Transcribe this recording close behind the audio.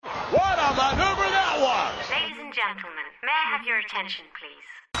and gentlemen, may I have your attention, please?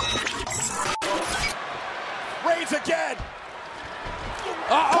 Reigns again.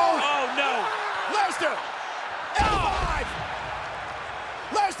 Uh-oh. Oh, no. Lesnar. F5.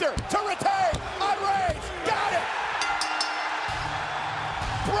 Lesnar to retain on Reigns. Got it.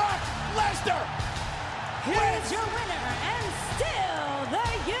 Brock Lesnar. Here's your winner and still the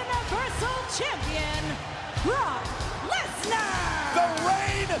Universal Champion, Brock Lesnar. The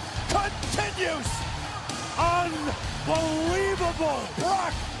reign continues. Unbelievable.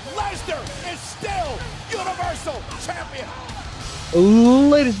 Brock Lesnar is still Universal Champion.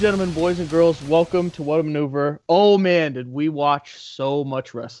 Ladies and gentlemen, boys and girls, welcome to What a Maneuver. Oh man, did we watch so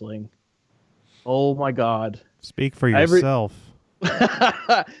much wrestling. Oh my god. Speak for yourself.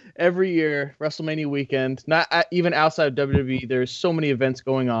 Every year, WrestleMania weekend, not even outside of WWE, there's so many events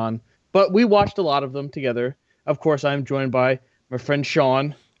going on. But we watched a lot of them together. Of course, I'm joined by my friend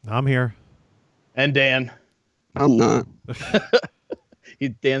Sean. I'm here. And Dan. I'm not.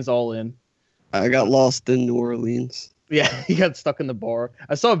 Dan's all in. I got lost in New Orleans. Yeah, he got stuck in the bar.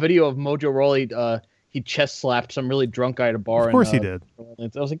 I saw a video of Mojo Rawley. He chest slapped some really drunk guy at a bar. Of course he did. I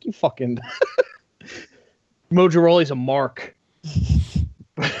was like, you fucking... Mojo Rawley's a mark.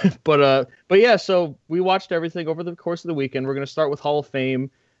 But yeah, so we watched everything over the course of the weekend. We're going to start with Hall of Fame,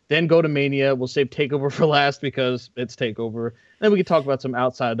 then go to Mania. We'll save TakeOver for last because it's TakeOver. And then we can talk about some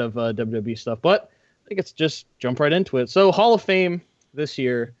outside of WWE stuff. But I think it's just jump right into it. So Hall of Fame this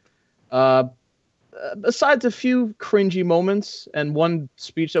year, besides a few cringy moments and one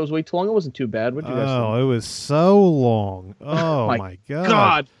speech that was way too long, it wasn't too bad. What did you guys think? Oh, it was so long. Oh, my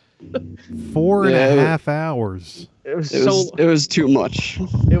God. 4.5 hours. It was too much.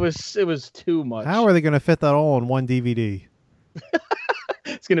 It was too much. How are they going to fit that all on one DVD?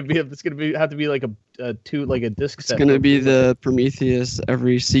 It's gonna have to be like a disc set. It's gonna be the Prometheus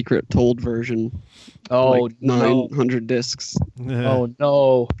every secret told version. Oh, like 900 discs. Oh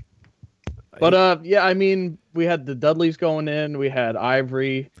no. But yeah, I mean, we had the Dudleys going in. We had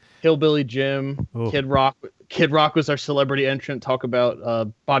Ivory, Hillbilly Jim, Kid Rock. Kid Rock was our celebrity entrant. Talk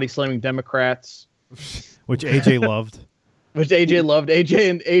about body slamming Democrats, which AJ loved. AJ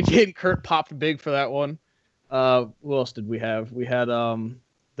and Kurt popped big for that one. Who else did we have? We had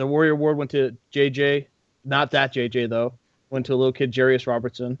the Warrior Award went to JJ. Not that JJ though. Went to a little kid, Jarius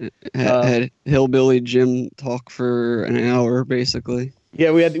Robertson. Had Hillbilly Jim talk for an hour, basically.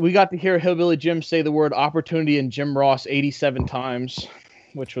 Yeah, we got to hear Hillbilly Jim say the word opportunity and Jim Ross 87 times,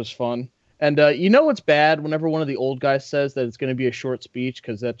 which was fun. And you know what's bad? Whenever one of the old guys says that it's going to be a short speech,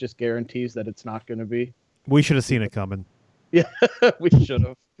 because that just guarantees that it's not going to be. We should have seen it coming. Yeah, we should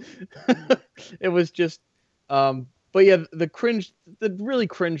have. It was just, but yeah, the really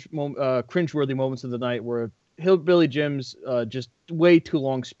cringeworthy moments of the night were Hillbilly Jim's just way too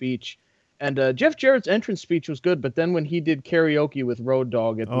long speech, and Jeff Jarrett's entrance speech was good, but then when he did karaoke with Road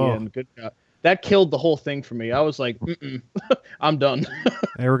Dogg at the end, good God, that killed the whole thing for me. I was like, I'm done.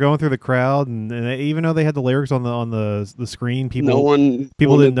 They were going through the crowd, and even though they had the lyrics on the screen, people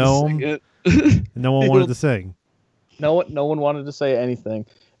didn't know them. No one wanted to sing. No one wanted to say anything.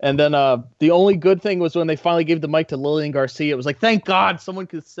 And then the only good thing was when they finally gave the mic to Lillian Garcia. It was like, thank God someone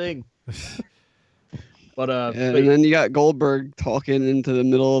could sing. But then you got Goldberg talking into the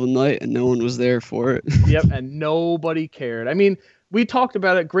middle of the night, and no one was there for it. Yep, and nobody cared. I mean, we talked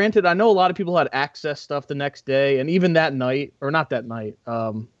about it. Granted, I know a lot of people had access stuff the next day, and even that night, or not that night.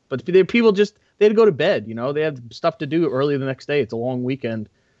 But people they had to go to bed. You know, they had stuff to do early the next day. It's a long weekend.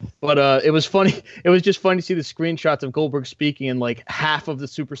 But it was funny. It was just funny to see the screenshots of Goldberg speaking, and like half of the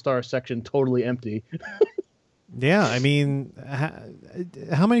superstar section totally empty. Yeah, I mean,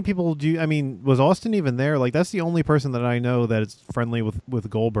 how many people was Austin even there? Like, that's the only person that I know that is friendly with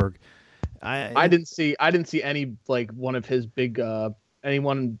Goldberg. I didn't see any like one of his big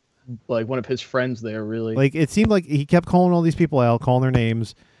anyone like one of his friends there really. Like, it seemed like he kept calling all these people out, calling their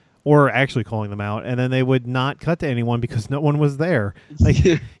names, or actually calling them out, and then they would not cut to anyone because no one was there. Like,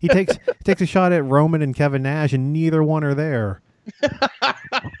 he takes a shot at Roman and Kevin Nash, and neither one are there.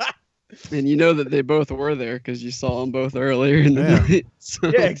 And you know that they both were there because you saw them both earlier in the night. So.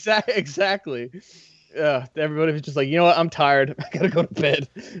 Yeah, exactly. Yeah, everybody was just like, you know what? I'm tired. I gotta go to bed.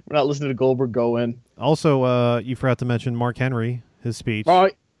 We're not listening to Goldberg go in. Also, you forgot to mention Mark Henry, his speech.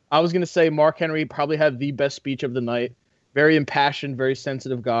 I was gonna say Mark Henry probably had the best speech of the night. Very impassioned, very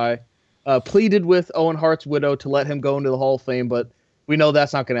sensitive guy. Pleaded with Owen Hart's widow to let him go into the Hall of Fame, but we know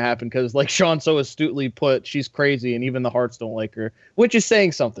that's not going to happen because, like Sean so astutely put, she's crazy, and even the Harts don't like her, which is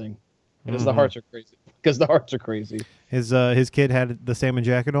saying something. Because the Harts are crazy. His kid had the salmon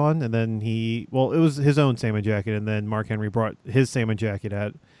jacket on, and then it was his own salmon jacket, and then Mark Henry brought his salmon jacket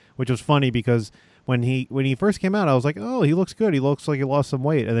which was funny because when he first came out, I was like, oh, he looks good. He looks like he lost some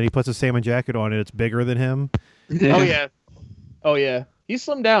weight, and then he puts a salmon jacket on, and it's bigger than him. Oh yeah. He's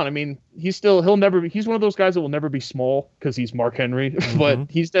slimmed down. I mean, he's one of those guys that will never be small because he's Mark Henry, but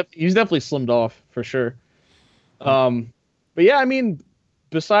he's definitely slimmed off for sure. But yeah, I mean,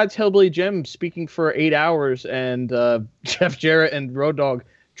 besides Hillbilly Jim speaking for 8 hours and Jeff Jarrett and Road Dogg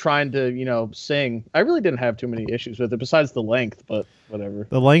trying to, sing, I really didn't have too many issues with it besides the length, but whatever.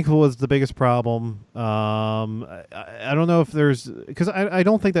 The length was the biggest problem. I don't know if there's, because I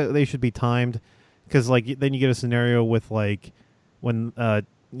don't think that they should be timed, because like then you get a scenario with like when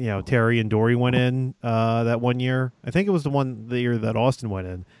Terry and Dory went in that one year. I think it was the year that Austin went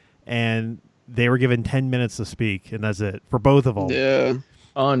in, and they were given 10 minutes to speak, and that's it for both of them. Yeah.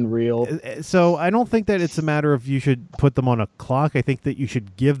 Unreal. So I don't think that it's a matter of you should put them on a clock. I think that you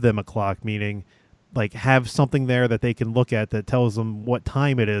should give them a clock, meaning like have something there that they can look at that tells them what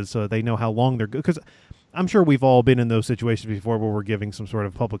time it is, so they know how long they're good. Because I'm sure we've all been in those situations before where we're giving some sort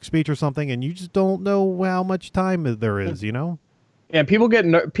of public speech or something, and you just don't know how much time there is. Yeah, people get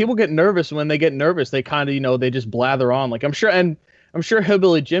nervous. When they get nervous, they kind of they just blather on. Like I'm sure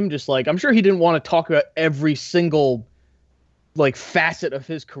Hillbilly Jim I'm sure he didn't want to talk about every single like facet of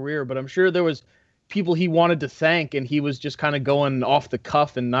his career, but I'm sure there was people he wanted to thank, and he was just kind of going off the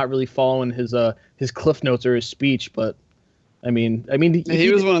cuff and not really following his cliff notes or his speech. But I mean,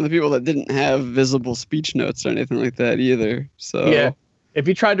 he was one of the people that didn't have visible speech notes or anything like that either. So yeah. If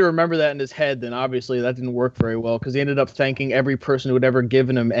he tried to remember that in his head, then obviously that didn't work very well because he ended up thanking every person who had ever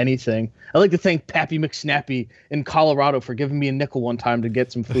given him anything. I'd like to thank Pappy McSnappy in Colorado for giving me a nickel one time to get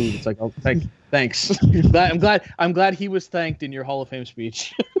some food. It's like, oh, thanks. I'm glad he was thanked in your Hall of Fame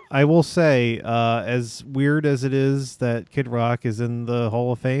speech. I will say, as weird as it is that Kid Rock is in the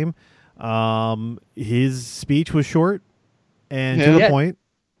Hall of Fame, his speech was short and to the point.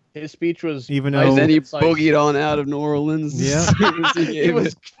 His speech was even and though then he boogied on out of New Orleans. Yeah, he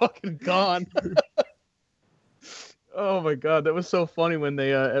was fucking gone. Oh my god, that was so funny when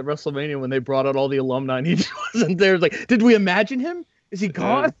they at WrestleMania when they brought out all the alumni and he just wasn't there. Like, did we imagine him? Is he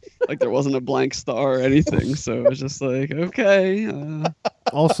gone? Like there wasn't a blank star or anything, so it was just like okay.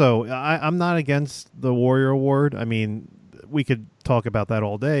 Also, I'm not against the Warrior Award. I mean, we could talk about that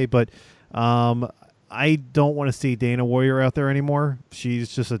all day, but I don't want to see Dana Warrior out there anymore.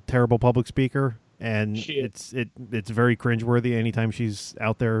 She's just a terrible public speaker, and it's very cringeworthy anytime she's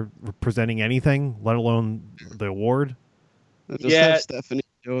out there presenting anything, let alone the award. Just have Stephanie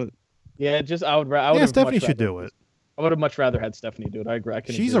do it. Yeah, I would. Stephanie should do it. I would have much rather had Stephanie do it. I agree.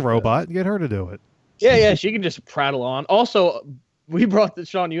 She's a robot. Get her to do it. Yeah, she can just prattle on. Also,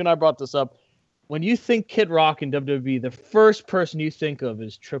 Sean, you and I brought this up. When you think Kid Rock in WWE, the first person you think of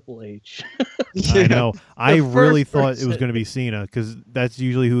is Triple H. I know. I really thought it was going to be Cena because that's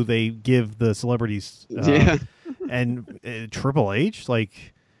usually who they give the celebrities. And Triple H,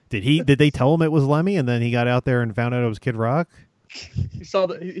 like, did they tell him it was Lemmy, and then he got out there and found out it was Kid Rock? He saw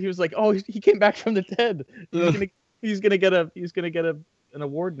that he was like, oh, he came back from the dead. He's gonna get an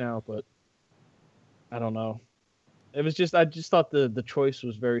award now, but I don't know. I just thought the choice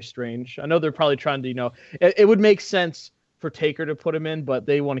was very strange. I know they're probably trying to, it would make sense for Taker to put him in, but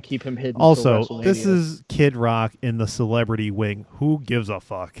they want to keep him hidden. Also, this is Kid Rock in the celebrity wing. Who gives a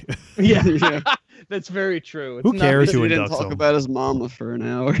fuck? Yeah. That's very true. Who cares who he inducts didn't talk him? about his mama for an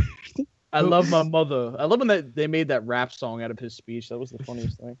hour. I love my mother. I love when they made that rap song out of his speech. That was the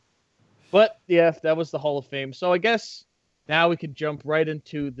funniest thing. But yeah, that was the Hall of Fame. So I guess now we could jump right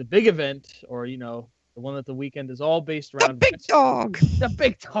into the big event, or the one that the weekend is all based around. The big dog. The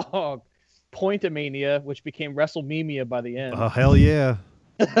big dog. Pointomania, which became WrestleMania by the end. Oh, hell yeah.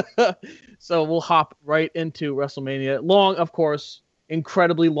 So we'll hop right into WrestleMania. Long, of course,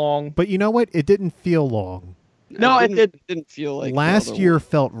 incredibly long. But you know what? It didn't feel long. No, it didn't feel like last year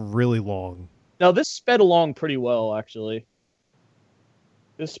felt really long. No, this sped along pretty well, actually.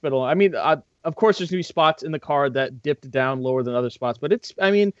 This sped along. I mean, of course, there's going to be spots in the card that dipped down lower than other spots, but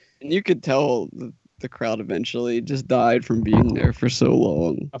and you could tell the crowd eventually just died from being there for so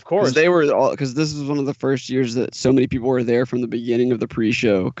long. Of course. Because this was one of the first years that so many people were there from the beginning of the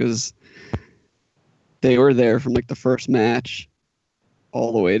pre-show, because they were there from like the first match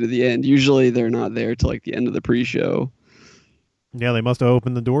all the way to the end. Usually they're not there till like the end of the pre-show. Yeah, they must have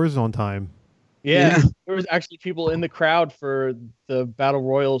opened the doors on time. Yeah. There was actually people in the crowd for the Battle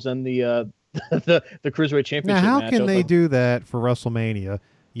Royals and the Cruiserweight Championship now, how match. can they do that for WrestleMania,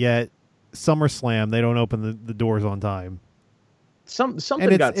 yet SummerSlam they don't open the doors on time? Something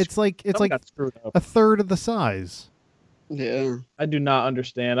and got it's like got screwed up. A third of the size. Yeah. I do not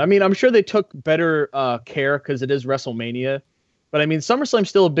understand. I mean, I'm sure they took better care because it is WrestleMania, But I mean, SummerSlam's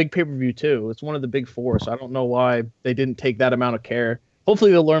still a big pay-per-view too. It's one of the big four, so I don't know why they didn't take that amount of care.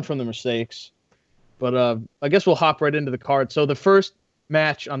 Hopefully they'll learn from the mistakes. But I guess we'll hop right into the card. So the first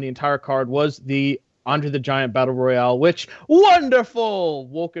match on the entire card was the Andre the Giant Battle Royale, which wonderful!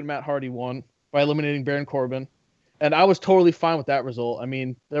 Woken Matt Hardy won by eliminating Baron Corbin. And I was totally fine with that result. I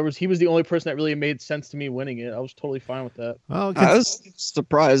mean, he was the only person that really made sense to me winning it. I was totally fine with that. Well, I was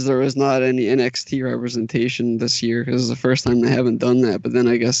surprised there was not any NXT representation this year because it's the first time they haven't done that. But then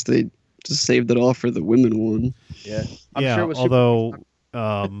I guess they just saved it all for the women one. Yeah. yeah. Sure it was although,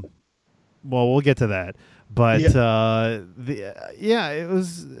 well, we'll get to that. But it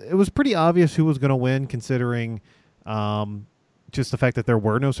was pretty obvious who was going to win, considering just the fact that there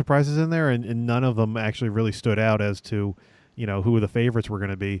were no surprises in there, and none of them actually really stood out as to, who the favorites were going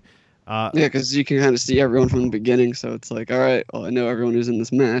to be. Yeah, because you can kind of see everyone from the beginning, so it's like, all right, well, I know everyone who's in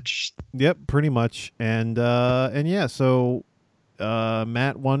this match. Yep, pretty much, and yeah, so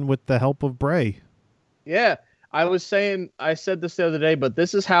Matt won with the help of Bray. Yeah, I said this the other day, but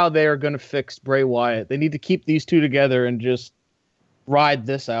this is how they are going to fix Bray Wyatt. They need to keep these two together and just ride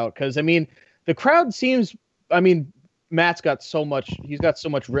this out, because I mean, the crowd seems, Matt's got so much. He's got so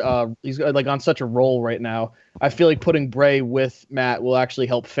much. He's like on such a roll right now. I feel like putting Bray with Matt will actually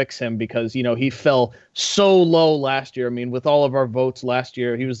help fix him because he fell so low last year. I mean, with all of our votes last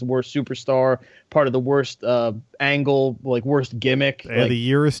year, he was the worst superstar, part of the worst angle, like worst gimmick. And the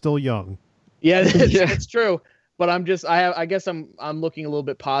year is still young. Yeah, it's true. But I guess I'm looking a little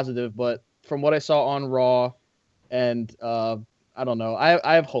bit positive. But from what I saw on Raw, and I don't know.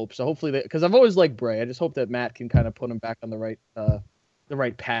 I have hope. So hopefully, because I've always liked Bray. I just hope that Matt can kind of put him back on the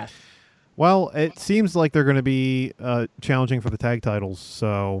right path. Well, it seems like they're going to be challenging for the tag titles.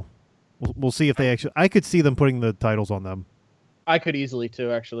 So we'll see if they actually. I could see them putting the titles on them. I could easily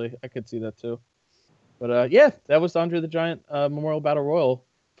too. Actually, I could see that too. But yeah, that was Andre the Giant Memorial Battle Royal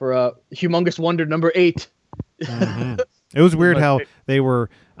for Humongous Wonder number 8. Mm-hmm. It was weird how they were.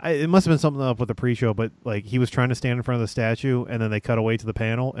 It must have been something up with the pre-show, but like he was trying to stand in front of the statue, and then they cut away to the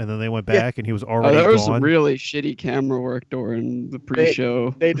panel, and then they went back, and he was already gone. There was some really shitty camera work during the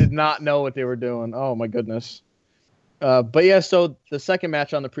pre-show. They did not know what they were doing. Oh my goodness. But yeah, so the second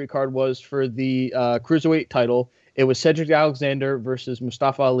match on the pre-card was for the Cruiserweight title. It was Cedric Alexander versus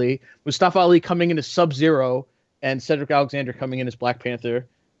Mustafa Ali. Mustafa Ali coming in as Sub-Zero, and Cedric Alexander coming in as Black Panther.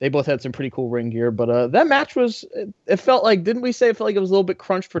 They both had some pretty cool ring gear, but that match was, it felt like, didn't we say it felt like it was a little bit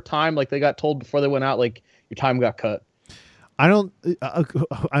crunched for time? Like they got told before they went out, like your time got cut. I don't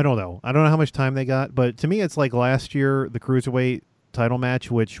know. I don't know how much time they got, but to me, it's like last year, the Cruiserweight title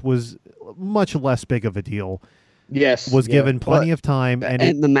match, which was much less big of a deal. Yes. Was given plenty of time.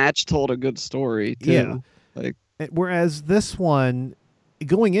 And the match told a good story, too. Yeah. Whereas this one,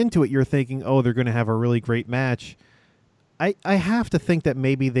 going into it, you're thinking, oh, they're going to have a really great match. I have to think that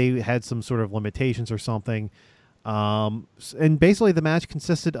maybe they had some sort of limitations or something. And basically the match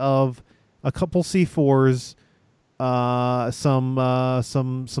consisted of a couple C4s,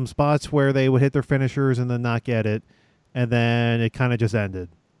 some spots where they would hit their finishers and then not get it, and then it kind of just ended.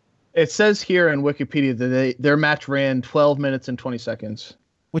 It says here in Wikipedia that their match ran 12 minutes and 20 seconds.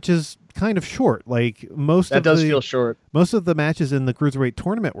 Which is kind of short. Like feel short. Most of the matches in the Cruiserweight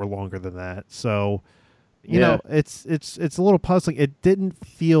tournament were longer than that. So you know, it's a little puzzling. It didn't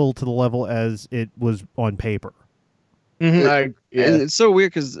feel to the level as it was on paper. Mm-hmm. And it's so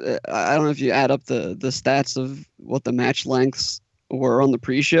weird because I don't know if you add up the stats of what the match lengths were on the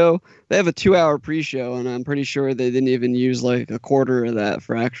pre-show. They have a 2-hour pre-show, and I'm pretty sure they didn't even use like a quarter of that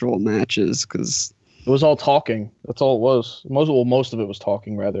for actual matches because it was all talking. That's all it was. Most of it was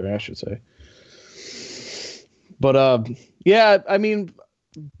talking, rather, I should say. But yeah, I mean,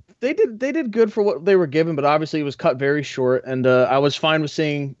 they did good for what they were given, but obviously it was cut very short. And I was fine with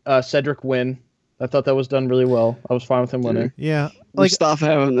seeing Cedric win. I thought that was done really well. I was fine with him winning. Yeah, like stop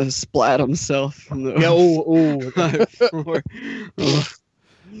having to splat himself from the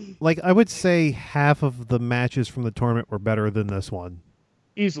Like I would say half of the matches from the tournament were better than this one.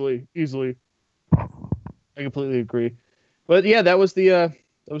 Easily. I completely agree. But yeah, that was the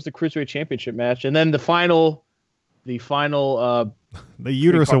Cruiserweight Championship match, and then the final the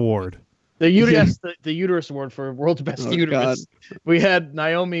Uterus Award. The Uterus Award for World's Best Uterus. God. We had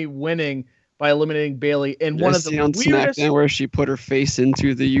Naomi winning by eliminating Bayley in one of the on weirdest... SmackDown where she put her face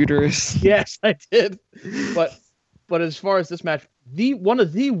into the uterus. Yes, I did. But as far as this match, one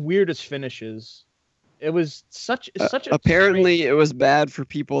of the weirdest finishes. It was such a apparently it was bad for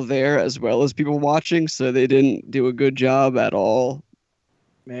people there as well as people watching, so they didn't do a good job at all.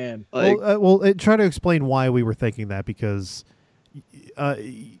 Man, try to explain why we were thinking that, because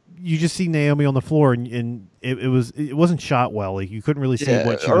you just see Naomi on the floor, and it wasn't shot well. Like, you couldn't really see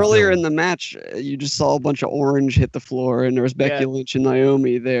what she was earlier doing. in the match, you just saw a bunch of orange hit the floor, and there was Becky Yeah. Lynch and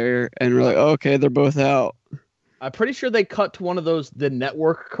Naomi there, and we're like, okay, they're both out. I'm pretty sure they cut to one of the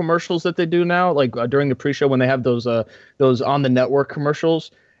network commercials that they do now, like during the pre-show when they have those on the network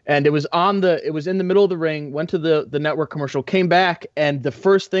commercials. And it was in the middle of the ring, went to the network commercial, came back, and the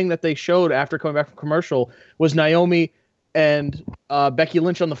first thing that they showed after coming back from commercial was Naomi and Becky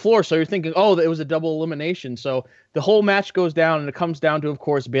Lynch on the floor. So you're thinking, oh, it was a double elimination. So the whole match goes down, and it comes down to, of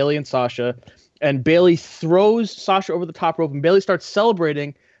course, Bayley and Sasha. And Bayley throws Sasha over the top rope, and Bayley starts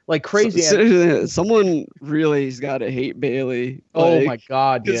celebrating like crazy. Someone really's got to hate Bayley. Oh my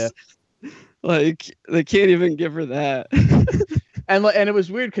God, yeah. Like, they can't even give her that. And it was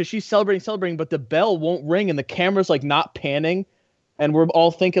weird because she's celebrating, but the bell won't ring, and the camera's like not panning. And we're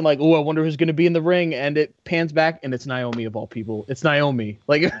all thinking like, oh, I wonder who's going to be in the ring. And it pans back, and it's Naomi of all people. It's Naomi.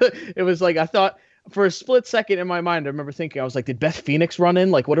 Like, it was like, I thought for a split second in my mind, I remember thinking, I was like, did Beth Phoenix run in?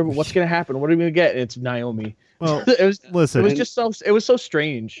 Like, what's going to happen? What are we going to get? And it's Naomi. Well, Listen, it was so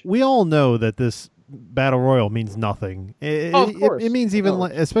strange. We all know that this Battle Royal means nothing. Of course. It means even,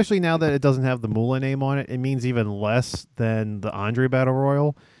 especially now that it doesn't have the Moolah name on it, it means even less than the Andre Battle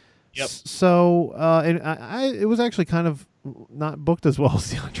Royal. Yep. So, and it was actually kind of not booked as well as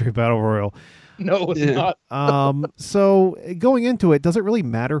the Andre Battle Royal. No, it's not. So going into it, does it really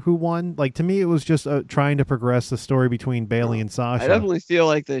matter who won? Like, to me, it was just trying to progress the story between Bayley and Sasha. I definitely feel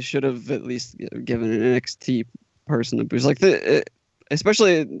like they should have at least given an NXT person a boost. Like,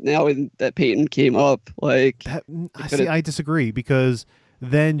 especially now that Peyton came up. Like, I disagree, because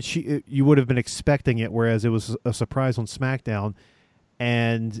then you would have been expecting it, whereas it was a surprise on SmackDown,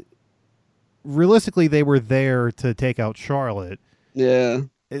 and realistically, they were there to take out Charlotte. Yeah.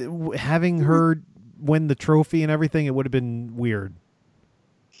 Having her win the trophy and everything, it would have been weird.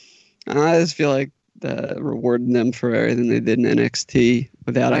 I just feel like rewarding them for everything they did in NXT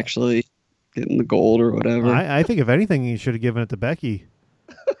without actually getting the gold or whatever. I think if anything, you should have given it to Becky.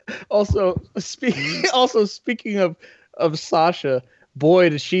 Also, speaking of Sasha, boy,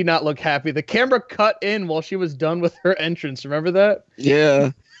 does she not look happy. The camera cut in while she was done with her entrance. Remember that?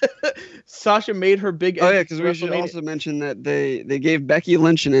 Yeah. Sasha made her big Oh, yeah, entrance. because we should also mention that they gave Becky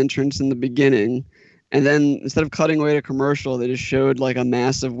Lynch an entrance in the beginning, and then instead of cutting away to commercial, they just showed like a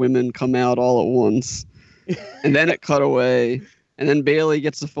mass of women come out all at once. And then it cut away, and then Bayley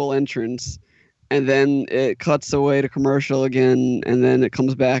gets the full entrance, and then it cuts away to commercial again, and then it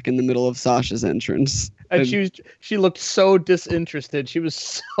comes back in the middle of Sasha's entrance. And she looked so disinterested. She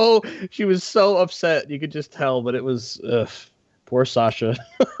was so upset. You could just tell, but it was poor Sasha.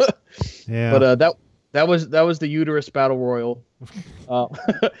 Yeah. But that was the uterus battle royal.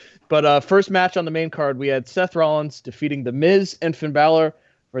 But first match on the main card, we had Seth Rollins defeating The Miz and Finn Balor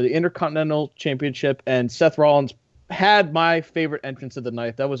for the Intercontinental Championship, and Seth Rollins had my favorite entrance of the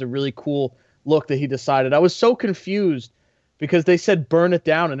night. That was a really cool look that he decided. I was so confused because they said burn it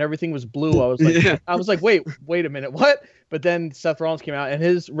down and everything was blue. I was like, wait a minute, what? But then Seth Rollins came out, and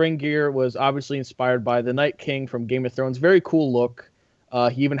his ring gear was obviously inspired by the Night King from Game of Thrones. Very cool look.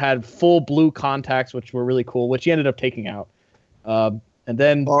 He even had full blue contacts, which were really cool, which he ended up taking out. And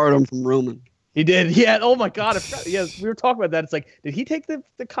then Borrowed them from Roman. he did. Yeah. Oh my God. I forgot. Yeah, we were talking about that. It's like, did he take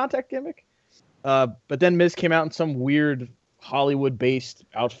the contact gimmick? But then Miz came out in some weird Hollywood-based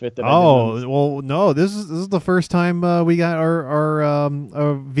outfit. That no. This is the first time we got our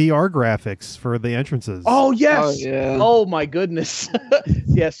VR graphics for the entrances. Oh yes. Oh, yeah. Oh my goodness.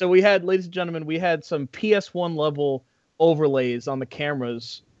 Yeah. So we had, ladies and gentlemen, some PS1 level overlays on the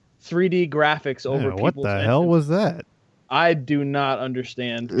cameras, 3D graphics over people's what the hell was that? I do not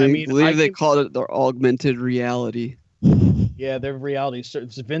understand. I believe they called it their augmented reality. Yeah, their reality.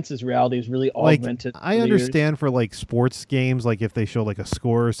 Vince's reality is really augmented. I understand for like sports games, like if they show like a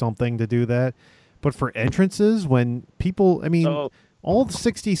score or something to do that, but for entrances, when people, all the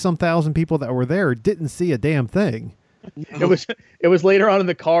 60-some thousand people that were there didn't see a damn thing. It was later on in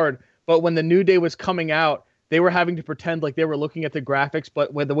the card, but when the New Day was coming out, they were having to pretend like they were looking at the graphics,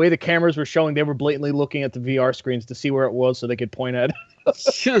 but with the way the cameras were showing, they were blatantly looking at the VR screens to see where it was so they could point at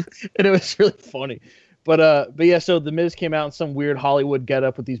it. And it was really funny. But yeah, so The Miz came out in some weird Hollywood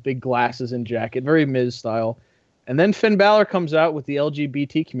getup with these big glasses and jacket, very Miz style. And then Finn Balor comes out with the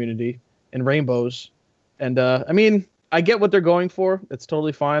LGBT community in rainbows. And I get what they're going for. It's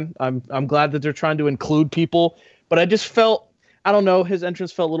totally fine. I'm glad that they're trying to include people, but I just felt, I don't know, his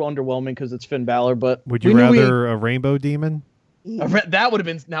entrance felt a little underwhelming because it's Finn Balor. But would you rather a rainbow demon? That would have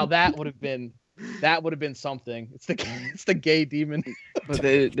been something. It's the gay demon. But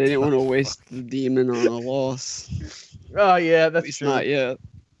they didn't want to waste the demon on a loss. Oh yeah, At that's least true. not yet.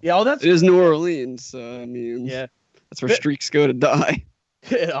 Yeah, oh, that's It is New Orleans, so I mean, yeah. that's where streaks go to die.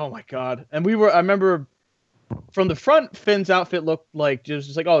 Oh my god! And I remember from the front, Finn's outfit looked like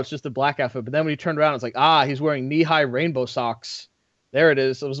just like, oh, it's just a black outfit. But then when he turned around, it's like, he's wearing knee-high rainbow socks. There it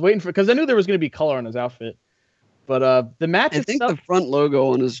is. I was waiting because I knew there was going to be color on his outfit. But the match I think itself. the front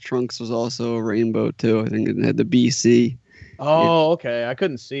logo on his trunks was also a rainbow too. I think it had the BC. Oh, okay. I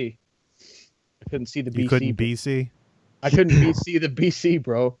couldn't see. The BC. You couldn't BC? I couldn't BC the BC,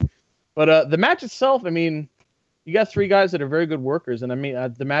 bro. But the match itself, I mean, you got three guys that are very good workers, and I mean,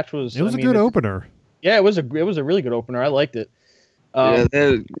 the match was. It was a good opener. Yeah, it was a really good opener. I liked it. Yeah,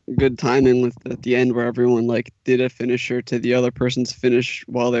 they had good timing with at the end where everyone like did a finisher to the other person's finish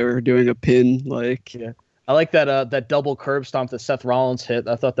while they were doing a pin. Like, yeah, I like that double curb stomp that Seth Rollins hit.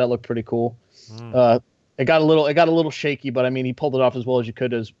 I thought that looked pretty cool. It got a little shaky, but I mean, he pulled it off as well as you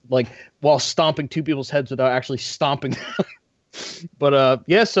could, as like while stomping two people's heads without actually stomping them. But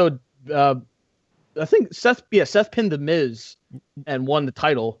yeah, so I think Seth pinned the Miz and won the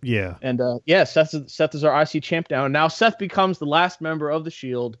title. Yeah. And Seth is our IC champ now. And now Seth becomes the last member of the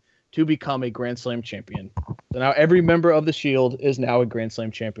Shield to become a Grand Slam champion. So now every member of the Shield is now a Grand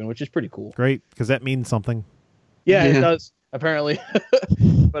Slam champion, which is pretty cool. Great, because that means something. Yeah, it does, apparently.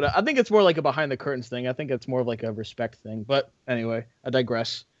 But I think it's more like a behind the curtains thing. I think it's more of like a respect thing. But anyway, I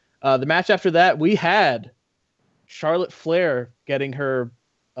digress. The match after that, we had Charlotte Flair getting her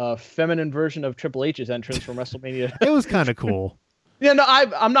feminine version of Triple H's entrance from WrestleMania. It was kind of cool. Yeah, no,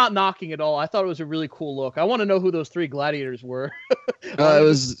 I'm not knocking it all. I thought it was a really cool look. I want to know who those three gladiators were. it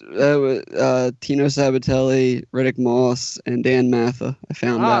was Tino Sabatelli, Riddick Moss, and Dan Matha. I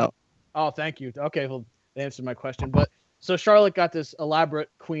found out. Oh, thank you. Okay, well, they answered my question. But so Charlotte got this elaborate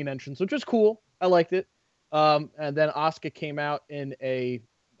Queen entrance, which was cool. I liked it. And then Asuka came out in a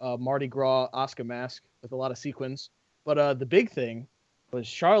Mardi Gras Asuka mask with a lot of sequins. But the big thing was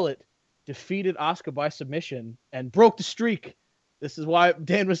Charlotte defeated Asuka by submission and broke the streak. This is why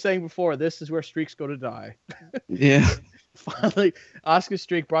Dan was saying before, this is where streaks go to die. Yeah. Finally, Asuka's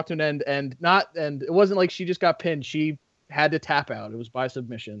streak brought to an end, and it wasn't like she just got pinned. She had to tap out. It was by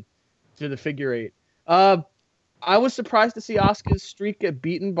submission to the figure eight. I was surprised to see Asuka's streak get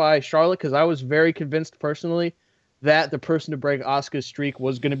beaten by Charlotte because I was very convinced personally that the person to break Asuka's streak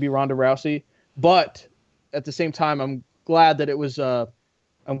was going to be Ronda Rousey. But at the same time, I'm glad that it was.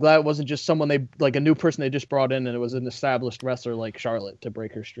 I'm glad it wasn't just someone a new person they just brought in, and it was an established wrestler like Charlotte to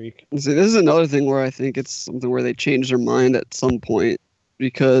break her streak. See, this is another thing where I think it's something where they changed their mind at some point,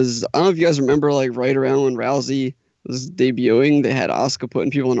 because I don't know if you guys remember, like right around when Rousey was debuting, they had Asuka putting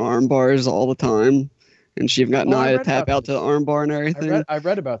people in arm bars all the time, and she even got Nia to tap out to the arm bar and everything. I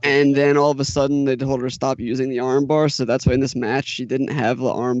read about that. And then all of a sudden they told her to stop using the arm bar, so that's why in this match she didn't have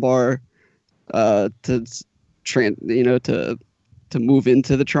the arm bar to move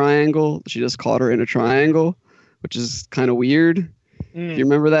into the triangle. She just caught her in a triangle, which is kind of weird. Do you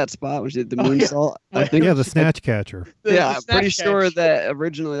remember that spot when she did the moonsault? Yeah. I think the snatch catcher. I'm pretty sure that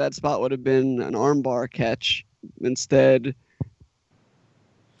originally that spot would have been an armbar catch. Instead,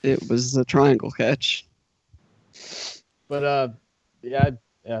 it was a triangle catch. But yeah.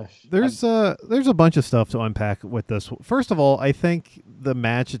 There's a bunch of stuff to unpack with this. First of all, I think the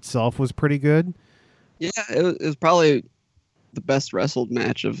match itself was pretty good. Yeah, it was probably the best wrestled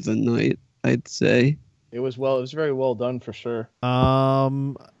match of the night, I'd say. It was very well done for sure.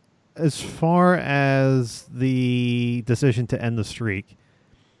 As far as the decision to end the streak,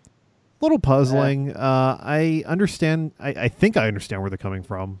 a little puzzling. I understand. I think I understand where they're coming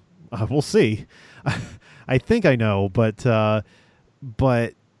from. We'll see. I think I know, but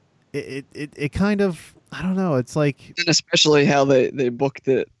it kind of, I don't know. It's like, and especially how they booked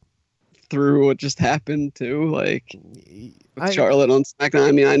it through what just happened too, like with Charlotte on SmackDown.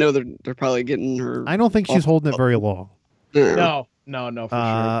 I mean, I know they're probably getting her. I don't think she's holding it very long. No, for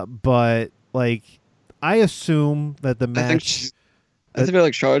sure. But like, I assume that the match. I feel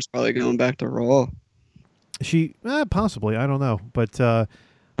like Charlotte's probably going back to Raw. She possibly, I don't know, but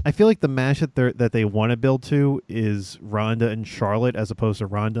I feel like the match that they want to build to is Ronda and Charlotte as opposed to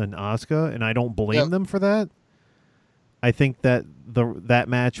Ronda and Asuka, and I don't blame them for that. I think that that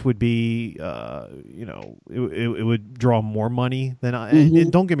match would be, it would draw more money than.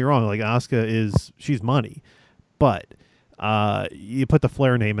 And don't get me wrong, like Asuka she's money, but you put the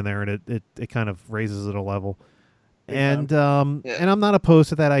Flair name in there, and it kind of raises it a level. And and I'm not opposed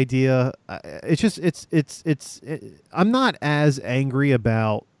to that idea. It's just I'm not as angry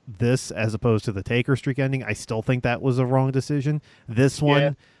about this as opposed to the Taker streak ending. I still think that was a wrong decision. This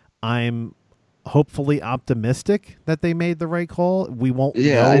one, I'm hopefully optimistic that they made the right call. We won't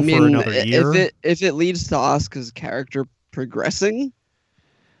know for another year. If it leads to Asuka's character progressing,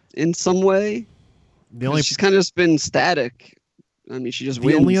 in some way. The only She's kind of just been static. I mean, she just the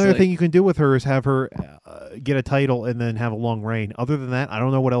wins. only other like- thing you can do with her is have her get a title and then have a long reign. Other than that, I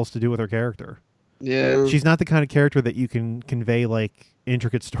don't know what else to do with her character. Yeah. She's not the kind of character that you can convey like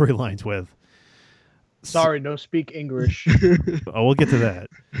intricate storylines with. Sorry, no speak English. Oh, we'll get to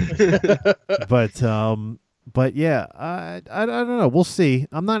that. but yeah, I don't know. We'll see.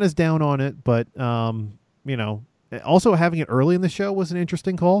 I'm not as down on it, but you know, also having it early in the show was an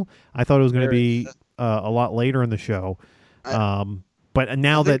interesting call. I thought it was going to be a lot later in the show. But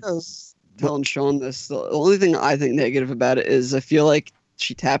now I think that I was telling Sean this, the only thing I think negative about it is I feel like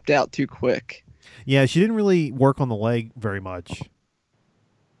she tapped out too quick. yeah, she didn't really work on the leg very much.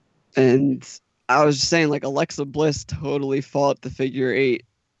 And I was just saying, like, Alexa Bliss totally fought the figure 8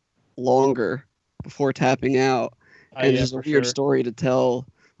 longer before tapping out. And it's Yeah, just a for weird sure. story to tell.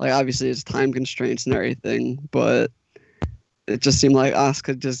 Like, obviously, it's time constraints and everything, but it just seemed like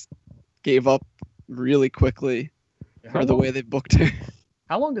Asuka just gave up really quickly for the way they booked her.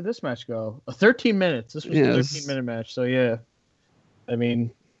 How long did this match go? 13 minutes. This was Yeah, a this- 13-minute match. So yeah, I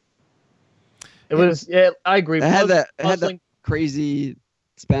mean, it was. Yeah, I agree. It had that Puzzling- crazy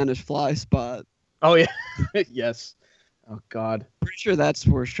Spanish fly spot. Oh yeah, yes. Oh god. Pretty sure that's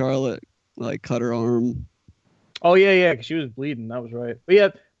where Charlotte like cut her arm. Oh yeah, because she was bleeding. That was right. But yeah,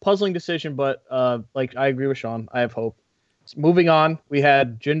 puzzling decision. But like I agree with Sean. I have hope. Moving on, we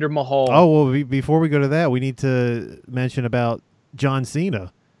had Jinder Mahal. Oh well, before we go to that, we need to mention about John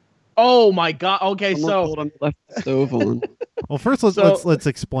Cena. Oh my god. Okay, Someone so told him to left the stove on. Well, first let's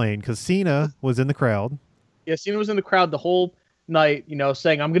explain because Cena was in the crowd. yeah, Cena was in the crowd the whole night. You know,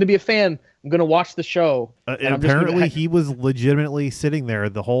 saying I'm going to be a fan. I'm going to watch the show. And I'm just gonna apparently, ha- he was legitimately sitting there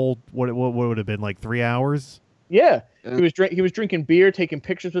the whole what would have been like 3 hours. Yeah. Yeah. He was drinking beer, taking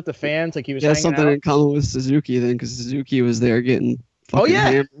pictures with the fans, like he was He has hanging something out. in common with Suzuki then, because Suzuki was there getting fucking yeah.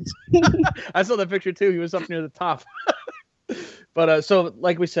 hammered. I saw that picture too. He was up near the top. But so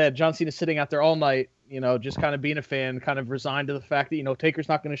like we said, John Cena's sitting out there all night, you know, just kind of being a fan, kind of resigned to the fact that, you know, Taker's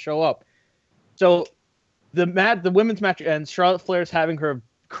not going to show up. So the women's match ends. Charlotte Flair's having her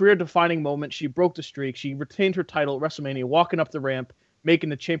career-defining moment. She broke the streak. She retained her title at WrestleMania, walking up the ramp, making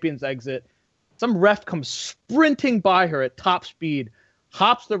the champion's exit. Some ref comes sprinting by her at top speed,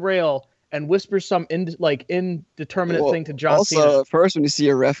 hops the rail, and whispers some indeterminate Well, thing to John also, Cena. at first, when you see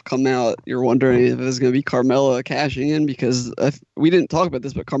a ref come out, you're wondering if it's going to be Carmella cashing in, because we didn't talk about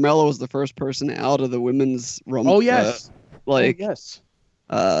this, but Carmella was the first person out of the women's Rumble. Oh yes, yes.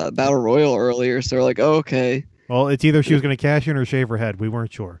 Battle Royal earlier, so they're like, oh, okay. Well, it's either she was going to cash in or shave her head. We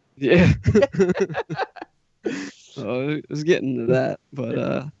weren't sure. Yeah. So it was getting to that,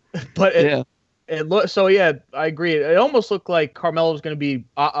 but But yeah. it looked so. Yeah, I agree. It almost looked like Carmella was going to be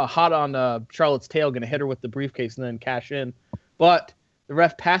hot on Charlotte's tail, going to hit her with the briefcase and then cash in. But the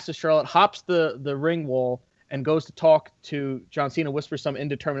ref passes Charlotte, hops the ring wall, and goes to talk to John Cena. Whispers some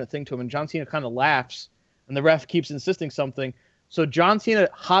indeterminate thing to him, and John Cena kind of laughs, and the ref keeps insisting something. So John Cena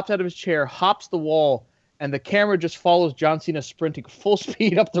hops out of his chair, hops the wall, and the camera just follows John Cena sprinting full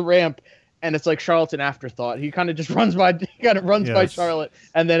speed up the ramp. And it's like Charlotte's an afterthought. He kind of just runs by Yes. Charlotte,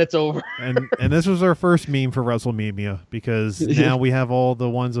 and then it's over. And this was our first meme for WrestleMania because now we have all the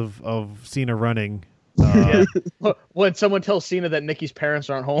ones of Cena running. Yeah. When someone tells Cena that Nikki's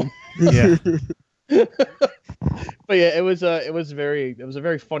parents aren't home. Yeah. But yeah, it was a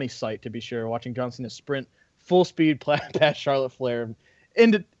very funny sight, to be sure, watching John Cena sprint full speed past Charlotte Flair,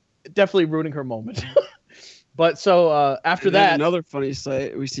 and definitely ruining her moment. But so after And then that, another funny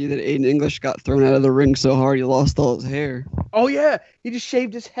sight, we see that Aiden English got thrown out of the ring so hard he lost all his hair. oh yeah, he just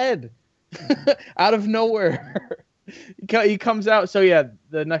shaved his head out of nowhere. He comes out. So yeah,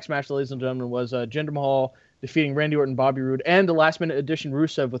 the next match, ladies and gentlemen, was Jinder Mahal defeating Randy Orton, Bobby Roode, and the last minute addition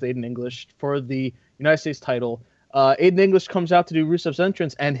Rusev with Aiden English for the United States title. Aiden English comes out to do Rusev's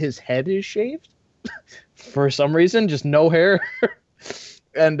entrance, and his head is shaved for some reason, just no hair.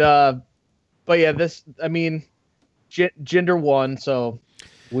 And but yeah, Jinder won, so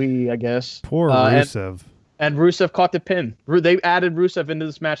I guess. Poor And Rusev. Rusev caught the pin. They added Rusev into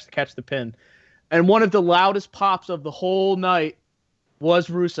this match to catch the pin. And one of the loudest pops of the whole night was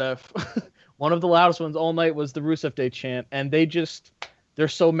Rusev. One of the loudest ones all night was the Rusev Day chant. And they're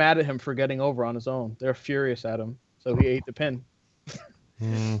so mad at him for getting over on his own. They're furious at him. So he ate the pin.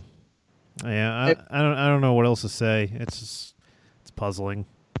 Yeah, I don't know what else to say. It's puzzling.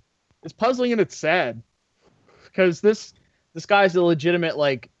 It's puzzling and it's sad. Because this guy's a legitimate,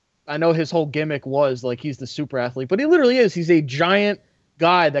 like, I know his whole gimmick was like he's the super athlete, but he literally is. He's a giant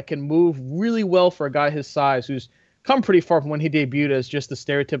guy that can move really well for a guy his size, who's come pretty far from when he debuted as just the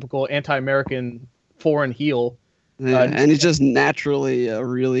stereotypical anti-American foreign heel. Yeah, and he's just naturally a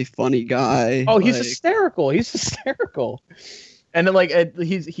really funny guy. Oh, he's like, hysterical. He's hysterical. And then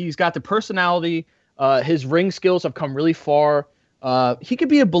he's got the personality. His ring skills have come really far. He could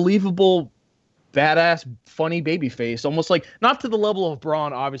be a believable, badass, funny babyface, almost like not to the level of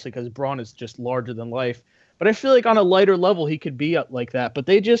Braun, obviously, because Braun is just larger than life. But I feel like on a lighter level, he could be like that. But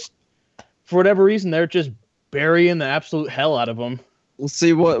they just, for whatever reason, they're just burying the absolute hell out of him. We'll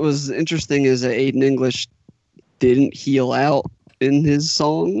see. What was interesting is that Aiden English didn't heel out in his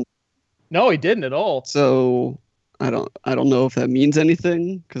song. No, he didn't at all. So I don't know if that means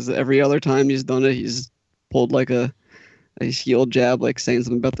anything, because every other time he's done it, he's pulled like a heel jab, like saying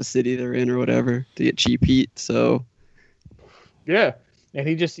something about the city they're in or whatever to get cheap heat. So yeah, and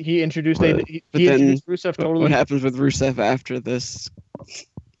he introduced he then introduced Rusev totally. What happens with Rusev after this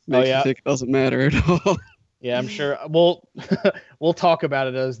makes yeah. me think it doesn't matter at all. Yeah, I'm sure. We'll talk about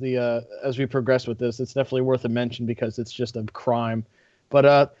it as we progress with this. It's definitely worth a mention because it's just a crime.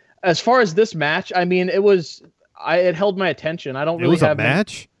 But as far as this match, I mean, it held my attention. I don't really have a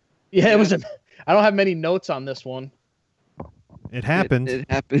match. It was I don't have many notes on this one. It happened. It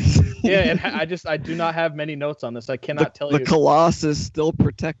happened. Yeah, I do not have many notes on this. I cannot tell you. The Colossus is still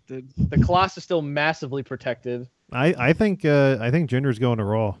protected. The Colossus is still massively protected. I think Jinder's going to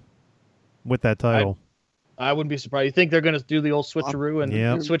Raw with that title. I wouldn't be surprised. You think they're going to do the old switcheroo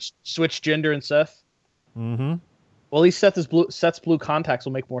and switch Jinder and Seth? Mm-hmm. Well, at least Seth's blue contacts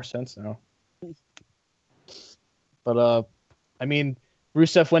will make more sense now. But I mean,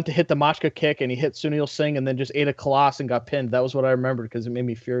 Rusev went to hit the Machka kick and he hit Sunil Singh and then just ate a Colossus and got pinned. That was what I remembered because it made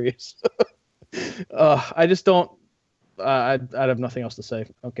me furious. I just don't. I'd have nothing else to say. I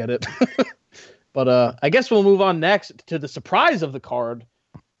don't get it. But I guess we'll move on next to the surprise of the card.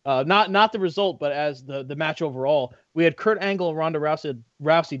 Not the result, but as the match overall. We had Kurt Angle and Ronda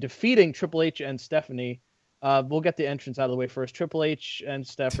Rousey defeating Triple H and Stephanie. We'll get the entrance out of the way first. Triple H and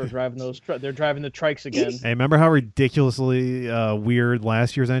Steph are driving they're driving the trikes again. Hey, remember how ridiculously weird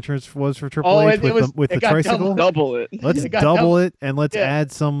last year's entrance was for Triple H with the tricycle? Double it. Let's double it and let's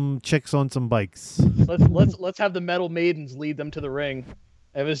add some chicks on some bikes. Let's have the Metal Maidens lead them to the ring.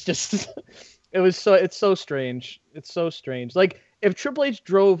 It was just it's so strange. It's so strange. Like if Triple H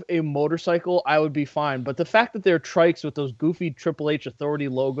drove a motorcycle, I would be fine. But the fact that they're trikes with those goofy Triple H Authority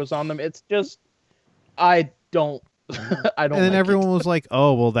logos on them, it's just I don't. And then everyone was like,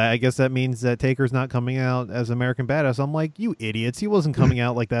 "Oh, well, I guess that means that Taker's not coming out as American Badass." I'm like, "You idiots! He wasn't coming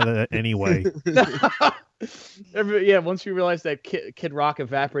out like that anyway." Once you realize that Kid Rock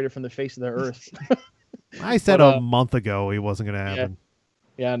evaporated from the face of the earth. I said a month ago he wasn't going to happen.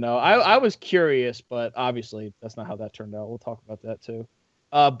 Yeah, no, I was curious, but obviously that's not how that turned out. We'll talk about that too.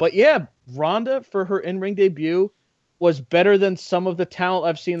 But yeah, Ronda for her in-ring debut was better than some of the talent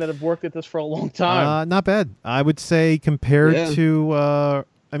I've seen that have worked at this for a long time. Not bad. I would say compared to,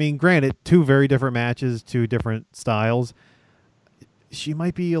 I mean, granted, two very different matches, two different styles. She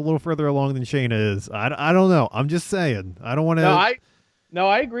might be a little further along than Shayna is. I don't know. I'm just saying. I don't want to. No,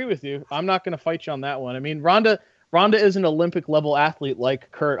 I agree with you. I'm not going to fight you on that one. I mean, Ronda is an Olympic level athlete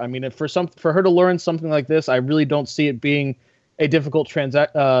like Kurt. I mean, for her to learn something like this, I really don't see it being a difficult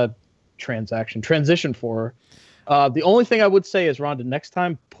transition for her. The only thing I would say is, Ronda, next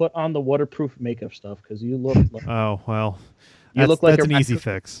time put on the waterproof makeup stuff because you look. Oh well, you look like an easy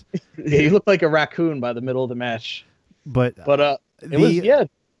fix. Yeah, you look like a raccoon by the middle of the match. But I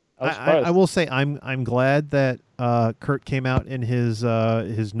will say I'm glad that Kurt came out in his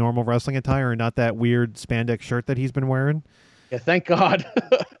normal wrestling attire and not that weird spandex shirt that he's been wearing. Yeah, thank God.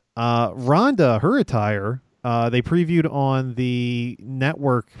 Ronda, her attire. They previewed on the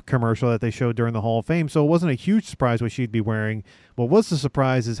network commercial that they showed during the Hall of Fame, so it wasn't a huge surprise what she'd be wearing. What was the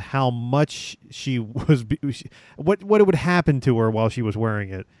surprise is how much what it would happen to her while she was wearing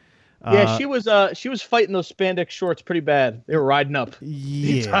it. Yeah, she was fighting those spandex shorts pretty bad. They were riding up.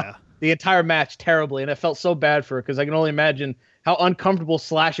 Yeah, the entire match terribly, and I felt so bad for her because I can only imagine how uncomfortable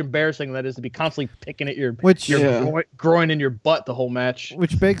 / embarrassing that is to be constantly picking at your groin and your butt the whole match.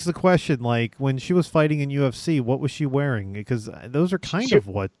 Which begs the question, like, when she was fighting in UFC, what was she wearing? Because those are kind of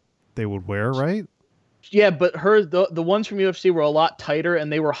what they would wear, right? Yeah, but the ones from UFC were a lot tighter,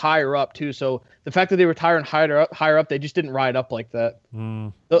 and they were higher up, too. So the fact that they were higher up, they just didn't ride up like that.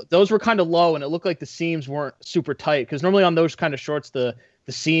 Those were kind of low, and it looked like the seams weren't super tight. Because normally on those kind of shorts, the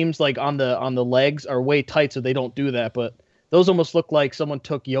seams like on the legs are way tight, so they don't do that. But those almost look like someone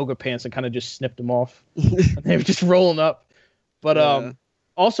took yoga pants and kind of just snipped them off. They were just rolling up. But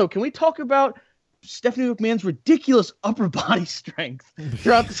also, can we talk about Stephanie McMahon's ridiculous upper body strength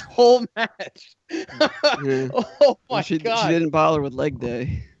throughout this whole match? Oh my God! She didn't bother with leg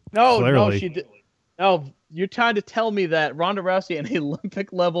day. No, she did. No, you're trying to tell me that Ronda Rousey, an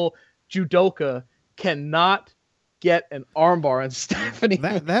Olympic level judoka, cannot get an armbar on Stephanie.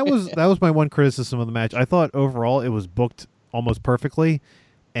 That was my one criticism of the match. I thought overall it was booked almost perfectly,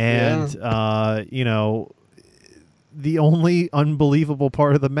 and the only unbelievable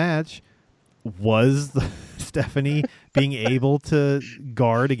part of the match was Stephanie being able to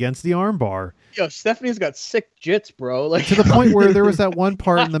guard against the armbar. Yo, Stephanie's got sick jits, bro. Like To the point where there was that one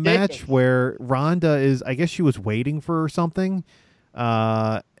part in the God damn. match where Ronda is, I guess she was waiting for something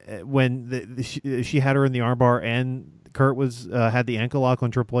when she had her in the armbar and Kurt was had the ankle lock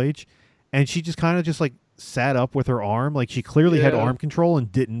on Triple H, and she just kind of just like sat up with her arm, like she clearly had arm control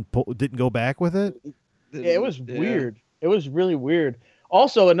and didn't go back with it. Yeah, it was weird. It was really weird.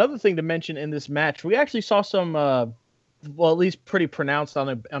 Also, another thing to mention in this match, we actually saw some, at least pretty pronounced on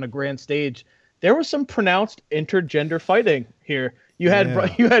a grand stage. There was some pronounced intergender fighting here. You had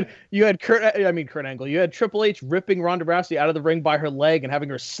Kurt Angle. You had Triple H ripping Ronda Rousey out of the ring by her leg and having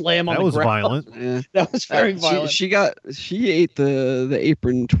her slam on the ground. That was violent. Yeah. That was very violent. She ate the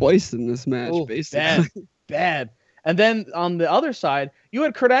apron twice in this match, Ooh, basically. bad. And then on the other side, you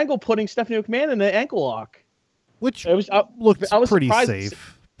had Kurt Angle putting Stephanie McMahon in an ankle lock, Which it was looked I was pretty surprised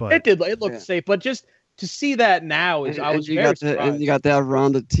safe. But It looked safe, but just to see that now is I was very surprised. And you got that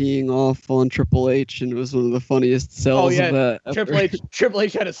Ronda teeing off on Triple H, and it was one of the funniest sells of that. Triple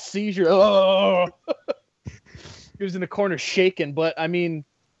H had a seizure. Oh, he was in the corner shaking. But I mean,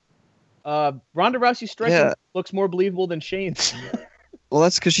 Ronda Rousey's striking looks more believable than Shane's. Well,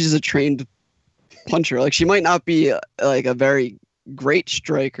 that's because she's a trained puncher. Like, she might not be like a very great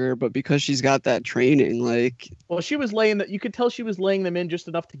striker, but because she's got that training, like, well, she was laying that. You could tell she was laying them in just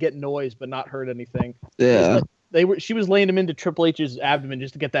enough to get noise, but not hurt anything. yeah. She was laying them into Triple H's abdomen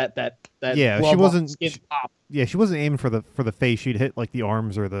just to get that. yeah, glove she wasn't. off the skin pop. Yeah, she wasn't aiming for the face. She'd hit like the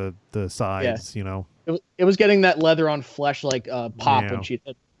arms or the sides. It was getting that leather on flesh like pop Yeah. when she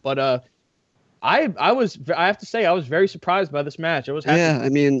hit. But I have to say I was very surprised by this match. I was happy. Yeah, I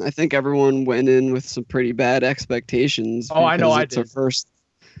mean, I think everyone went in with some pretty bad expectations. Oh, I know because I it's did. her first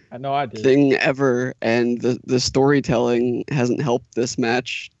I know I did. thing ever, and the storytelling hasn't helped this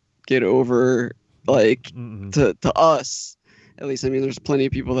match get over, like, Mm-mm. to us at least. I mean, there's plenty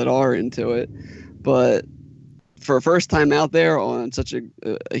of people that are into it, but for a first time out there on such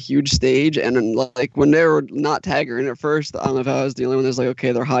a huge stage, and then, like, when they were not tagging her in at first, I don't know if I was the only one that's like,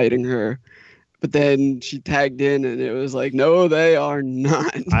 okay, they're hiding her. But then she tagged in, and it was like, no, they are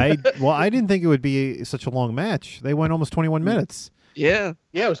not. I didn't think it would be such a long match. They went almost 21 minutes. Yeah.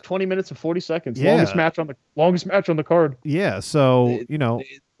 Yeah, it was 20 minutes and 40 seconds. Yeah. Longest match on the card. Yeah, so They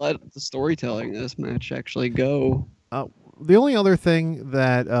let the storytelling in this match actually go. the only other thing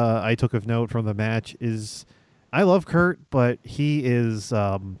that I took of note from the match is I love Kurt, but he is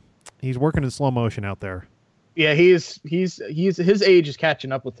he's working in slow motion out there. Yeah, he's his age is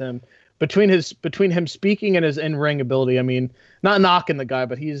catching up with him. Between him speaking and his in-ring ability, I mean, not knocking the guy,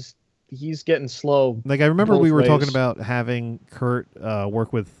 but he's getting slow. Like, I remember both we were ways. talking about having Kurt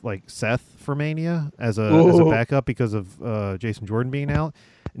work with like Seth for Mania as a backup because of Jason Jordan being out.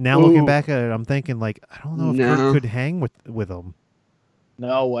 Now looking back at it, I'm thinking, like, I don't know if Kurt could hang with him.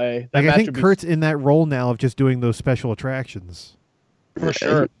 No way. That Like, I match think would be- Kurt's in that role now of just doing those special attractions. for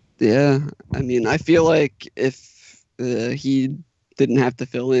sure. Yeah. I mean, I feel like if he didn't have to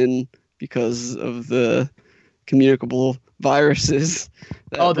fill in because of the communicable viruses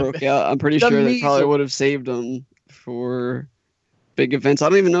that broke out, I'm pretty the sure they probably measles. would have saved him for big events. I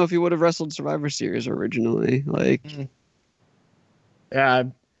don't even know if he would have wrestled Survivor Series originally. Like, Yeah.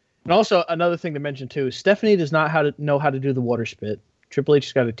 And also another thing to mention too, Stephanie does not know how to do the water spit. Triple H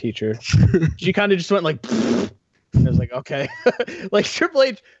has got to teach her. She kind of just went like, and I was like, okay. Like Triple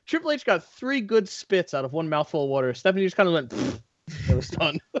H got 3 good spits out of one mouthful of water. Stephanie just kind of went, it was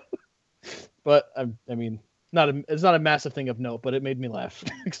done. But I mean, it's not a massive thing of note, but it made me laugh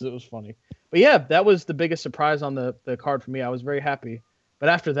because it was funny. But yeah, that was the biggest surprise on the card for me. I was very happy. But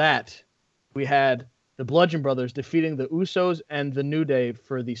after that, we had the Bludgeon Brothers defeating the Usos and the New Day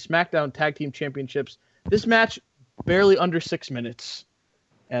for the SmackDown Tag Team Championships. This match barely under 6 minutes.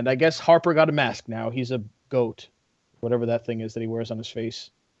 And I guess Harper got a mask now. He's a goat, whatever that thing is that he wears on his face.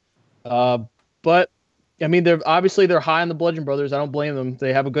 But I mean, they're high on the Bludgeon Brothers. I don't blame them.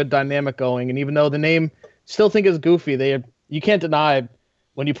 They have a good dynamic going. And even though the name still think is goofy, you can't deny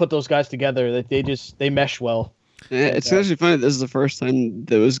when you put those guys together that they mesh well. yeah, it's actually funny. This is the first time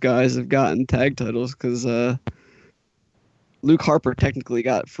those guys have gotten tag titles because Luke Harper technically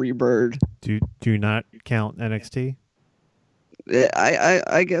got Freebird. Do you not count NXT? Yeah,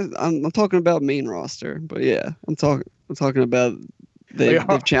 I guess I'm talking about main roster, but yeah, I'm talking about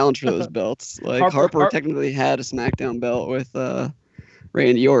they've challenged for those belts. Like Harper technically had a SmackDown belt with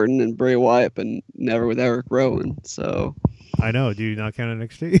Randy Orton and Bray Wyatt, but never with Eric Rowan. So I know. Do you not count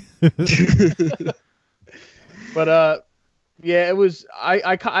NXT? But yeah, it was.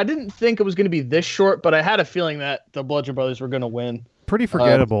 I didn't think it was going to be this short, but I had a feeling that the Bludgeon Brothers were going to win. Pretty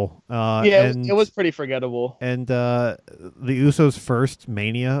forgettable. Yeah, it was pretty forgettable. And the Usos' first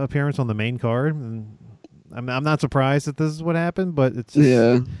Mania appearance on the main card. And I'm not surprised that this is what happened, but it's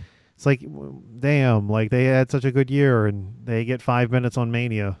just, it's like, damn, like they had such a good year and they get 5 minutes on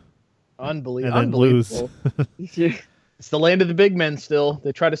Mania. Unbelievable. And then lose. It's the land of the big men still.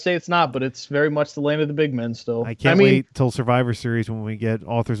 They try to say it's not, but it's very much the land of the big men still. I can't wait till Survivor Series when we get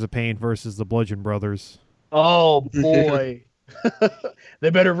Authors of Pain versus the Bludgeon Brothers. Oh, boy. They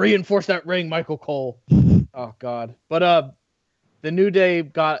better reinforce that ring, Michael Cole. Oh, God. But the New Day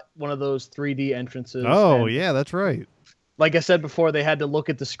got one of those 3D entrances. Oh, yeah, that's right. Like I said before, they had to look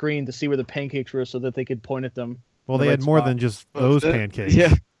at the screen to see where the pancakes were so that they could point at them. Well, they had more than just those pancakes.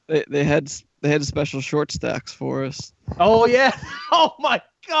 Yeah, they had special short stacks for us. Oh, yeah. Oh, my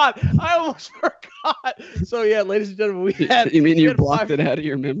God. I almost forgot. So, yeah, ladies and gentlemen, we had... You mean you blocked it out of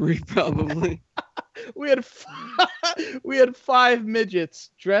your memory, probably? We had 5 midgets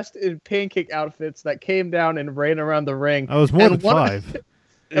dressed in pancake outfits that came down and ran around the ring. Oh, it was more than 5.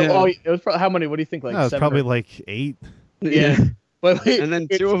 Oh, it was how many? What do you think? Like no, it was 7 probably like 8. Yeah. But and then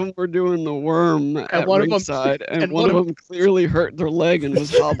 2 of them were doing the worm at ringside, and one of them clearly hurt their leg and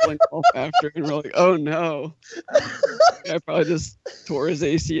was hobbling off after, and we're like, oh no. I probably just tore his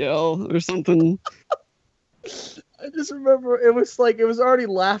ACL or something. I just remember it was already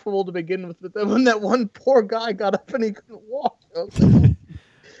laughable to begin with, but then when that one poor guy got up and he couldn't walk.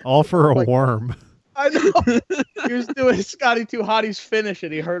 All for a worm. I know. He was doing Scotty 2 Hottie's finish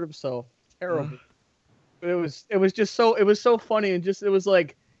and he hurt himself. Terrible. But it was so funny, and just it was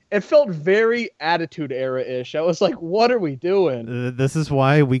like it felt very Attitude Era-ish. I was like, what are we doing? This is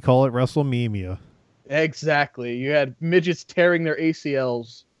why we call it WrestleMania. Exactly. You had midgets tearing their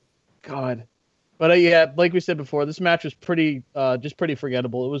ACLs. God. But yeah, like we said before, this match was pretty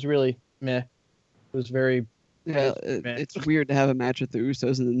forgettable. It was really meh. It was very it's weird to have a match with the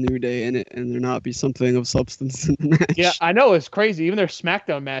Usos and the New Day in it, and there not be something of substance in the match. Yeah, I know, it's crazy. Even their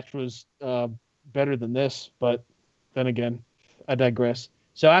SmackDown match was better than this, but then again, I digress.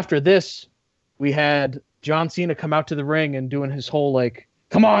 So after this, we had John Cena come out to the ring and doing his whole like,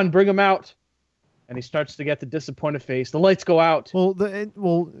 "Come on, bring him out." And he starts to get the disappointed face. The lights go out.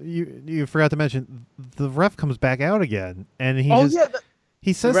 Well, you forgot to mention the ref comes back out again, and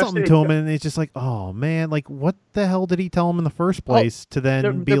he says something to him, and he's just like, "Oh man, like what the hell did he tell him in the first place?" To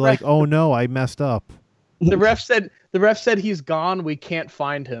then be like, "Oh no, I messed up." The ref said he's gone. We can't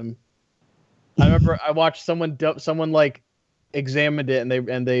find him. I remember I watched someone like examined it, and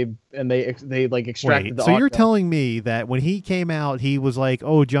they like extracted the so audio. You're telling me that when he came out, he was like,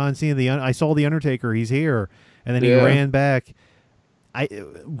 "Oh, John Cena, I saw the Undertaker, he's here," and then he ran back. He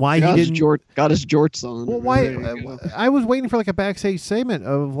got his jorts on. Well, why? I was waiting for like a backstage segment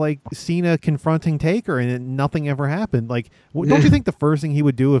of like Cena confronting Taker, and nothing ever happened. Like, don't you think the first thing he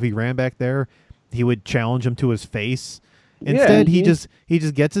would do if he ran back there, he would challenge him to his face? Instead, he just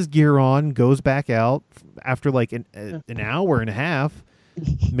gets his gear on, goes back out after like an hour and a half,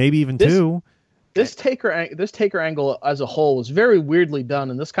 maybe even 2. This Taker angle as a whole was very weirdly done,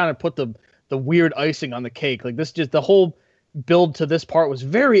 and this kind of put the weird icing on the cake. Like this, just the whole build to this part was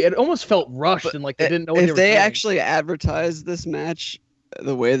it almost felt rushed, and like they didn't know what they were doing. If they actually advertised this match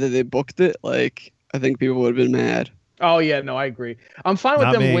the way that they booked it, like I think people would have been mad. Oh yeah, no, I agree. I'm fine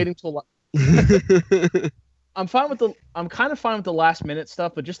with them waiting till. I'm kind of fine with the last minute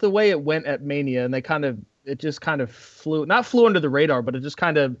stuff, but just the way it went at Mania, and it just kind of flew under the radar, but it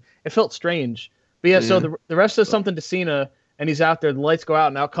felt strange. But yeah, so the ref says something to Cena, and he's out there. The lights go out,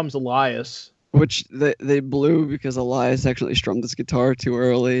 and out comes Elias. Which they blew because Elias actually strummed his guitar too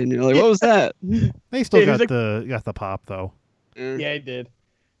early, and you're like, what was that? They still got the pop though. Yeah, he did.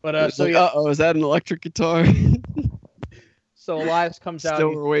 But is that an electric guitar? So Elias comes out.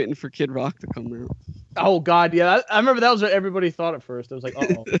 Still, we're waiting for Kid Rock to come out. Oh God, yeah, I remember that was what everybody thought at first. It was like,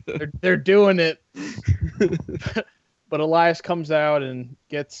 they're doing it. But Elias comes out and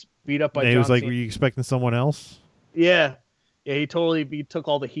gets beat up by. He John was like, Cena. "Were you expecting someone else?" Yeah, he took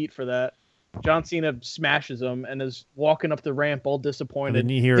all the heat for that. John Cena smashes him and is walking up the ramp all disappointed. And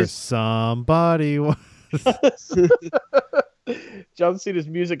then you hear somebody. John Cena's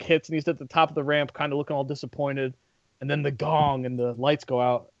music hits and he's at the top of the ramp, kind of looking all disappointed. And then the gong and the lights go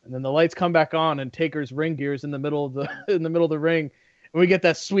out, and then the lights come back on, and Taker's ring gear's in the middle of the ring, and we get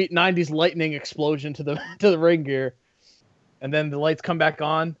that sweet '90s lightning explosion to the ring gear. and then the lights come back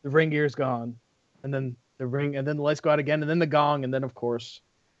on, the ring gear's gone, and then the lights go out again, and then the gong, and then of course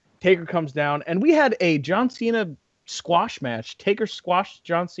Taker comes down, and we had a John Cena squash match. Taker squashed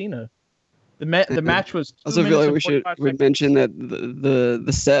John Cena. The match was. I also feel like we'd mention that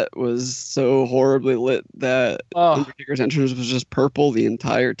the set was so horribly lit that Undertaker's entrance was just purple the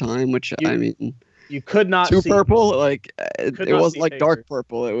entire time, which I mean, you could not too see purple. Like it wasn't like Taker. dark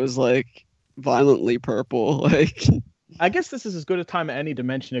purple. It was like violently purple. Like I guess this is as good a time as any to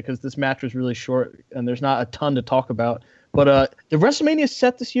mention it because this match was really short and there's not a ton to talk about. But the WrestleMania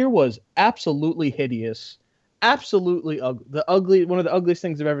set this year was absolutely hideous, absolutely ugly. One of the ugliest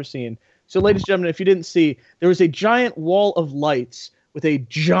things I've ever seen. So, ladies and gentlemen, if you didn't see, there was a giant wall of lights with a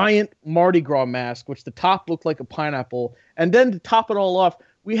giant Mardi Gras mask, which the top looked like a pineapple. And then to top it all off,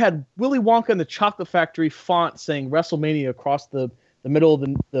 we had Willy Wonka and the Chocolate Factory font saying WrestleMania across the middle of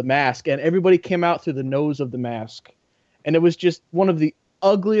the mask. And everybody came out through the nose of the mask. And it was just one of the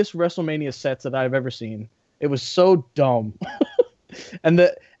ugliest WrestleMania sets that I've ever seen. It was so dumb. and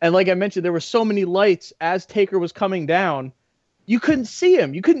like I mentioned, there were so many lights as Taker was coming down. You couldn't see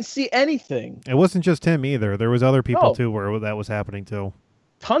him. You couldn't see anything. It wasn't just him either. There was other people too where that was happening too.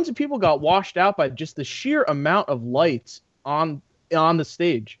 Tons of people got washed out by just the sheer amount of lights on the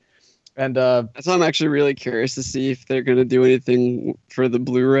stage. And so I'm actually really curious to see if they're going to do anything for the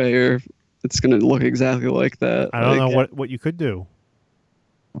Blu-ray or if it's going to look exactly like that. I don't know what you could do.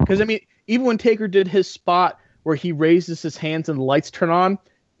 Because, I mean, even when Taker did his spot where he raises his hands and the lights turn on,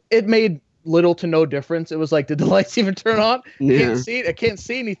 it made little to no difference. It was like, did the lights even turn on? Yeah. I can't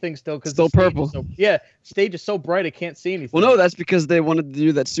see anything still because still purple. Stage is so bright I can't see anything. Well, no, that's because they wanted to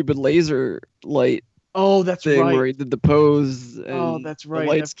do that stupid laser light. Oh, that's thing right. Where he did the pose. And that's right. The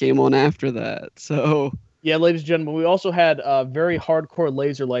lights came on after that. So yeah, ladies and gentlemen, we also had very hardcore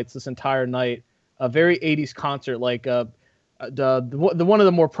laser lights this entire night. A very 80s concert, like the one of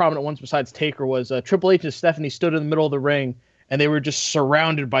the more prominent ones besides Taker was Triple H and Stephanie stood in the middle of the ring. And they were just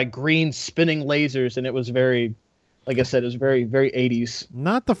surrounded by green spinning lasers, and it was very, like I said, it was very, very 80s.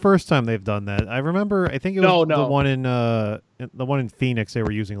 Not the first time they've done that. I remember. I think it was the one in Phoenix. They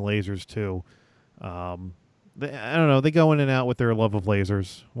were using lasers too. I don't know. They go in and out with their love of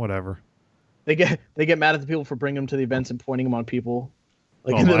lasers. Whatever. They get mad at the people for bringing them to the events and pointing them on people.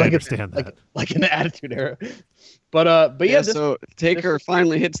 I understand that. Like in the Attitude Era. But yeah. So Taker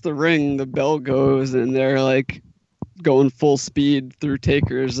finally hits the ring. The bell goes, and they're like going full speed through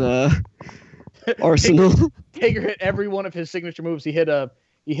Taker's arsenal. Taker hit every one of his signature moves. He hit a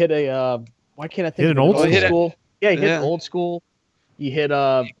why can't I think hit of an old school? Yeah, he hit old school. He hit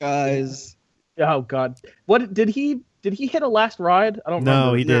guys. Oh God. What did he hit a Last Ride? I don't remember.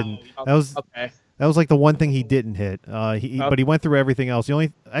 No, he didn't. That was okay. That was like the one thing he didn't hit. But he went through everything else. The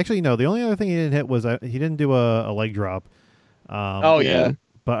only other thing he didn't hit was he didn't do a leg drop. Yeah.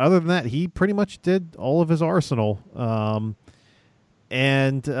 But other than that, he pretty much did all of his arsenal.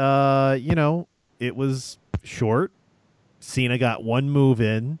 It was short. Cena got one move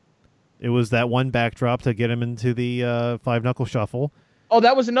in. It was that one backdrop to get him into the five knuckle shuffle. Oh,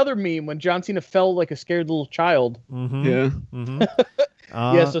 that was another meme when John Cena fell like a scared little child. Mm-hmm. Yeah.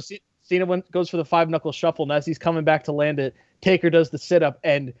 Mm-hmm. So Cena goes for the five knuckle shuffle, and as he's coming back to land it, Taker does the sit up,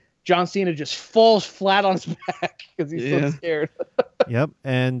 and John Cena just falls flat on his back because he's so scared. Yep,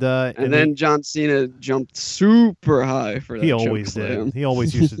 and then John Cena jumped super high for that. He always did. He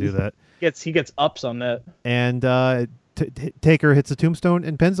always used to do that. He gets ups on that. And Taker hits a tombstone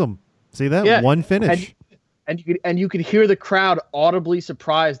and pins him. See that? One finish. And you could hear the crowd audibly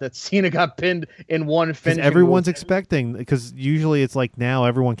surprised that Cena got pinned in one finish. Everyone's expecting, because usually it's like now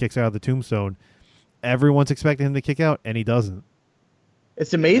everyone kicks out of the tombstone. Everyone's expecting him to kick out, and he doesn't.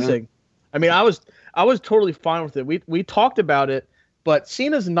 It's amazing. Yeah. I mean, I was totally fine with it. We talked about it, but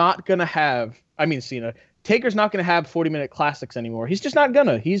Cena's not gonna have. Taker's not gonna have 40-minute classics anymore. He's just not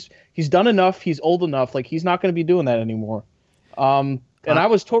gonna. He's done enough. He's old enough. Like, he's not gonna be doing that anymore. And I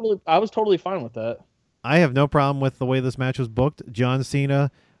was totally fine with that. I have no problem with the way this match was booked. John Cena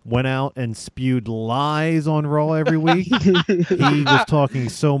went out and spewed lies on Raw every week. He was talking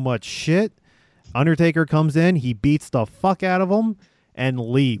so much shit. Undertaker comes in, he beats the fuck out of him, and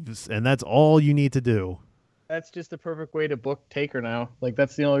leaves. And that's all you need to do. That's just the perfect way to book Taker now. Like,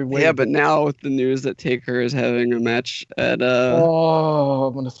 that's the only way. Yeah, but now with the news that Taker is having a match at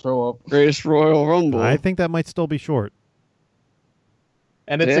I'm gonna throw up. Greatest Royal Rumble. I think that might still be short.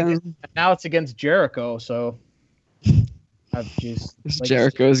 And now it's against Jericho, so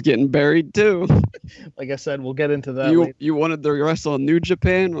Jericho's getting buried too. Like I said, we'll get into that. You wanted to wrestle in New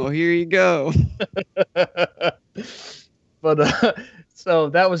Japan? Well, here you go. But So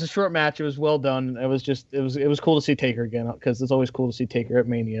that was a short match. It was well done. It was cool to see Taker again because it's always cool to see Taker at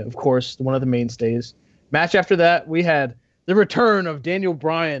Mania. Of course, one of the mainstays. Match after that, we had the return of Daniel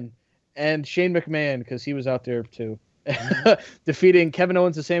Bryan and Shane McMahon because he was out there too, defeating Kevin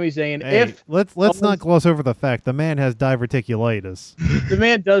Owens and Sami Zayn. Hey, let's not gloss over the fact the man has diverticulitis. The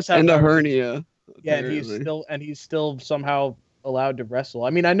man does have and a hernia. Yeah, and he's still somehow allowed to wrestle. I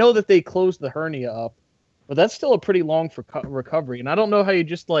mean, I know that they closed the hernia up, but that's still a pretty long recovery. And I don't know how you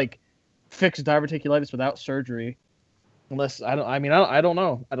just like fix diverticulitis without surgery, unless I don't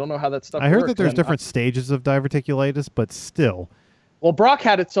know. I don't know how that stuff. I heard works. that there's different stages of diverticulitis, but still. Well, Brock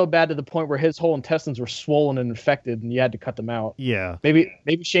had it so bad to the point where his whole intestines were swollen and infected, and you had to cut them out. Yeah. Maybe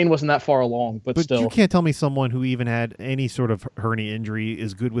Shane wasn't that far along, but still. You can't tell me someone who even had any sort of hernia injury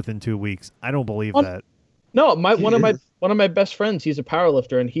is good within 2 weeks. I don't believe that. No, one of my best friends, he's a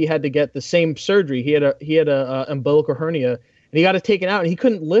powerlifter, and he had to get the same surgery. He had a umbilical hernia, and he got it taken out, and he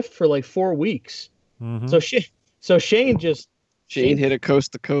couldn't lift for like 4 weeks. Mm-hmm. So Shane hit it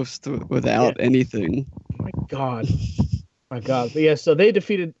coast to coast without anything. My God. But yeah, so they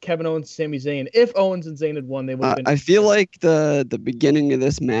defeated Kevin Owens and Sami Zayn. If Owens and Zayn had won, they would have been. I feel like the beginning of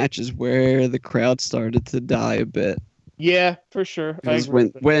this match is where the crowd started to die a bit. Yeah, for sure. Because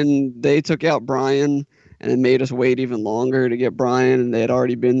when they took out Bryan and it made us wait even longer to get Bryan, and they had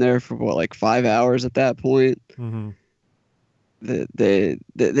already been there for like 5 hours at that point. Mm-hmm.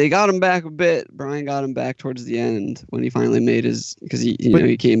 They got him back a bit. Bryan got him back towards the end when he finally made his, because he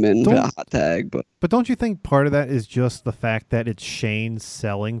came in with a hot tag. But don't you think part of that is just the fact that it's Shane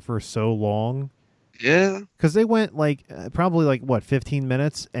selling for so long? Yeah, because they went probably 15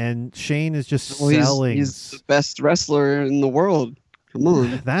 minutes, and Shane is just selling. He's the best wrestler in the world. Come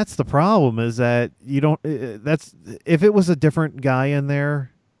on. That's the problem. Is that you don't. That's if it was a different guy in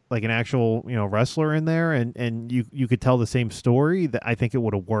there, like an actual wrestler in there, and you could tell the same story, that I think it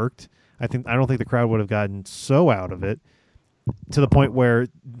would have worked. I don't think the crowd would have gotten so out of it to the point where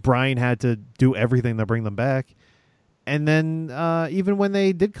Bryan had to do everything to bring them back. And then even when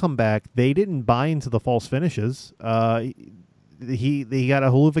they did come back, they didn't buy into the false finishes. He got a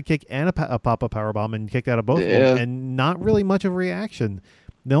haluva kick and a pop-up powerbomb and kicked out of both of them, and not really much of a reaction.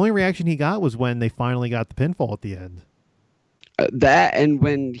 The only reaction he got was when they finally got the pinfall at the end. That, and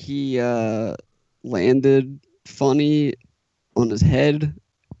when he landed funny on his head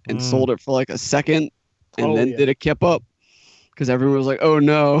and sold it for like a second and then did a kip up because everyone was like, oh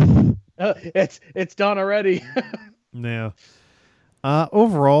no. It's done already. Yeah.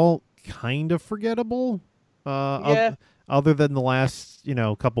 Overall, kind of forgettable. Other than the last,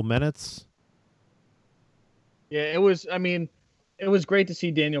 couple minutes. Yeah, it was. I mean, it was great to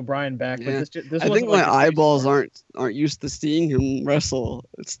see Daniel Bryan back. Yeah. But this I think my eyeballs aren't used to seeing him wrestle.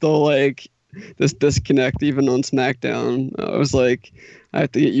 It's still like this disconnect even on SmackDown. I was like, I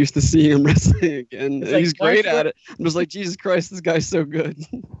have to get used to seeing him wrestling again. He's great at it. I'm just like, Jesus Christ, this guy's so good.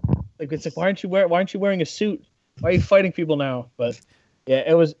 It's like, why aren't you wearing a suit? Why are you fighting people now? But yeah,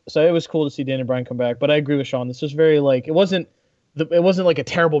 it was cool to see Daniel Bryan come back. But I agree with Sean. This was very it wasn't like a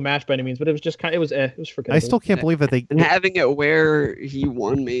terrible match by any means, but it was just it was forgettable. I still can't believe that and having it where he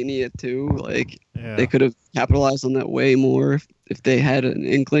won Mania too, they could have capitalized on that way more if they had an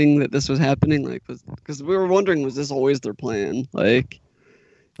inkling that this was happening. Because we were wondering, was this always their plan? I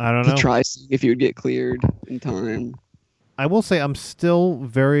don't know. To try seeing if he would get cleared in time. I will say I'm still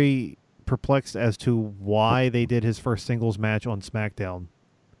very perplexed as to why they did his first singles match on SmackDown.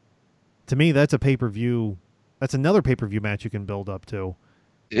 To me, that's a pay-per-view. That's another pay-per-view match you can build up to.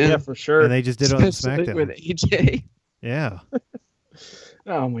 Yeah, for sure. And they just did it on SmackDown with AJ. Yeah.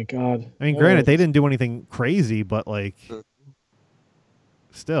 Oh my God. I mean, granted, they didn't do anything crazy, but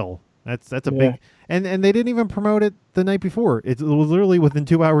still, that's a big. And they didn't even promote it the night before. It was literally within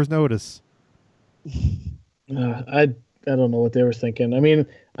 2 hours' notice. I don't know what they were thinking. I mean,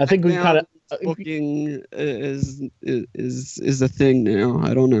 I think we kind of booking is a thing now.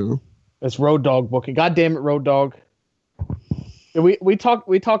 I don't know. It's Road Dogg booking. God damn it, Road Dogg. We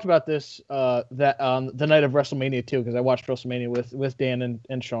talked about this the night of WrestleMania too, because I watched WrestleMania with Dan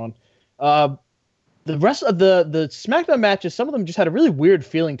and Sean. The rest of the SmackDown matches, some of them just had a really weird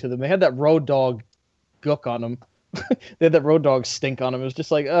feeling to them. They had that Road Dogg gook on them. They had that Road Dogg stink on them. It was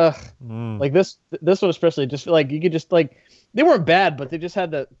just like, ugh. Like this one especially, just like you could just like, they weren't bad, but they just had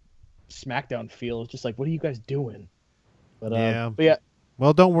that SmackDown feel. It's just like, what are you guys doing? But yeah.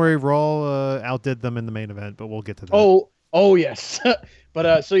 Well, don't worry, Raw outdid them in the main event, but we'll get to that. Oh yes.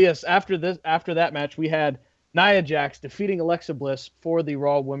 But so yes, after that match, we had Nia Jax defeating Alexa Bliss for the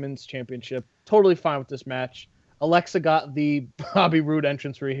Raw Women's Championship. Totally fine with this match. Alexa got the Bobby Roode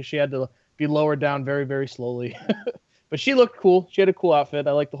entrance where she had to be lowered down very, very slowly. But she looked cool. She had a cool outfit.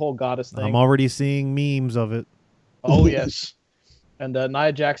 I like the whole goddess thing. I'm already seeing memes of it. Oh yes. And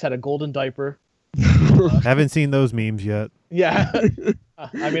Nia Jax had a golden diaper. Haven't seen those memes yet. Yeah.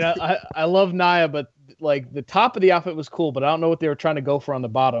 I mean, I love Nia, but like the top of the outfit was cool, but I don't know what they were trying to go for on the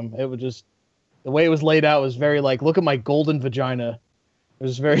bottom. It was just the way it was laid out was very like, look at my golden vagina. It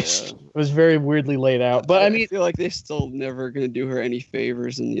was very, it was very weirdly laid out. But I mean, feel like they're still never gonna do her any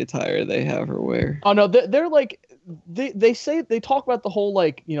favors in the attire they have her wear. oh no, they're like, they say they talk about the whole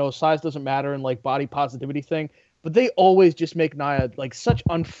like, you know, size doesn't matter and like body positivity thing, but they always just make Nia like such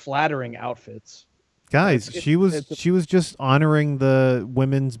unflattering outfits. Guys, she was just honoring the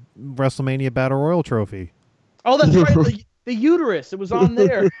women's WrestleMania Battle Royal trophy. Oh, that's right, the uterus. It was on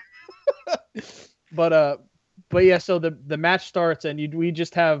there. But yeah, so the match starts and we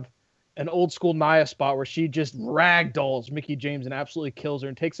just have an old school Nia spot where she just ragdolls Mickie James and absolutely kills her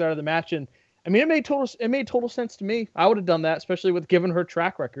and takes her out of the match. And I mean, it made total sense to me. I would have done that, especially with given her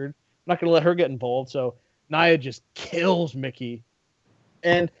track record. I'm not going to let her get involved. So Nia just kills Mickie,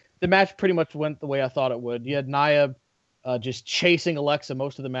 and the match pretty much went the way I thought it would. You had Nia just chasing Alexa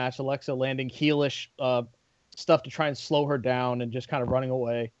most of the match. Alexa landing heelish stuff to try and slow her down and just kind of running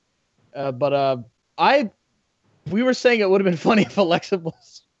away. We were saying it would have been funny if Alexa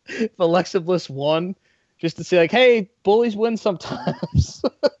Bliss won, just to say like, hey, bullies win sometimes.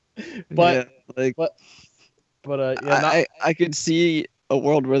 I could see a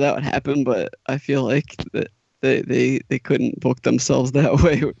world where that would happen, but I feel like that they couldn't book themselves that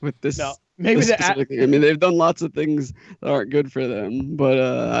way with this. No, maybe I mean, they've done lots of things that aren't good for them, but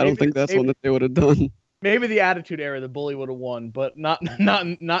I don't think that's one that they would have done. Maybe the Attitude Era, the bully would have won, but not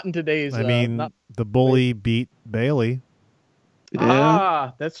in today's. I mean, the bully beat Bailey.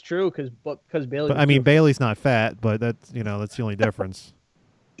 Yeah. That's true because Bailey. But, I mean, Bailey's not fat, but that's the only difference.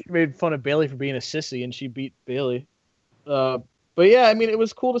 She made fun of Bailey for being a sissy, and she beat Bailey. But yeah, I mean, it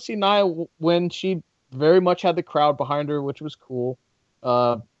was cool to see Nia win. She very much had the crowd behind her, which was cool.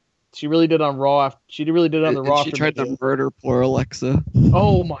 She really did on Raw. She really did on the Raw. She tried to murder poor Alexa.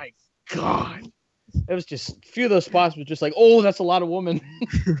 Oh my god. It was just a few of those spots was just like, oh, that's a lot of women.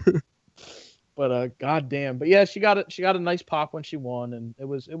 But goddamn. But yeah, she got a nice pop when she won, and it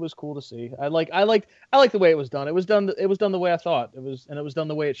was cool to see. I like the way it was done. It was done the way I thought. It was done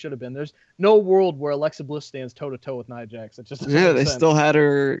the way it should have been. There's no world where Alexa Bliss stands toe to toe with Nia Jax. It just they still had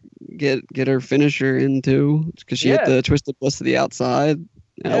her get her finisher in too, because she hit the Twisted Bliss to the outside.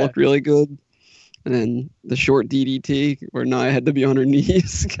 And it looked really good. And then the short DDT where Nia had to be on her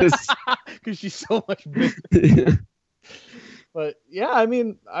knees because she's so much bigger. Yeah. But yeah, I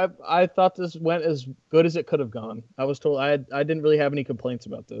mean, I thought this went as good as it could have gone. I was told I didn't really have any complaints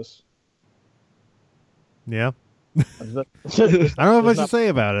about this. Yeah. I don't know what to say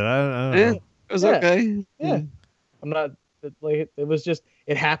about it. I don't know. It was okay. Yeah. I'm not like it was just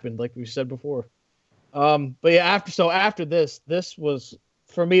it happened like we said before. But yeah, after this was.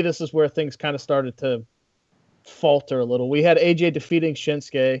 For me, this is where things kind of started to falter a little. We had AJ defeating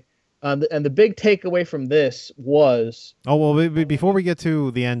Shinsuke, and the big takeaway from this was... Oh, well, before we get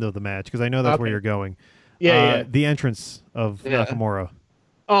to the end of the match, because I know that's where you're going. Yeah. The entrance of Nakamura.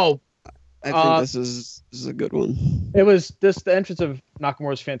 Oh. I think this is a good one. It was the entrance of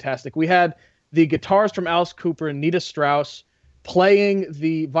Nakamura is fantastic. We had the guitars from Alice Cooper and Nita Strauss playing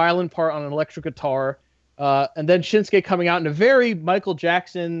the violin part on an electric guitar. And then Shinsuke coming out in a very Michael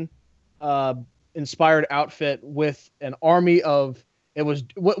Jackson inspired outfit with an army of it was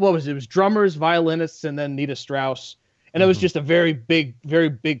drummers, violinists, and then Nita Strauss, and it was just a very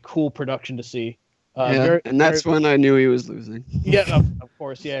big cool production to see. That's when I knew he was losing. Yeah, of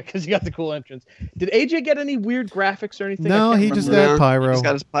course, yeah, because he got the cool entrance. Did AJ get any weird graphics or anything? No, he just got pyro. He just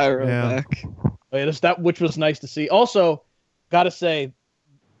got his pyro back. Oh, yeah, that which was nice to see. Also, gotta say.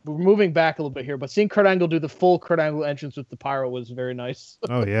 We're moving back a little bit here, but seeing Kurt Angle do the full Kurt Angle entrance with the pyro was very nice.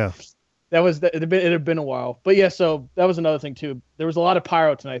 Oh yeah, it had been a while, but yeah. So that was another thing too. There was a lot of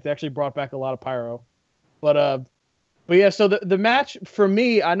pyro tonight. They actually brought back a lot of pyro, but yeah. So the match for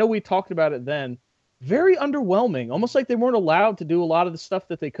me, I know we talked about it then. Very underwhelming. Almost like they weren't allowed to do a lot of the stuff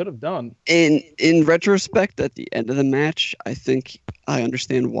that they could have done. In retrospect, at the end of the match, I think I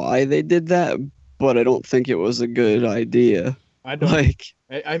understand why they did that, but I don't think it was a good idea. I don't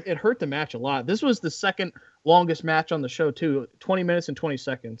it hurt the match a lot. This was the second longest match on the show too, 20 minutes and 20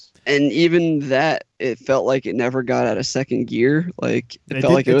 seconds. And even that, it felt like it never got out of second gear. Like it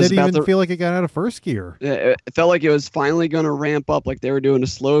didn't even feel like it got out of first gear. Yeah, it felt like it was finally going to ramp up, like they were doing a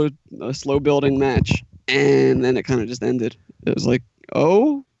slow building match, and then it kind of just ended. It was like,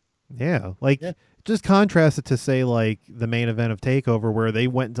 oh, yeah, just contrast it to say like the main event of Takeover where they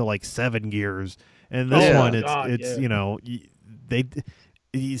went into like 7 gears. And this Oh, one, God, it's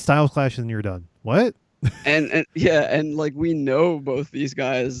yeah. Styles clash and you're done. What? And yeah, and like we know both these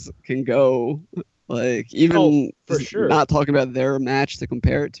guys can go. Like even Oh, for just sure. not talking about their match to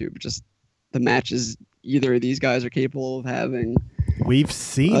compare it to, but just the matches either of these guys are capable of having. We've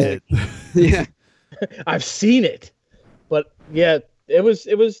seen Like- it. Yeah, I've seen it, but yeah, it was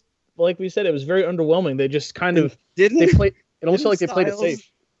like we said, it was very underwhelming. They just kind of they didn't played. It almost felt like they played it Styles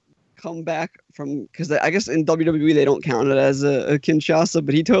safe. come back from because I guess in WWE they don't count it as a Kinshasa,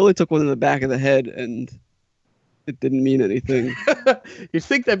 but he totally took one in the back of the head and it didn't mean anything. You'd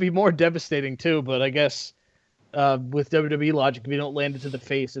think that'd be more devastating too, but I guess with WWE logic, if you don't land it to the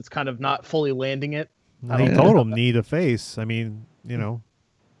face, it's kind of not fully landing it. He told him knee to face. I mean,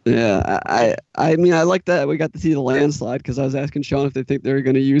 Yeah, I mean I like that we got to see the landslide because I was asking Sean if they think they were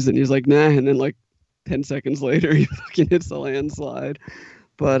going to use it, and he's like nah, and then like 10 seconds later he fucking hits the landslide.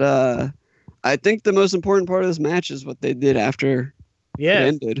 But I think the most important part of this match is what they did after it Yeah,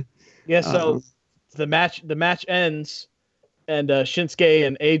 ended. yeah. So the match ends, and Shinsuke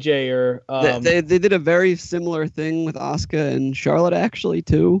and AJ are They did a very similar thing with Asuka and Charlotte actually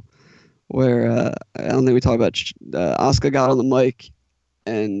too, where I don't think we talked about Asuka got on the mic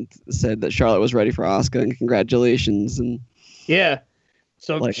and said that Charlotte was ready for Asuka and congratulations and yeah.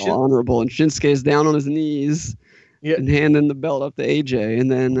 So like all honorable, and Shinsuke's down on his knees Yeah. and handing the belt up to AJ,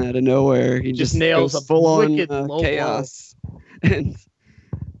 and then out of nowhere he Just just nails goes a full on wicked low blow. chaos and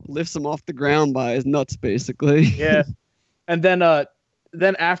lifts him off the ground by his nuts basically. Yeah, and then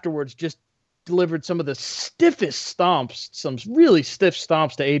afterwards, just delivered some of the stiffest stomps, some really stiff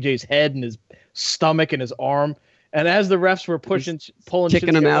stomps to AJ's head and his stomach and his arm. And as the refs were pulling Kicking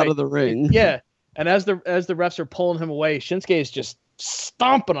him Shinsuke out away, of the ring. yeah, and as the refs are pulling him away, Shinsuke is just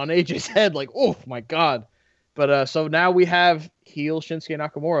stomping on AJ's head like, oh my god. But so now we have heel Shinsuke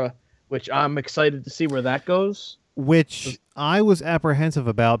Nakamura, which I'm excited to see where that goes. which I was apprehensive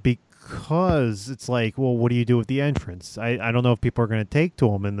about because it's like, well, what do you do with the entrance? I don't know if people are going to take to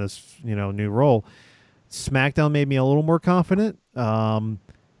him in this new role. SmackDown made me a little more confident.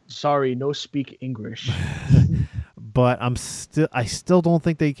 Sorry, no speak English. But I still don't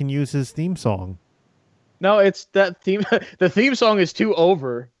think they can use his theme song. No, it's that theme. The theme song is too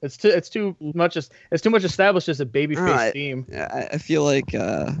over. It's too much established as a babyface theme. I feel like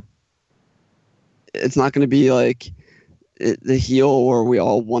it's not going to be like the heel where we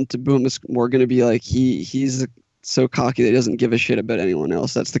all want to boo him. It's more going to be like he's so cocky that he doesn't give a shit about anyone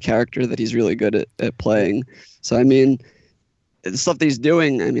else. That's the character that he's really good at playing. So I mean, the stuff that he's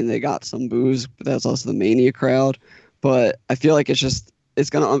doing, I mean, they got some boos, but that's also the Mania crowd. But I feel like it's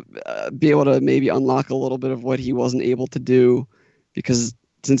going to be able to maybe unlock a little bit of what he wasn't able to do, because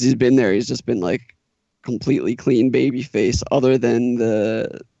since he's been there, he's just been like completely clean baby face, other than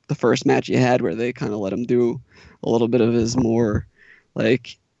the first match he had where they kind of let him do a little bit of his more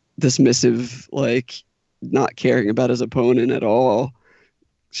like dismissive, like not caring about his opponent at all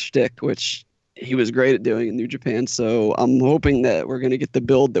shtick, which he was great at doing in New Japan. So I'm hoping that we're going to get the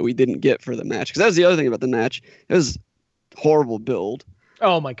build that we didn't get for the match, because that was the other thing about the match. It was horrible build.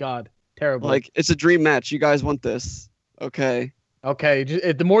 Oh my god, terrible! Like, it's a dream match. You guys want this? Okay.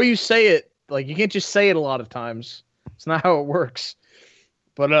 The more you say it, like, you can't just say it a lot of times. It's not how it works.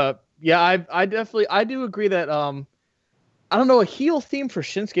 But yeah, I do agree that I don't know, a heel theme for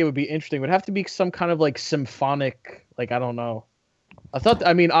Shinsuke would be interesting. It would have to be some kind of like symphonic, like, I don't know.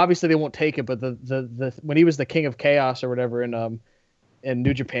 I mean, obviously they won't take it, but the when he was the King of Chaos or whatever in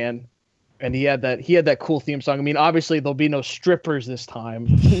New Japan, and he had that cool theme song. I mean, obviously there'll be no strippers this time,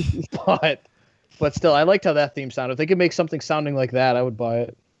 but still, I liked how that theme sounded. If they could make something sounding like that, I would buy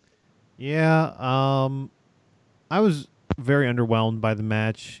it. Yeah, I was very underwhelmed by the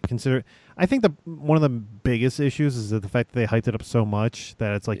match. I think one of the biggest issues is that the fact that they hyped it up so much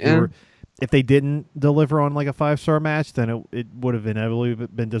that it's like if they didn't deliver on like a 5-star match, then it would have inevitably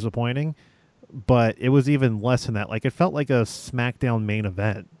been disappointing. But it was even less than that. Like, it felt like a SmackDown main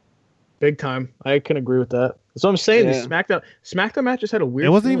event. Big time. I can agree with that. So I'm saying Yeah. the SmackDown matches had a weird. It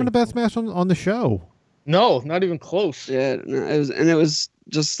wasn't feeling. even the best match on the show. No, not even close. Yeah, no, it was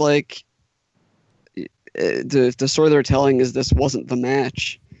just like the story they're telling is this wasn't the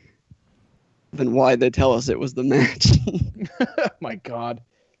match. Then why'd they tell us it was the match? My God.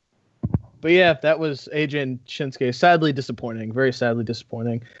 But yeah, that was AJ and Shinsuke. Sadly disappointing. Very sadly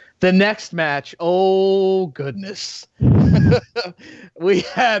disappointing. The next match, oh goodness. we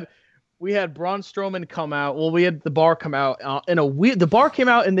had Braun Strowman come out. Well, we had the Bar come out in a weird. The Bar came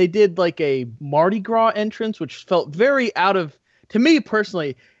out and they did like a Mardi Gras entrance, which felt very to me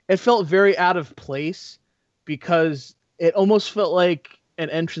personally, it felt very out of place, because it almost felt like an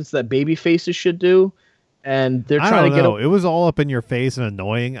entrance that baby faces should do, and they're I trying don't to get. know. It was all up in your face and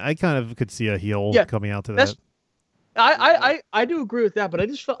annoying. I kind of could see a heel coming out to that. I do agree with that, but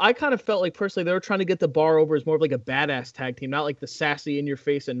I kind of felt like personally they were trying to get the bar over as more of like a badass tag team, not like the sassy in your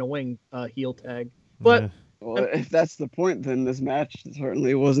face annoying heel tag. But Well, if that's the point, then this match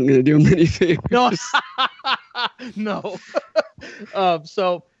certainly wasn't going to do him any favors. no, no.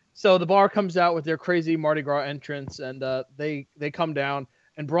 So the bar comes out with their crazy Mardi Gras entrance, and they come down,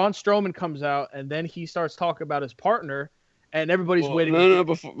 and Braun Strowman comes out, and then he starts talking about his partner, and everybody's waiting. No.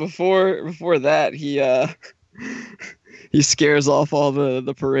 Before that, he scares off all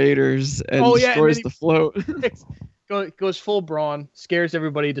the paraders and destroys the float. Goes full Braun, scares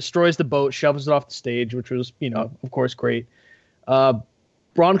everybody, destroys the boat, shoves it off the stage, which was, of course, great.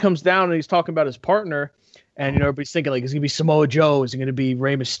 Braun comes down and he's talking about his partner, and everybody's thinking like, is it gonna be Samoa Joe? Is it gonna be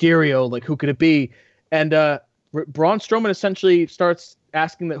Rey Mysterio? Like, who could it be? And Braun Strowman essentially starts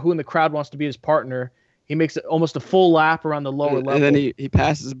asking that who in the crowd wants to be his partner. He makes almost a full lap around the lower level, and then he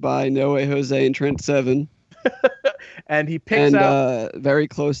passes by No Way Jose and Trent Seven, and he picks out very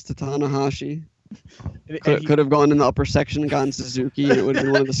close to Tanahashi. Could have gone in the upper section and gotten Suzuki, and it would have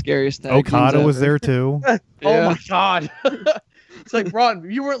been one of the scariest tag Okada teams was ever. there too. Oh my God. It's like,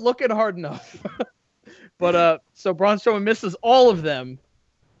 Braun, you weren't looking hard enough. But so Braun Strowman misses all of them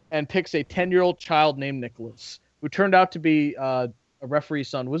and picks a 10-year-old child named Nicholas, who turned out to be a referee's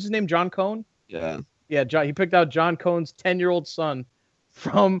son. Was his name John Cone? Yeah. Yeah, he picked out John Cone's 10-year-old son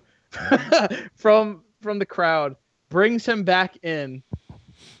from from the crowd, brings him back in,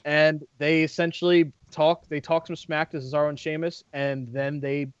 and they essentially talk some smack to Cesaro and Sheamus, and then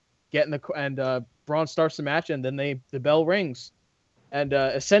they get in and Braun starts the match, and then the bell rings. And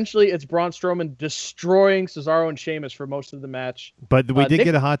essentially it's Braun Strowman destroying Cesaro and Sheamus for most of the match. But we did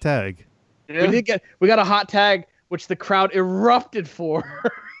get a hot tag. Yeah. We got a hot tag, which the crowd erupted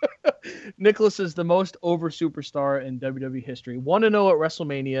for. Nicholas is the most over superstar in WWE history. 1-0 at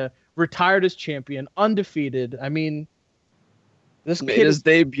WrestleMania, retired as champion, undefeated. I mean, this Made kid his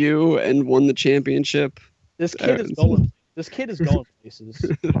debut and won the championship. This kid is going places.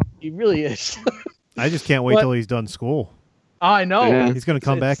 He really is. I just can't wait till he's done school. I know. Yeah. He's going to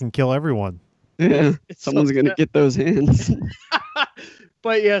come back and kill everyone. Yeah, someone's so going to get those hands.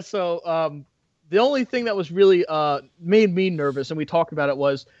 But yeah, so the only thing that was really made me nervous, and we talked about it,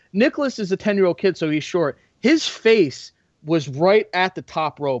 was Nicholas is a 10-year-old kid, so he's short. His face was right at the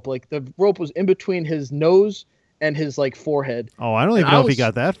top rope. Like, the rope was in between his nose and his forehead. Oh, I don't even know if he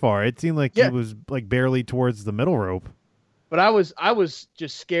got that far. It seemed like he was barely towards the middle rope. But I was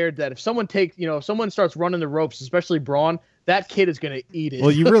just scared that if someone someone starts running the ropes, especially Braun, that kid is going to eat it.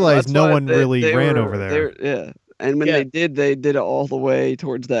 Well, you realize no one really ran over there. Yeah. And when they did it all the way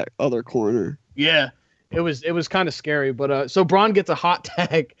towards that other corner. Yeah. It was kind of scary. But so Braun gets a hot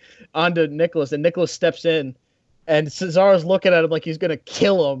tag onto Nicholas, and Nicholas steps in, and Cesaro's looking at him like he's going to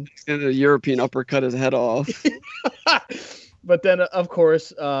kill him. He's going to European uppercut his head off. But then, of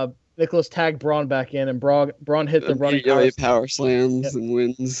course, Nicholas tagged Braun back in, and Braun hit the running power slams and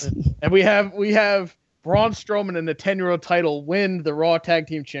wins. And we have Braun Strowman in the 10-year-old title win the Raw Tag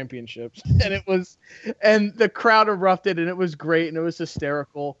Team Championships. And the crowd erupted, and it was great, and it was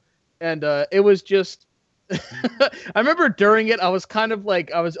hysterical. And it was just I remember during it, I was kind of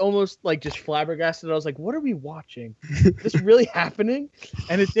I was almost just flabbergasted. I was like, what are we watching? Is this really happening?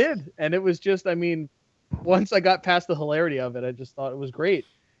 And it did. And it was just, once I got past the hilarity of it, I just thought it was great.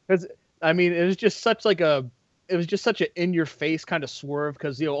 Because, it was just such an in-your-face kind of swerve,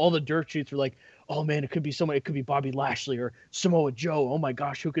 because, all the dirt sheets were like, oh, man, it could be someone. It could be Bobby Lashley or Samoa Joe. Oh, my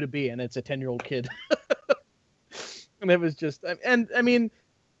gosh, who could it be? And it's a 10-year-old kid. And it was just –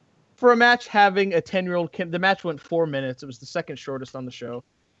 for a match having a 10-year-old kid, the match went 4 minutes. It was the second shortest on the show.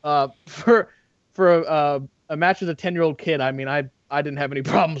 For a match with a 10-year-old kid, I didn't have any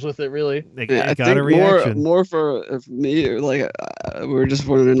problems with it, really. I think more for me, we were just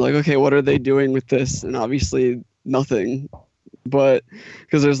wondering, okay, what are they doing with this? And obviously nothing. But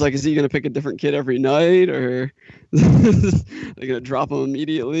because there's is he going to pick a different kid every night, or they're going to drop him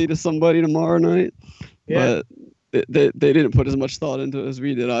immediately to somebody tomorrow night? Yeah. But they didn't put as much thought into it as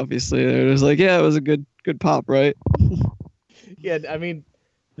we did, obviously. They're just it was a good pop, right? Yeah,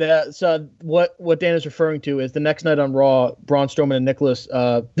 so what Dan is referring to is the next night on Raw, Braun Strowman and Nicholas,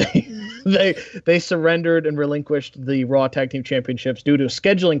 they surrendered and relinquished the Raw Tag Team Championships due to a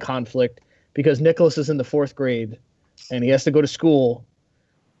scheduling conflict, because Nicholas is in the 4th grade and he has to go to school.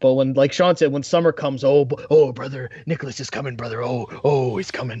 But when, like Sean said, when summer comes, oh brother, Nicholas is coming, brother. Oh,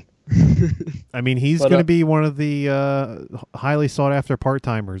 he's coming. He's going to be one of the highly sought after part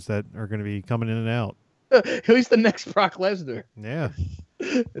timers that are going to be coming in and out. He's the next Brock Lesnar. Yeah.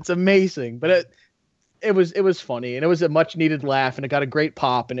 It's amazing, but it was funny, and it was a much needed laugh, and it got a great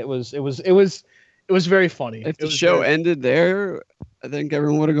pop, and it was very funny. If the show ended there, I think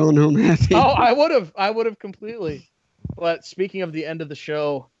everyone would have gone home happy. Oh, I would have completely. But speaking of the end of the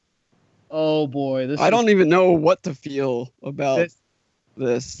show, oh boy, I don't even know what to feel about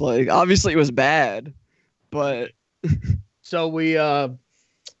this. Like, obviously it was bad, but so we oh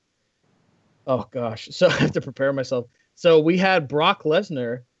gosh, so I have to prepare myself. So we had Brock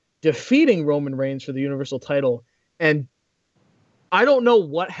Lesnar defeating Roman Reigns for the Universal title, and I don't know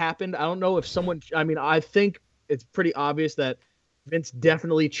what happened. I don't know if someone. I mean, I think it's pretty obvious that Vince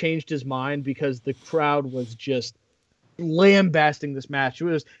definitely changed his mind because the crowd was just lambasting this match. It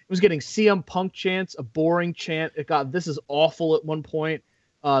was getting CM Punk chants, a boring chant. It got "This is awful" at one point.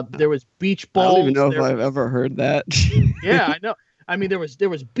 There was beach balls. I don't even know if I've ever heard that. Yeah, I know. I mean, there was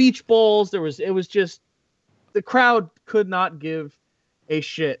beach balls. It was just the crowd could not give a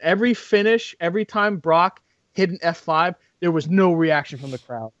shit. Every finish, every time Brock hit an F5, there was no reaction from the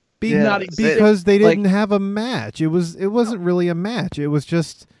crowd. Because they didn't have a match. It wasn't really a match. It was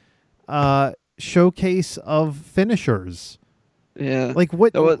just showcase of finishers. Yeah. Like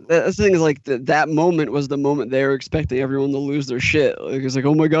what? The thing is, like that moment was the moment they were expecting everyone to lose their shit. Like it's like,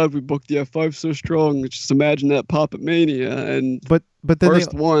 oh my god, we booked the F5 so strong. Just imagine that pop at Mania. And but then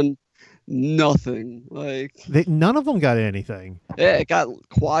first one, nothing. Like none of them got anything. Yeah, it got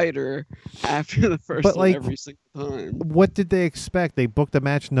quieter after the first one, like, every single time. What did they expect? They booked a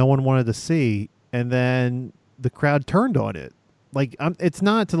match no one wanted to see, and then the crowd turned on it. Like it's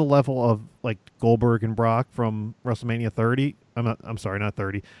not to the level of like Goldberg and Brock from WrestleMania 30. I'm sorry, not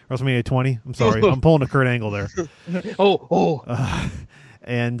 30. WrestleMania 20. I'm sorry, I'm pulling a Kurt Angle there.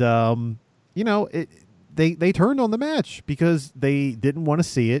 And you know, they turned on the match because they didn't want to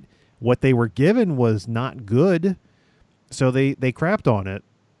see it. What they were given was not good, so they crapped on it.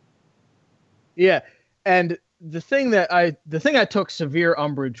 Yeah, and the thing I took severe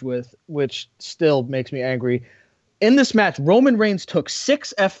umbrage with, which still makes me angry, in this match, Roman Reigns took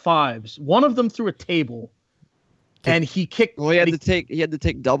 6 F5s, one of them through a table, and he kicked. Well, he had to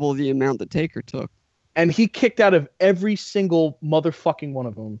take double the amount that Taker took, and he kicked out of every single motherfucking one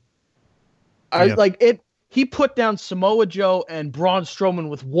of them. He put down Samoa Joe and Braun Strowman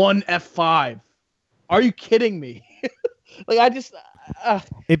with 1 F5. Are you kidding me? Like I just.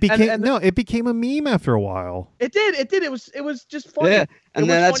 It became a meme after a while. It did. It was just funny. Yeah, and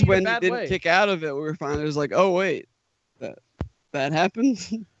then that's when he didn't kick out of it. We were finally like, oh wait, that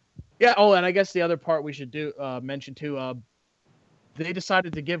happened. Yeah. Oh, and I guess the other part we should mention too. They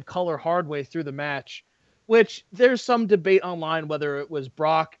decided to give color hard way through the match, which there's some debate online whether it was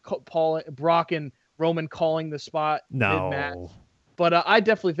Brock and Roman calling the spot mid-match. But I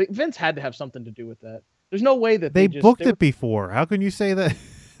definitely think Vince had to have something to do with that. There's no way that they booked it before. How can you say that?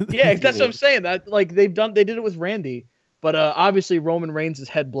 Yeah, that's what I'm saying. That like they did it with Randy, but obviously Roman Reigns'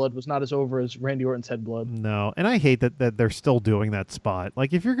 head blood was not as over as Randy Orton's head blood. No, and I hate that they're still doing that spot.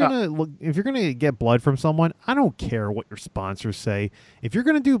 Like if you're gonna get blood from someone, I don't care what your sponsors say. If you're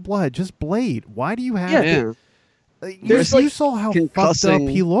gonna do blood, just blade. Why do you have to? You saw how fucked up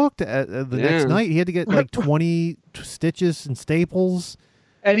he looked at the next night. He had to get like 20 stitches and staples.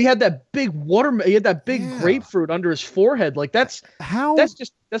 And he had that big grapefruit under his forehead. Like that's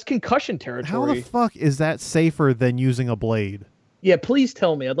concussion territory. How the fuck is that safer than using a blade? Yeah, please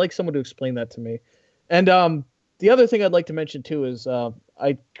tell me. I'd like someone to explain that to me. And the other thing I'd like to mention too is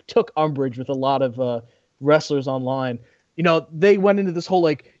I took umbrage with a lot of wrestlers online. You know, they went into this whole,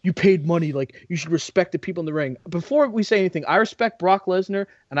 like, you paid money, like, you should respect the people in the ring. Before we say anything, I respect Brock Lesnar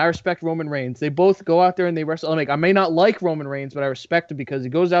and I respect Roman Reigns. They both go out there and they wrestle. I may not like Roman Reigns, but I respect him because he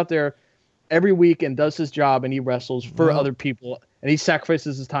goes out there every week and does his job and he wrestles for other people and he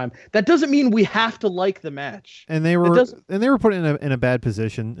sacrifices his time. That doesn't mean we have to like the match. And they were put in a bad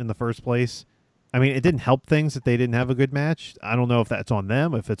position in the first place. I mean, it didn't help things that they didn't have a good match. I don't know if that's on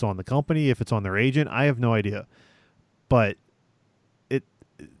them, if it's on the company, if it's on their agent. I have no idea. But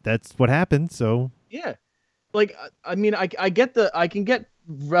that's what happened. So yeah, like I mean, I can get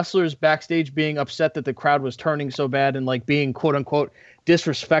wrestlers backstage being upset that the crowd was turning so bad and like being quote unquote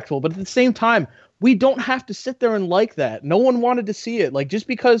disrespectful, but at the same time, we don't have to sit there and like that. No one wanted to see it. Like just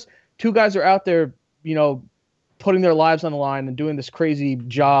because two guys are out there, you know, putting their lives on the line and doing this crazy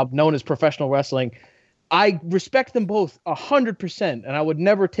job known as professional wrestling. I respect them both 100%, and I would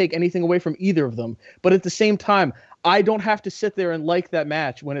never take anything away from either of them. But at the same time, I don't have to sit there and like that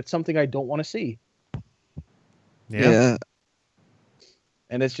match when it's something I don't want to see. Yeah.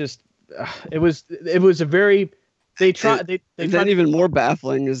 And it's just, it was a very, they tried. Then even more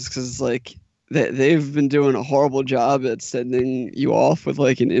baffling is because like they've been doing a horrible job at sending you off with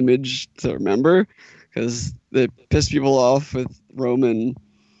like an image to remember, because they piss people off with Roman,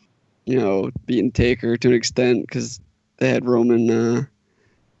 beating Taker to an extent, because they had Roman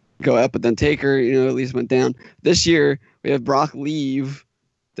go up, but then Taker, at least went down. This year we have Brock leave.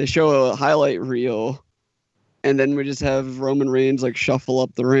 They show a highlight reel, and then we just have Roman Reigns like shuffle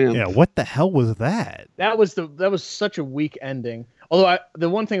up the ramp. Yeah, what the hell was that? That was such a weak ending. Although the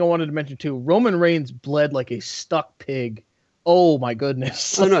one thing I wanted to mention too, Roman Reigns bled like a stuck pig. Oh my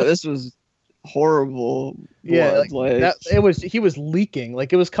goodness! Oh no, this was horrible. Yeah, blood, he was leaking,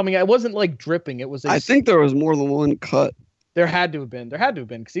 like it was coming out. It wasn't like dripping. It was. I think there was more than one cut. There had to have been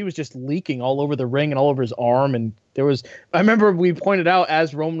because he was just leaking all over the ring and all over his arm. And there was. I remember we pointed out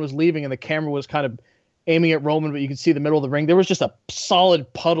as Roman was leaving and the camera was kind of aiming at Roman, but you could see the middle of the ring. There was just a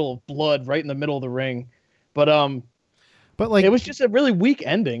solid puddle of blood right in the middle of the ring. But like, it was just a really weak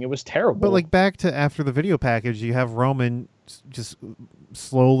ending. It was terrible. But like back to after the video package, you have Roman just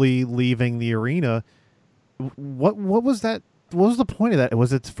slowly leaving the arena. What was that? What was the point of that?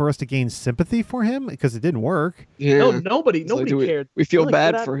 Was it for us to gain sympathy for him? Because it didn't work. Yeah. No, nobody cared. We feel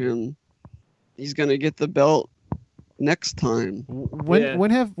bad for him. He's gonna get the belt next time.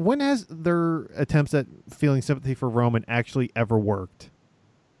 When has their attempts at feeling sympathy for Roman actually ever worked?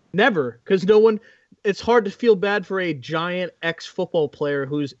 Never, because no one. It's hard to feel bad for a giant ex-football player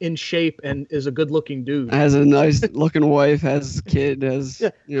who's in shape and is a good-looking dude. Has a nice-looking wife, has a kid, has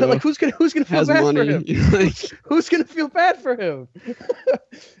like who's gonna feel bad money. for him? Who's gonna feel bad for him?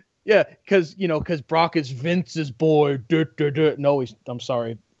 Yeah, because Brock is Vince's boy. No, I'm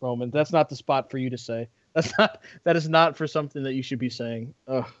sorry, Roman. That's not the spot for you to say. That is not for something that you should be saying.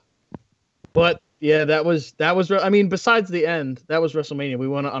 Ugh. But yeah, that was. I mean, besides the end, that was WrestleMania. We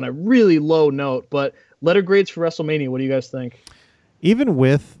went on a really low note, but letter grades for WrestleMania. What do you guys think? Even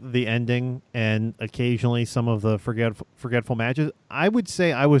with the ending and occasionally some of the forgetful matches, I would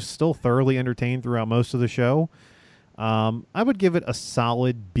say I was still thoroughly entertained throughout most of the show. I would give it a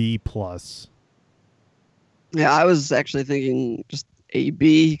solid B+. Yeah, I was actually thinking just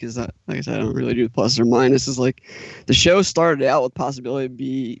A/B, because like I said, I don't really do plus or minuses. Like, the show started out with possibility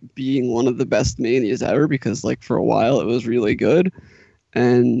of being one of the best Manias ever, because like for a while it was really good,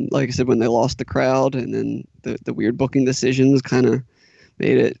 and like I said, when they lost the crowd and then the weird booking decisions kind of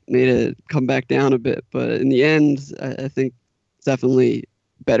made it come back down a bit. But in the end, I think it's definitely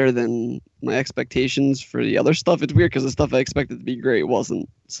better than my expectations for the other stuff. It's weird because the stuff I expected to be great wasn't.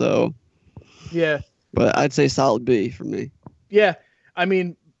 So yeah, but I'd say solid B for me. Yeah. I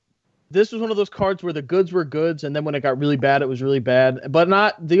mean, this was one of those cards where the goods were goods, and then when it got really bad, it was really bad. But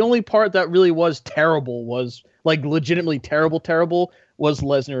not the only part that really was terrible was like legitimately terrible was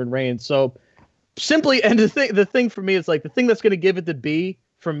Lesnar and Reigns. So simply, and the thing for me is like the thing that's going to give it the B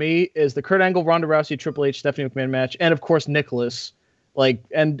for me is the Kurt Angle, Ronda Rousey, Triple H, Stephanie McMahon match, and of course Nicholas, like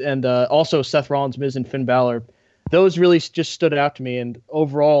and also Seth Rollins, Miz, and Finn Balor. Those really just stood out to me, and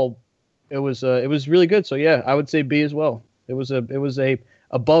overall, it was really good. So yeah, I would say B as well. It was a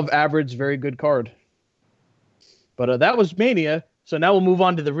above average, very good card. But that was Mania. So now we'll move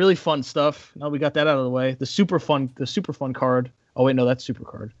on to the really fun stuff. Now we got that out of the way. The super fun card. Oh wait, no, that's super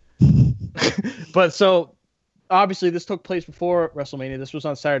card. But so obviously this took place before WrestleMania. This was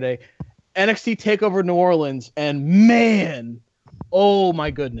on Saturday. NXT TakeOver New Orleans, and man, oh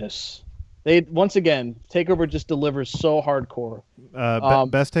my goodness. They once again, TakeOver just delivers so hardcore.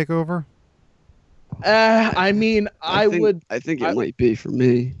 Best TakeOver? I mean, I think it might be for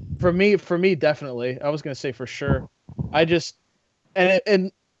me. For me, definitely. I was gonna say for sure. I just and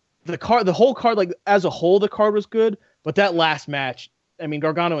the whole card, like as a whole, the card was good, but that last match, I mean,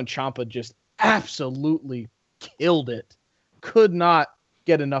 Gargano and Ciampa just absolutely killed it. Could not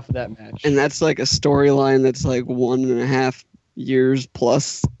get enough of that match. And that's like a storyline that's like 1.5 years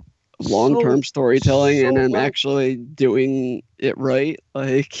plus long-term storytelling, and then actually doing it right,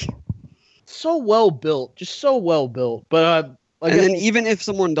 like. So well built, just so well built. But then even if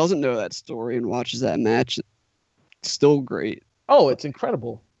someone doesn't know that story and watches that match, it's still great. Oh, it's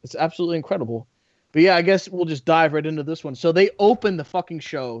incredible. It's absolutely incredible. But yeah, I guess we'll just dive right into this one. So they opened the fucking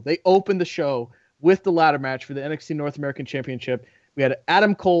show. They opened the show with the ladder match for the NXT North American Championship. We had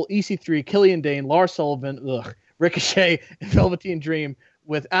Adam Cole, EC3, Killian Dane, Lars Sullivan, Ricochet, and Velveteen Dream,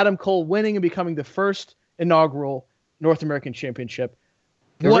 with Adam Cole winning and becoming the first inaugural North American Championship.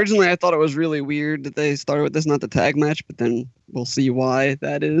 Originally, I thought it was really weird that they started with this, not the tag match, but then we'll see why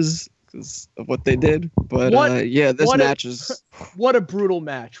that is because of what they did. But this match is... What a brutal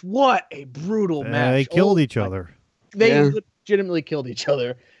match. What a brutal match. They killed each other. They legitimately killed each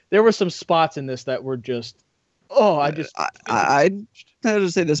other. There were some spots in this that were just... Oh, I just I'd have to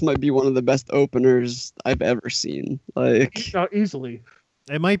say this might be one of the best openers I've ever seen. Like, easily.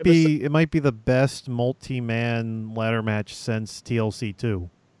 It might be the best multi-man ladder match since TLC 2.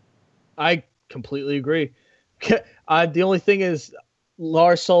 I completely agree. The only thing is,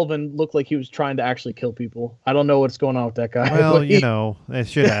 Lars Sullivan looked like he was trying to actually kill people. I don't know what's going on with that guy. Well, that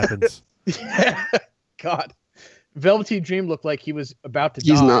shit happens. God. Velveteen Dream looked like he was about to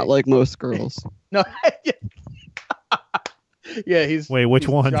die. he's not like most girls. No. Yeah, he's. Wait, which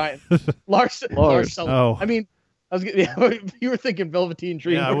he's one? giant. Lars Sullivan. Oh. I mean, you were thinking Velveteen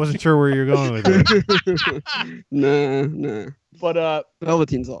Dream. Yeah, I wasn't sure where you're going with it. Nah. But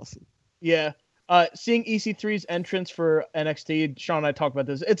Velveteen's awesome. yeah. Seeing EC3's entrance for NXT, Sean and I talked about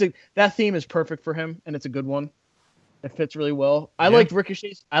this. That theme is perfect for him, and it's a good one. It fits really well. I liked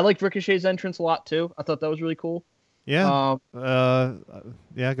Ricochet's entrance a lot too. I thought that was really cool. Yeah.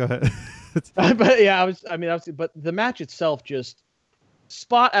 Yeah, go ahead. But yeah, but the match itself, just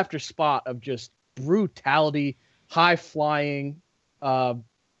spot after spot of just brutality, high flying,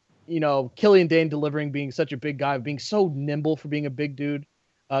 Killian Dane delivering, being such a big guy, being so nimble for being a big dude,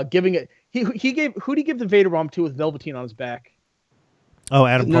 giving it. Who'd he give the Vader bomb to with Velveteen on his back? Oh,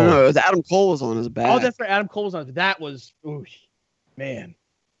 Adam Cole. No, it was Adam Cole was on his back. Oh, that's right. Adam Cole was on it. That was, man.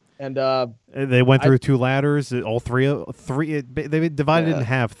 And they went through 2 ladders. All three. They divided it in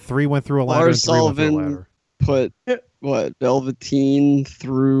half. 3 went through a ladder. Lars and 3 went through a Sullivan ladder. put Velveteen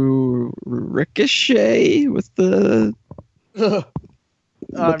through Ricochet with the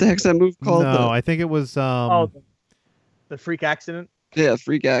what the heck's that move called? No, I think it was the freak accident. Yeah,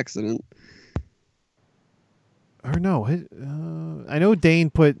 freak accident. Or no, I know Dane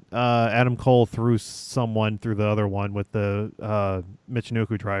put Adam Cole through someone through the other one with the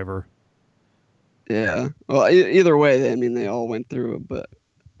Michinoku driver. Yeah. Well, either way, they all went through it, but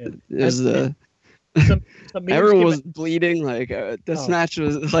it was everyone was bleeding. Like this match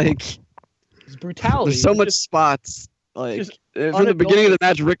was like it's brutality. There's so much spots. Like from the beginning of the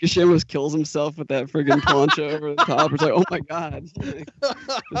match, Ricochet almost kills himself with that friggin' plancha over the top. It's like, oh my god,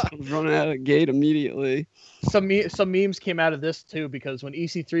 just comes running out of the gate immediately. Some memes came out of this too, because when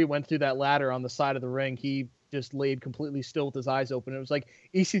EC3 went through that ladder on the side of the ring, he just laid completely still with his eyes open. It was like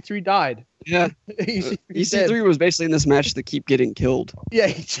EC3 died. Yeah, EC3 was basically in this match to keep getting killed. Yeah,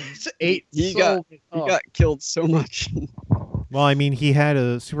 he just ate. He got killed so much. Well, I mean, he had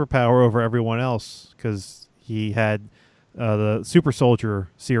a superpower over everyone else because he had the super soldier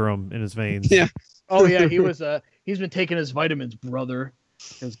serum in his veins. Yeah. Oh yeah, he's been taking his vitamins, brother.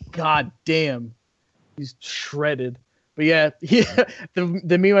 Because god damn, he's shredded. But yeah,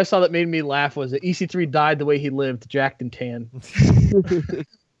 the meme I saw that made me laugh was that EC3 died the way he lived, jacked and tan.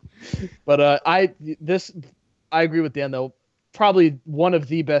 But I agree with Dan though. Probably one of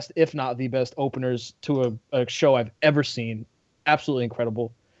the best, if not the best, openers to a show I've ever seen. Absolutely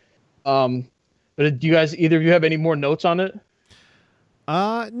incredible. But do you guys, either of you, have any more notes on it?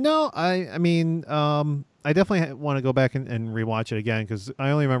 No, I mean, I definitely want to go back and rewatch it again because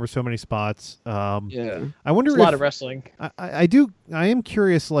I only remember so many spots. Yeah, I wonder it's a lot of wrestling. I am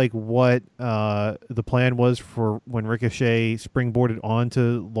curious, like what the plan was for when Ricochet springboarded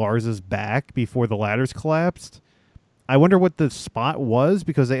onto Lars's back before the ladders collapsed. I wonder what the spot was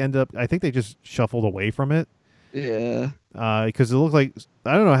because I think they just shuffled away from it. Yeah. Because it looked like,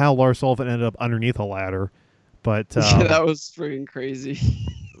 I don't know how Lars Sullivan ended up underneath a ladder, but that was freaking crazy.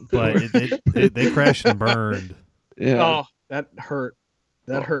 But they crashed and burned. Yeah. Oh, that hurt.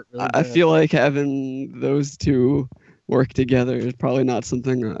 That hurt really I bad. feel like having those two work together is probably not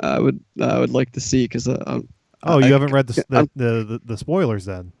something I would like to see because you haven't read the spoilers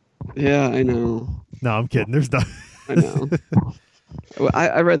then? Yeah, I know. No, I'm kidding. There's not. I know.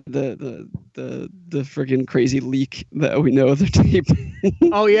 I read the freaking crazy leak that we know of the tape.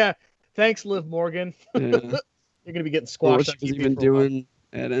 Oh yeah, thanks, Liv Morgan. Yeah. You're gonna be getting What squashed. on she's TV even for a while. doing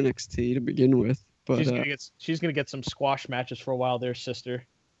at NXT to begin with, but she's gonna get some squash matches for a while there, sister.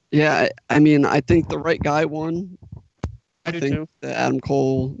 yeah, I mean, I think the right guy won. I do think too. that Adam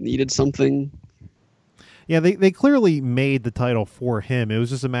Cole needed something. Yeah, they clearly made the title for him. It was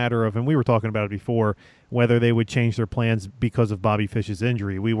just a matter of, and we were talking about it before, whether they would change their plans because of Bobby Fish's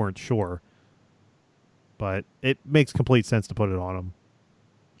injury. We weren't sure. But it makes complete sense to put it on him.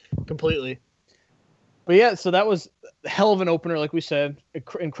 Completely. But yeah, so that was a hell of an opener, like we said.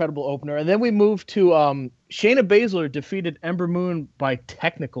 Incredible opener. And then we moved to Shayna Baszler defeated Ember Moon by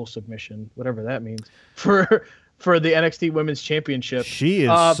technical submission, whatever that means, for the NXT Women's Championship. She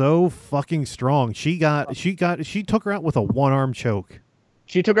is so fucking strong. She took her out with a one-arm choke.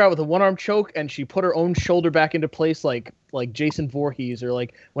 She took her out with a one-arm choke, and she put her own shoulder back into place, like Jason Voorhees, or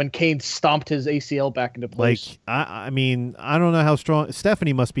like when Kane stomped his ACL back into place. Like, I mean, I don't know how strong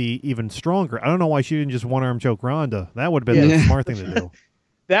Stephanie must be. Even stronger. I don't know why she didn't just one-arm choke Ronda. That would have been the smart thing to do.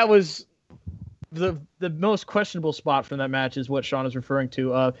 That was the most questionable spot from that match, is what Sean is referring to.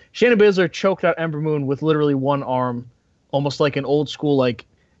 Shayna Baszler choked out Ember Moon with literally one arm, almost like an old school like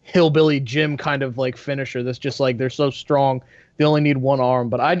hillbilly gym kind of like finisher. That's just like they're so strong. They only need one arm,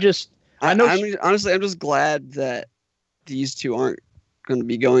 but I know. Honestly, I'm just glad that these two aren't going to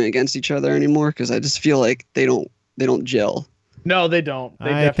be going against each other anymore, because I just feel like they don't gel. No, they don't.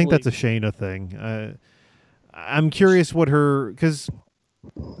 I think that's a Shayna thing. I'm curious what because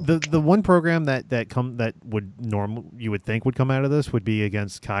the one program that you would think would come out of this would be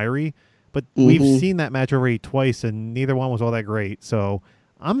against Kyrie, but we've seen that match already twice, and neither one was all that great. So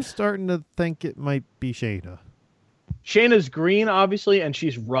I'm starting to think it might be Shayna. Shayna's green, obviously, and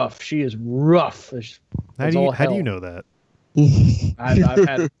she's rough. She is rough. How do you know that?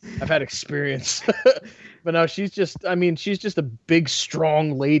 I've had experience, but no, she's just a big,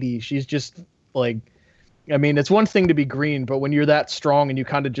 strong lady. She's just like, I mean, it's one thing to be green, but when you're that strong and you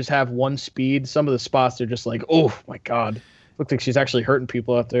kind of just have one speed, some of the spots are just like, oh my god, looks like she's actually hurting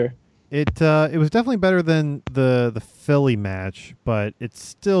people out there. It was definitely better than the Philly match, but it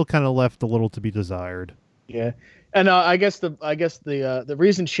still kind of left a little to be desired. Yeah. And I guess the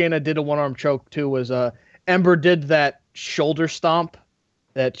reason Shayna did a one-arm choke too was Ember did that shoulder stomp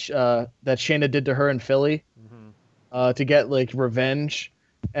that Shayna did to her in Philly to get like revenge,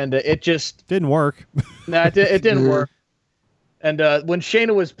 and it just didn't work. Nah, it didn't work. And when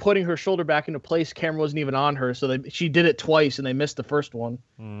Shayna was putting her shoulder back into place, camera wasn't even on her, so she did it twice, and they missed the first one.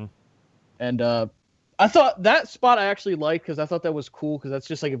 And I thought that spot I actually liked, because I thought that was cool, because that's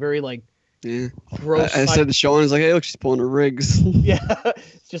just like a very like. Yeah. Gross. I said to Sean, I was like, hey, look, she's pulling her rigs. Yeah.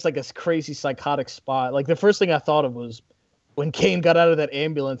 It's just like a crazy psychotic spot. Like the first thing I thought of was when Kane got out of that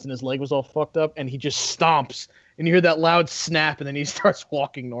ambulance and his leg was all fucked up, and he just stomps and you hear that loud snap, and then he starts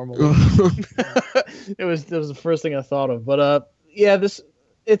walking normally. It was the first thing I thought of. But yeah, it's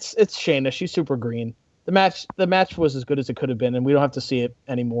Shayna. She's super green. The match was as good as it could have been, and we don't have to see it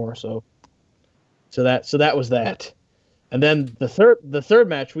anymore, so that was that. And then the third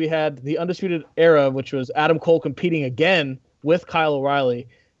match, we had the Undisputed Era, which was Adam Cole competing again with Kyle O'Reilly,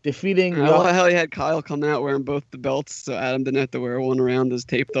 defeating. I love how he had Kyle come out wearing both the belts, so Adam didn't have to wear one around his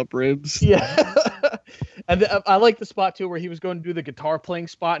taped up ribs. Yeah. And I like the spot too where he was going to do the guitar playing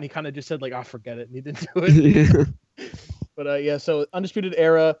spot, and he kind of just said like, "Oh, forget it," and he didn't do it. Yeah. But yeah, so Undisputed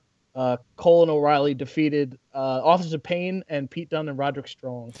Era, Cole and O'Reilly defeated Authors of Pain and Pete Dunne and Roderick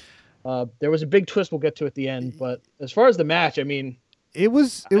Strong. There was a big twist we'll get to at the end, but as far as the match, I mean, it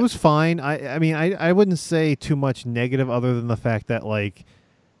was fine. I mean, I wouldn't say too much negative other than the fact that like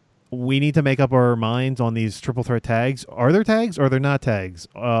we need to make up our minds on these triple threat tags. Are there tags or are there not tags?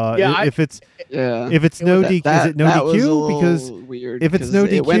 If it's no is it no DQ? Because weird, if it's no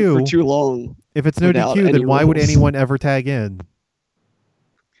DQ, it went for too long. If it's no DQ, then why would anyone ever tag in?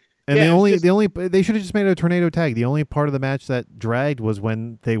 And they should have just made a tornado tag. The only part of the match that dragged was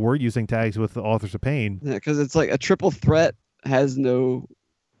when they were using tags with the Authors of Pain. Yeah, because it's like a triple threat has no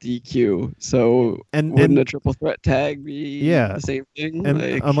DQ. So wouldn't a triple threat tag be the same thing? And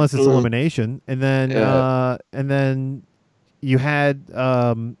like, unless it's elimination. And then you had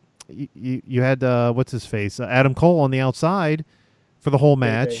you had what's his face? Adam Cole on the outside for the whole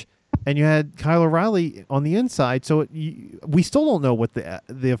match. And you had Kyle O'Reilly on the inside, so we still don't know what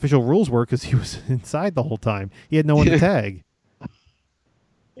the official rules were because he was inside the whole time. He had no one to tag.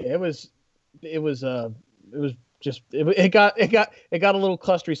 It got a little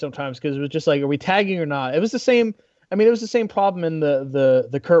clustery sometimes because it was just like, are we tagging or not? It was the same. I mean, it was the same problem in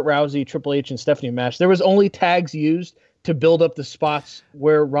the Kurt Rousey, Triple H, and Stephanie match. There was only tags used to build up the spots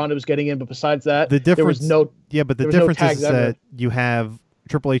where Ronda was getting in, but besides that, there was no. Yeah, but the difference is that you have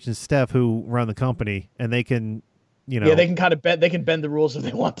Triple H and Steph who run the company, and they can, yeah, they can kind of bend the rules if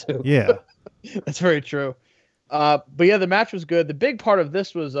they want to. Yeah, that's very true. But yeah, the match was good. The big part of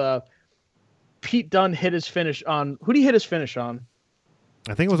this was Pete Dunne hit his finish on. Who did he hit his finish on?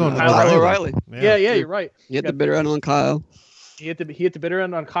 I think it was on Kyle O'Reilly. Yeah, you're right. He hit the bitter end on Kyle. He hit the bitter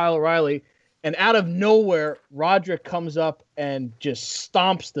end on Kyle O'Reilly, and out of nowhere, Roderick comes up and just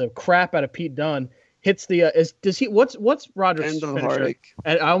stomps the crap out of Pete Dunne. Hits the what's Roderick's finisher?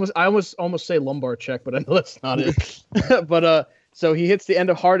 And I almost say lumbar check, but I know that's not it. But so he hits the end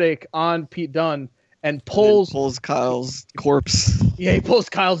of Heartache on Pete Dunne and pulls Kyle's corpse. Yeah, he pulls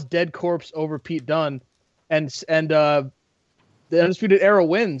Kyle's dead corpse over Pete Dunne, and the Undisputed Era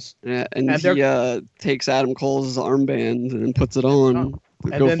wins. Yeah, and he takes Adam Cole's armband and puts it on. To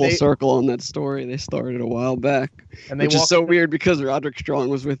And go then full they- circle on that story they started a while back, And they which is walked so weird because Roderick Strong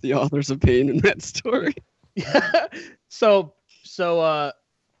was with the Authors of Pain in that story. so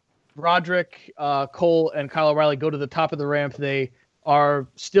Roderick, Cole, and Kyle O'Reilly go to the top of the ramp. They are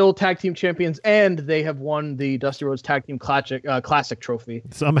still tag team champions, and they have won the Dusty Rhodes Tag Team Classic trophy.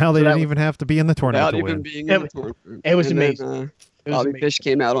 Somehow they So that didn't was- even have to be in the tournament Without to even win. being It- in the tournament. it was And amazing. Then, It was Bobby amazing. Fish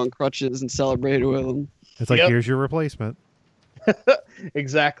came out on crutches and celebrated with him. It's like, Yep. here's your replacement.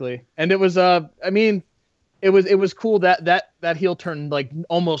 Exactly, and it was I mean, it was cool that heel turn like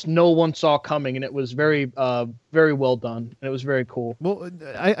almost no one saw coming, and it was very very well done, and it was very cool. Well,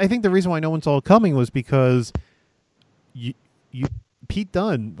 I think the reason why no one saw it coming was because you Pete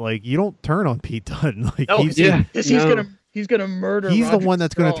Dunne, like, you don't turn on Pete Dunne. Like, No, he's, yeah. he's gonna murder. he's the Roderick one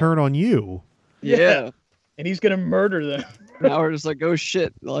that's going to Strong, turn on you. Yeah. and he's gonna murder them. Now we're just like, oh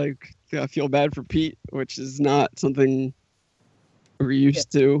shit, like I feel bad for Pete, which is not something we're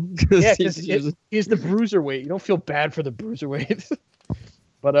used to. Yeah, he's because he's the bruiserweight. You don't feel bad for the bruiserweight.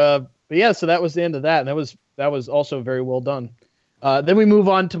 but yeah, so that was the end of that, and that was also very well done. Then we move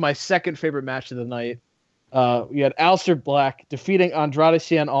on to my second favorite match of the night. We had Aleister Black defeating Andrade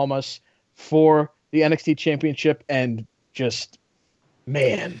Cien Almas for the NXT Championship, and just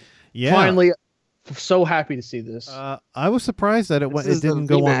man, Yeah. finally, so happy to see this. I was surprised that This it is the didn't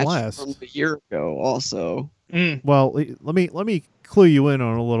go on rematch last. from a year ago. Also, Well, let me clue you in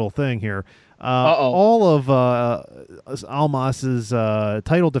on a little thing here. Uh-oh. All of Almas's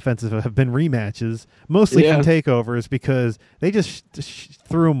title defenses have been rematches, mostly Yeah. from takeovers, because they just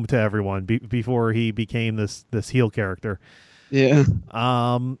threw him to everyone before he became this heel character. yeah,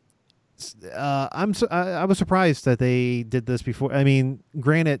 I was surprised that they did this before. I mean,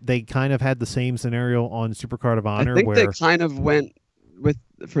 granted, they kind of had the same scenario on Supercard of Honor, I think where they kind of went with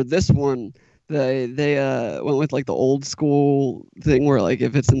for this one. They went with like the old school thing where like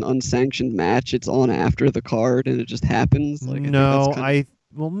if it's an unsanctioned match, it's on after the card and it just happens. Like no, I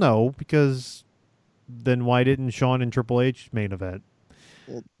no, because then why didn't Shawn and Triple H main event?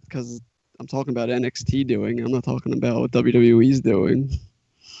 because I'm talking about NXT doing. I'm not talking about what WWE's doing.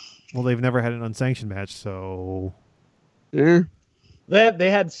 Well, they've never had an unsanctioned match, so Yeah,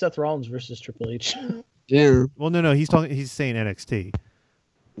 They had Seth Rollins versus Triple H. yeah, well, no, he's saying NXT,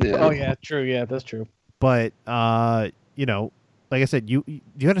 yeah. Oh yeah, true. Yeah, that's true. but you know, like I said, you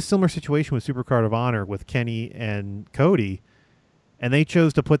had a similar situation with Supercard of Honor with Kenny and Cody, and they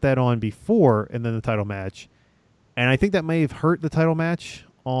chose to put that on before and then the title match, and I think that may have hurt the title match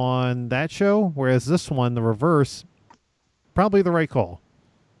on that show, whereas this one, the reverse, probably the right call.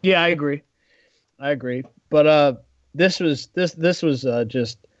 Yeah, I agree. But this was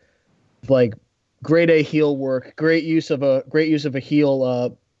just like grade A heel work. Great use of a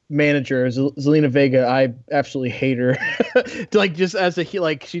heel manager, Zelina Vega. I absolutely hate her. Like just as a heel,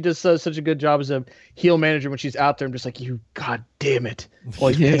 like she just does such a good job as a heel manager when she's out there. I'm just like, you, god damn it,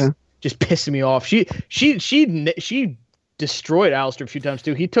 always Yeah. just pissing me off. She destroyed Aleister a few times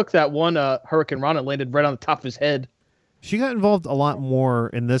too. He took that one Hurricane Rana and landed right on the top of his head. She got involved a lot more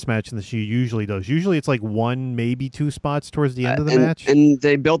in this match than she usually does. Usually it's like one, maybe two spots towards the end of the match. And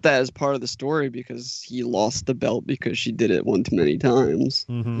they built that as part of the story because he lost the belt because she did it one too many times.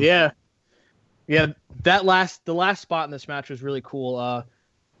 Mhm. Yeah. The last spot in this match was really cool.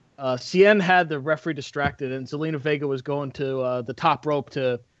 Cien had the referee distracted, and Zelina Vega was going to the top rope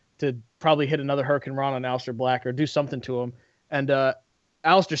to probably hit another Hurricane Rana on Aleister Black or do something to him. And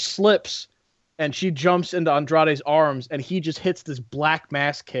Aleister slips, and she jumps into Andrade's arms, and he just hits this black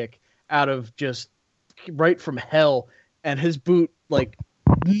mass kick out of just right from hell, and his boot like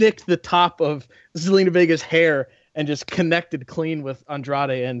nicked the top of Zelina Vega's hair and just connected clean with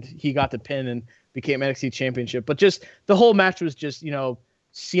Andrade, and he got the pin and became NXT Championship. But just the whole match was just,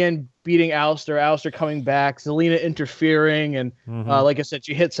 Cien beating Aleister coming back, Zelina interfering, and like I said,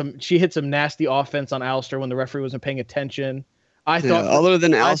 she hit some nasty offense on Aleister when the referee wasn't paying attention. I thought, other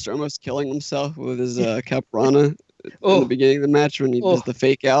than Aleister almost killing himself with his Caprana in the beginning of the match when he does the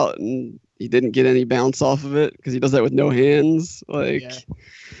fake out and he didn't get any bounce off of it because he does that with no hands. Like, yeah,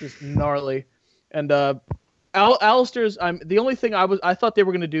 just gnarly. And Aleister's. The only thing I thought they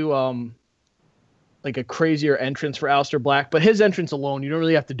were gonna do like a crazier entrance for Aleister Black, but his entrance alone, you don't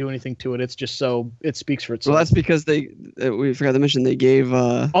really have to do anything to it. It's just so it speaks for itself. well, that's because we forgot to mention they gave.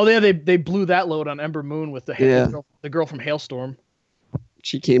 Oh yeah, they blew that load on Ember Moon with the girl from Hailstorm.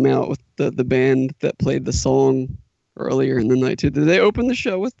 She came out with the band that played the song earlier in the night too. Did they open the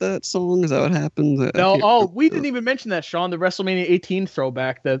show with that song? Is that what happened? No, we didn't even mention that, Sean. The WrestleMania 18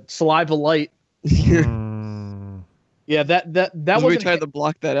 throwback, the Saliva Light. Mm. Yeah, that we wasn't tried to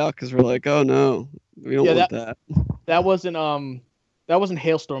block that out because we're like, oh no, we don't want that. that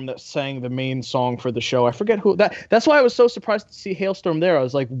Hailstorm that sang the main song for the show. I forget who that. That's why I was so surprised to see Hailstorm there. I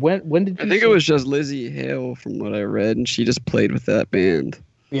was like, when did you? I think it was just Lizzie Hale from what I read, and she just played with that band.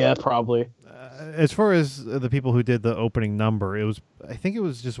 Yeah, probably. As far as the people who did the opening number, I think it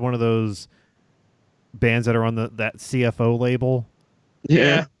was just one of those bands that are on that CFO label.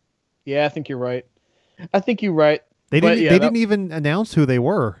 Yeah. Yeah, I think you're right. They didn't even announce who they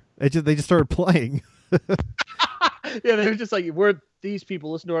were. They just started playing. Yeah, they were just like, we're these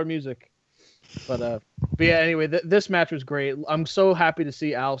people, listen to our music. But yeah, anyway, this match was great. I'm so happy to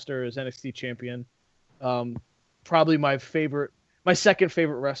see Aleister as NXT champion. Probably my second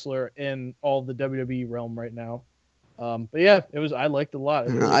favorite wrestler in all of the WWE realm right now. But yeah, I liked it a lot.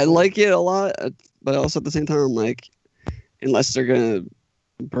 I like it a lot, but also at the same time, I'm like, unless they're gonna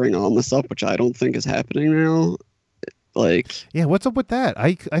bring on this up, which I don't think is happening now. Like, yeah, what's up with that?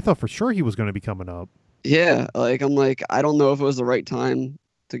 I thought for sure he was going to be coming up. Yeah, like I'm like, I don't know if it was the right time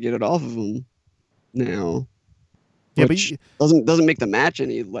to get it off of him now. Yeah, which doesn't make the match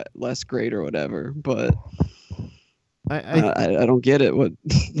any less great or whatever. But I don't get it. What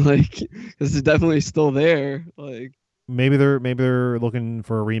like this is definitely still there. Like maybe they're looking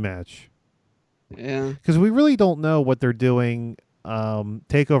for a rematch. Yeah, because we really don't know what they're doing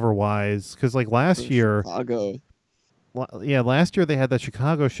takeover wise. Because like last year, Chicago. Last year they had that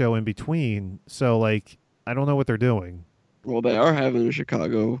Chicago show in between. So like I don't know what they're doing. Well, they are having a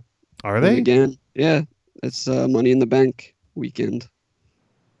Chicago. Are they again? Yeah, it's Money in the Bank weekend.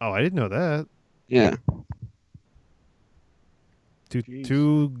 Oh, I didn't know that. Yeah.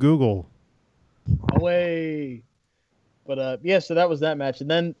 To Google. Away. But yeah, so that was that match, and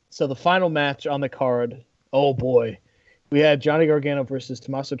then so the final match on the card. Oh boy, we had Johnny Gargano versus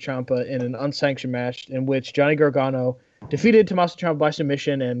Tommaso Ciampa in an unsanctioned match in which Johnny Gargano defeated Tommaso Ciampa by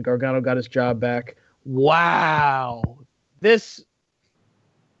submission, and Gargano got his job back. Wow, this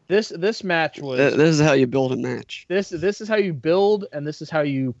match was. This is how you build a match. This is how you build, and this is how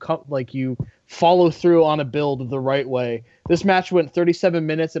you you follow through on a build the right way. This match went 37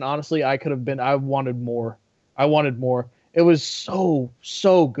 minutes, and honestly, I wanted more. It was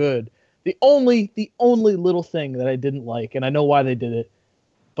so good. The only little thing that I didn't like, and I know why they did it,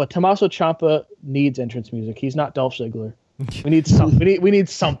 but Tommaso Ciampa needs entrance music. He's not Dolph Ziggler. We need something. We need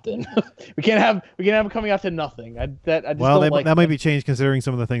something. we can't have him coming out to nothing. That might be changed considering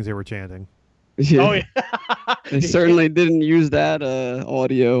some of the things they were chanting. Yeah. Oh yeah. They certainly didn't use that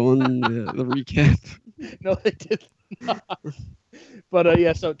audio on the recap. No, they did not. But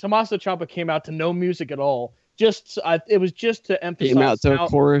yeah, so Tommaso Ciampa came out to no music at all. It was just to emphasize. Came out to a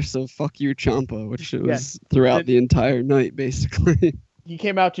chorus of "Fuck you, Ciampa," which was throughout the entire night, basically. He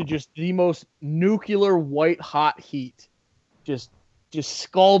came out to just the most nuclear white hot heat, just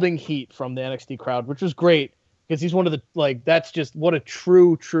scalding heat from the NXT crowd, which was great because he's one of the that's just what a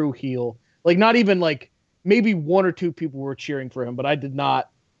true heel. Like not even like maybe one or two people were cheering for him, but I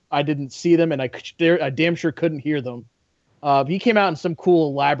didn't see them, and I damn sure couldn't hear them. He came out in some cool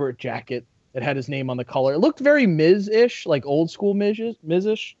elaborate jacket that had his name on the collar. It looked very Miz-ish, like old school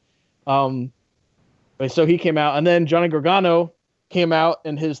Miz-ish. So he came out, and then Johnny Gargano came out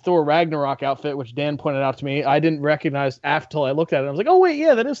in his Thor Ragnarok outfit, which Dan pointed out to me. I didn't recognize until I looked at it. I was like, oh wait,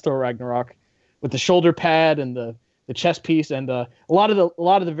 yeah, that is Thor Ragnarok, with the shoulder pad and the chest piece and a lot of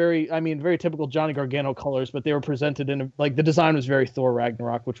the very typical Johnny Gargano colors, but they were presented in the design was very Thor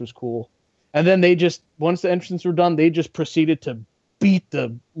Ragnarok, which was cool. And then they just once the entrance were done, they just proceeded to beat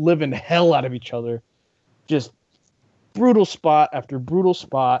the living hell out of each other. Just brutal spot after brutal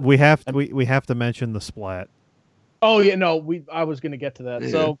spot. We have to mention the splat. Oh yeah, no, I was going to get to that. Yeah.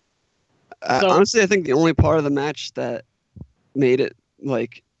 So honestly, I think the only part of the match that made it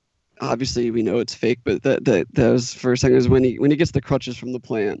obviously we know it's fake, but that was for a second is when he gets the crutches from the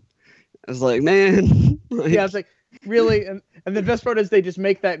plant. I was like, man. Yeah, I was like, really? And the best part is they just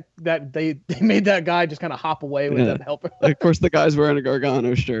make that they made that guy just kind of hop away with that helper. Of course, the guy's wearing a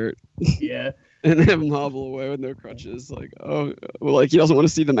Gargano shirt. Yeah. And have him hobble away with no crutches. He doesn't want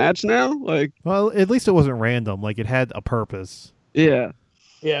to see the match now? Well, at least it wasn't random. It had a purpose. Yeah.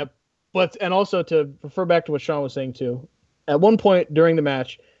 Yeah. And also to refer back to what Sean was saying too, at one point during the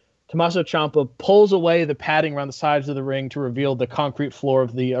match, Tommaso Ciampa pulls away the padding around the sides of the ring to reveal the concrete floor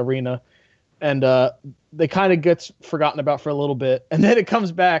of the arena. And they kind of gets forgotten about for a little bit. And then it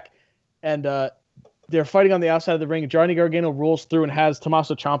comes back and they're fighting on the outside of the ring. Johnny Gargano rolls through and has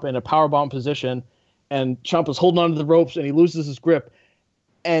Tommaso Ciampa in a powerbomb position. And Ciampa's holding onto the ropes and he loses his grip.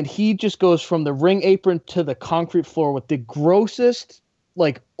 And he just goes from the ring apron to the concrete floor with the grossest,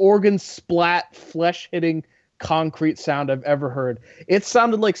 organ splat, flesh hitting concrete sound I've ever heard. It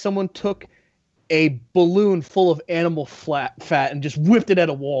sounded like someone took a balloon full of animal fat and just whipped it at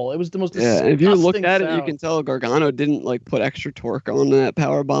a wall. It was the most Yeah, and if you look disgusting at it, you sound. can tell Gargano didn't like put extra torque on that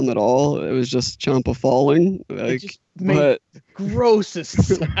power bomb at all. It was just Ciampa falling. It Like, just made but grossest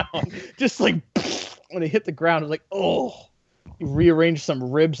sound. Just like when it hit the ground, it was like, oh, you rearranged some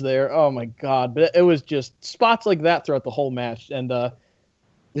ribs there. Oh my god! But it was just spots like that throughout the whole match, and and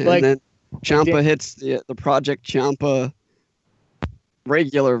like- then Ciampa Dan- hits the Project Ciampa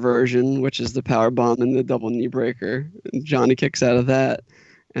regular version, which is the power bomb and the double knee breaker. And Johnny kicks out of that,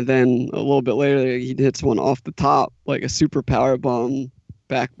 and then a little bit later he hits one off the top, like a super power bomb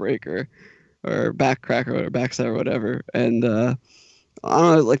backbreaker or backcracker or backside or whatever. And I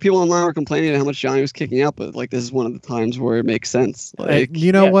don't know, like people online were complaining how much Johnny was kicking out, but like this is one of the times where it makes sense. Like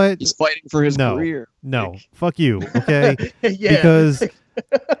you know yeah, what? he's fighting for his No. career. No, Like, fuck you. Okay, yeah, because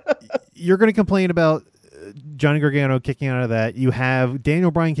you're going to complain about Johnny Gargano kicking out of that. You have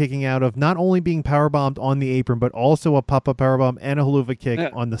Daniel Bryan kicking out of not only being powerbombed on the apron, but also a pop-up powerbomb and a haluva kick Yeah.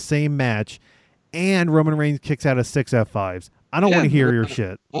 on the same match. And Roman Reigns kicks out of 6 F5s. I don't want to Yeah. hear your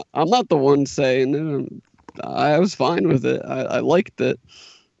shit. I'm not the one saying it. I was fine with it. I liked it.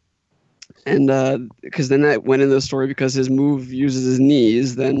 And because then that went into the story because his move uses his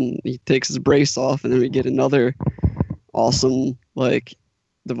knees, then he takes his brace off, and then we get another awesome like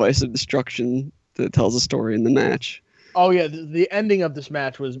device of destruction that tells a story in the match. oh yeah, the ending of this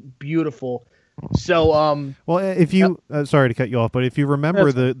match was beautiful. So Well, if you sorry to cut you off, but if you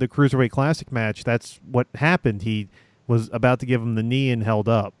remember That's the Cruiserweight Classic match, that's what happened. He was about to give him the knee and held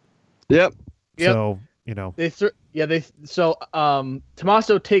up. Yep. Yep. So,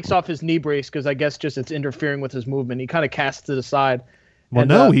 Tommaso takes off his knee brace because I guess just it's interfering with his movement. He kind of casts to the side. well, And,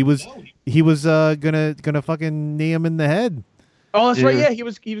 no, he was gonna fucking knee him in the head. Oh, that's right. Yeah. Yeah, he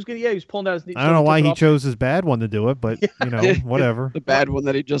was gonna. Yeah, he was pulling down his knee. I don't know took why it he off. chose his bad one to do it, but whatever. The bad one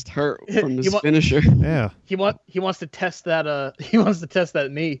that he just hurt from his You want- finisher. Yeah. He wants to test that. He wants to test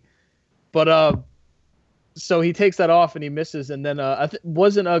that knee, but so he takes that off and he misses, and then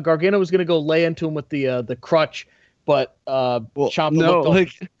wasn't Gargano was gonna go lay into him with the crutch, but Well, Ciampa no, looked off.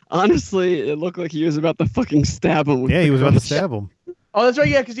 like honestly, it looked like he was about to fucking stab him. With Yeah, the he was about to crutch. stab him. Oh, that's right.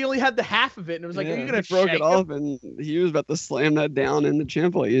 Yeah, because he only had the half of it, and it was like, Yeah, "Are you gonna he broke shank it him?" off, and he was about to slam that down in the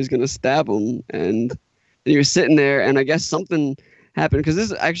Ciampa. He was gonna stab him, and he was sitting there, and I guess something happened because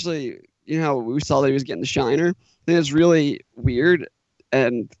this is actually, how we saw that he was getting the shiner. I think it's really weird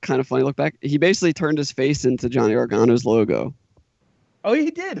and kind of funny. Look back, he basically turned his face into Johnny Gargano's logo. Oh,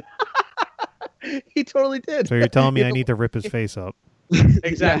 he did. He totally did. So you're telling me Yeah, I need to rip his face up?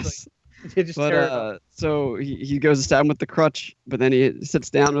 Exactly. Yes. He just But tear it up. so he goes to stab him with the crutch, but then he sits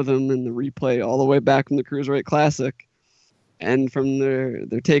down with him in the replay all the way back from the Cruiserweight Classic, and from their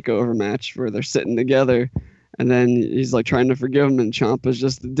takeover match where they're sitting together, and then he's like trying to forgive him, and Ciampa's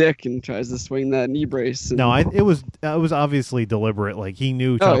just a dick and tries to swing that knee brace. And, No, it was obviously deliberate. Like he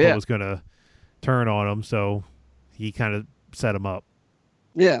knew Oh, Ciampa yeah. was gonna turn on him, so he kind of set him up.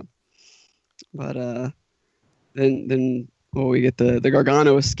 yeah. But then we get the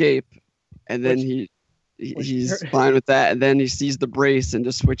Gargano escape, and then he's fine with that, and then he sees the brace and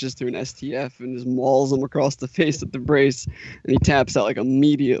just switches to an STF and just mauls him across the face with the brace, and he taps out like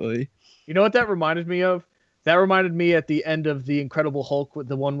immediately. You know what that reminded me of? That reminded me at the end of the Incredible Hulk with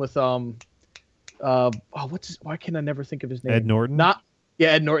the one with why can I never think of his name? Ed Norton.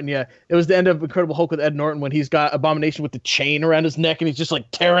 Ed Norton. Yeah, it was the end of Incredible Hulk with Ed Norton when he's got Abomination with the chain around his neck and he's just like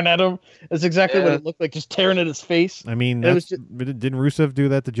tearing at him. That's exactly what Yeah. it looked like, just tearing at his face. I mean, It was didn't Rusev do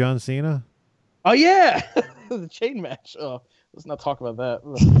that to John Cena? Oh yeah, the chain match. Oh, let's not talk about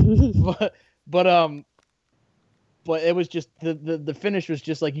that. but it was just the finish was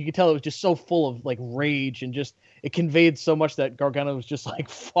just like you could tell it was just so full of like rage and just it conveyed so much that Gargano was just like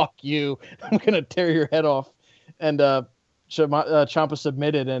fuck you, I'm gonna tear your head off, and Ciampa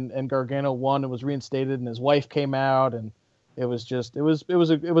submitted and Gargano won and was reinstated and his wife came out and it was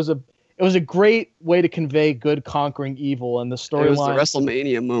a great way to convey good conquering evil and the It was the storyline.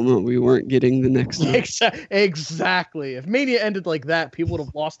 WrestleMania moment we weren't getting the next time. Exactly. If Mania ended like that, people would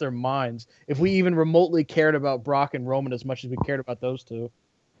have lost their minds. If we even remotely cared about Brock and Roman as much as we cared about those two.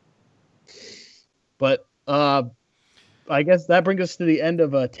 But I guess that brings us to the end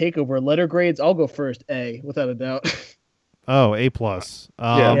of Takeover. Letter grades, I'll go first. A, without a doubt. Oh, A+.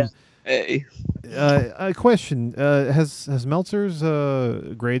 Yeah. Hey, A question: Has Meltzer's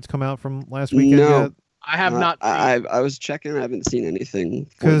grades come out from last weekend No. yet? I have not. I was checking. I haven't seen anything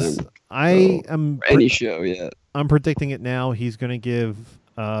for Because them I So, am for any show yet. I'm predicting it now. He's going to give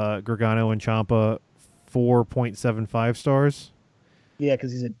Gargano and Ciampa 4.75 stars. Yeah,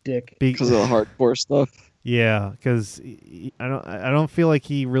 because he's a dick. Because of the hardcore stuff. Yeah, because I don't feel like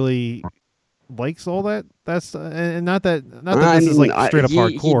he really likes all that. That's and not that this is like straight up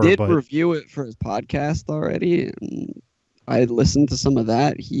hardcore. He did but review it for his podcast already, and I listened to some of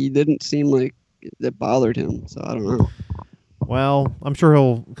that. He didn't seem like it bothered him, so I don't know. well, I'm sure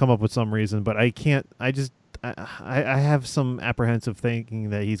he'll come up with some reason, but I can't. I have some apprehensive thinking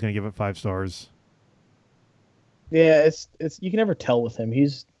that he's going to give it 5 stars. Yeah, it's you can never tell with him.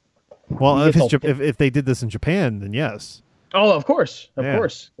 He's Well, He gets if they did this in Japan, then yes. of course, Yeah.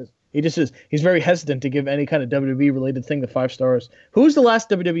 course. He just is. He's very hesitant to give any kind of WWE related thing the 5 stars. Who's the last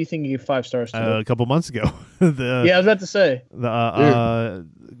WWE thing you gave 5 stars to? A couple months ago, yeah, I was about to say. the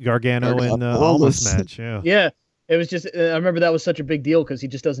Gargano and Almas match. Yeah. Yeah, it was just. I remember that was such a big deal because he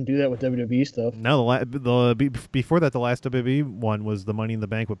just doesn't do that with WWE stuff. No, before that, the last WWE one was the Money in the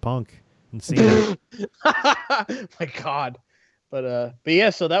Bank with Punk and Cena. My God, but yeah.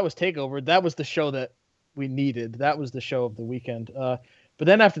 So that was Takeover. That was the show that we needed. That was the show of the weekend. But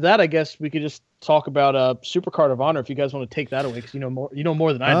then after that, I guess we could just talk about Supercard of Honor if you guys want to take that away because you know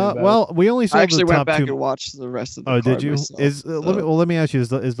more than I do. About Well, it. we only saw I actually the went top back 2. and watched the rest of the Oh, card did you? myself, Let me ask you: is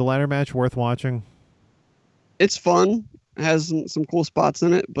the ladder match worth watching? It's fun. It has some cool spots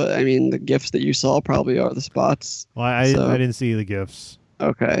in it, but I mean, the gifts that you saw probably are the spots. Well, I So- didn't see the gifts.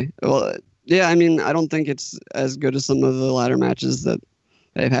 Okay. Well, yeah, I mean, I don't think it's as good as some of the ladder matches that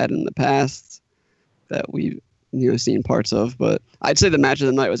they've had in the past that we've seen parts of, but I'd say the match of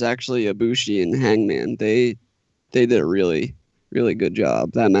the night was actually Ibushi and Hangman. They did a really, really good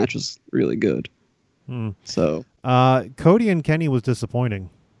job. That match was really good. So Cody and Kenny was disappointing.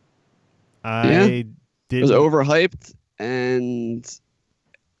 it was overhyped, and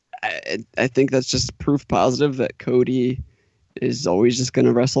I think that's just proof positive that Cody is always just going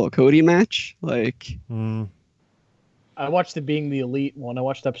to wrestle a Cody match. Like, I watched the Being the Elite one. I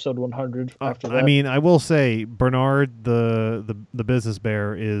watched episode 100 after that. I mean, I will say Bernard, the business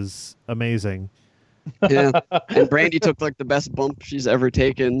bear, is amazing. yeah. And Brandy took like the best bump she's ever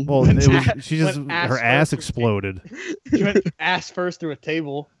taken. Well, she just Went her ass ass first. exploded. She went ass first through a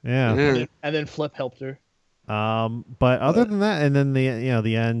table, Yeah. Yeah. and then Flip helped her. But other than that, and then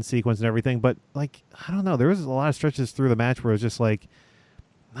the end sequence and everything, but like I don't know, there was a lot of stretches through the match where it was just like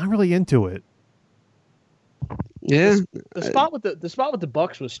not really into it. Yeah. The spot with the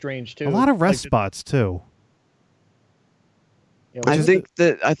Bucks was strange too. A lot of rest Like, spots too. yeah, I was think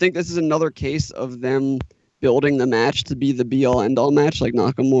this is another case of them building the match to be the be all end all match like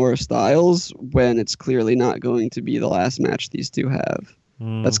Nakamura Styles when it's clearly not going to be the last match these two have.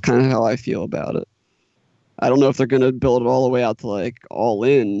 That's kind of how I feel about it. I don't know if they're going to build it all the way out to like All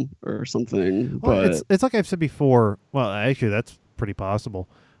In or something, Well, but it's like I've said before. Well, actually, that's pretty possible.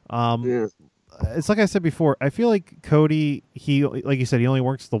 yeah. It's like I said before. I feel like Cody, he like you said, he only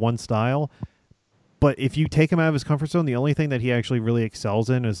works the one style. But if you take him out of his comfort zone, the only thing that he actually really excels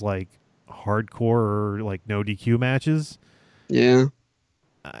in is like hardcore or like no DQ matches. Yeah.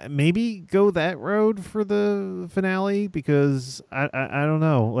 Maybe go that road for the finale because I don't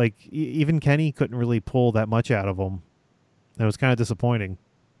know. Like even Kenny couldn't really pull that much out of him. It was kind of disappointing.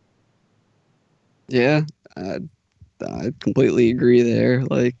 Yeah. I completely agree there.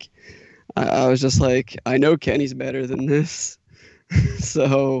 Like, I was just like, I know Kenny's better than this.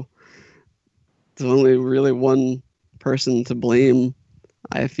 So there's only really one person to blame,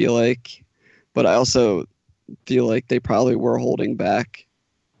 I feel like. But I also feel like they probably were holding back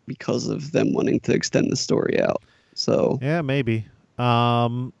because of them wanting to extend the story out. So Yeah, maybe.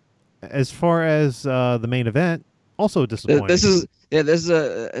 As far as the main event, also disappointing. this is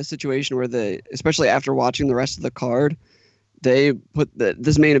a situation where they, especially after watching the rest of the card, they put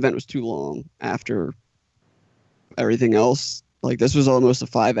this main event was too long after everything else. Like this was almost a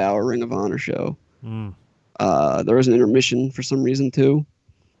 5-hour Ring of Honor show. There was an intermission for some reason too.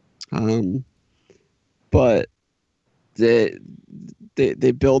 But they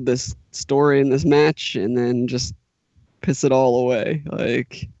build this story in this match and then just piss it all away.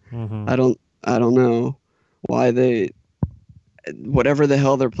 Like I don't know why they, whatever the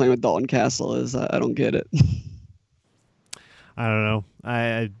hell they're playing with Dalton Castle is. I don't get it. I don't know.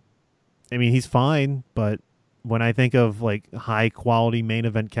 I mean, he's fine, but when I think of like high quality main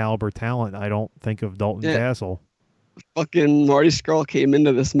event caliber talent, I don't think of Dalton Castle. Fucking Marty Scurll came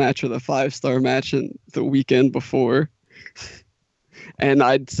into this match with a 5-star match in the weekend before. And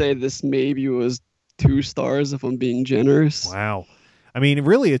I'd say this maybe was 2 stars if I'm being generous. Wow. I mean,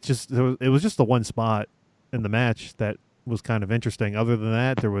 really, it was just the one spot in the match that was kind of interesting. Other than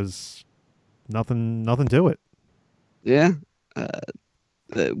that, there was nothing to it. Yeah.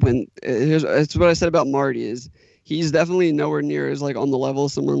 It's what I said about Marty is he's definitely nowhere near as like on the level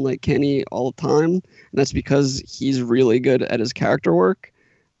of someone like Kenny all the time, and that's because he's really good at his character work,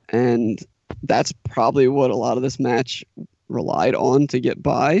 and that's probably what a lot of this match relied on to get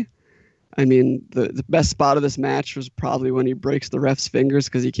by. I mean, the best spot of this match was probably when he breaks the ref's fingers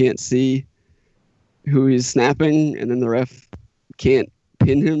because he can't see who he's snapping, and then the ref can't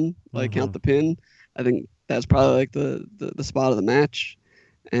pin him, like count the pin. I think that's probably like the spot of the match.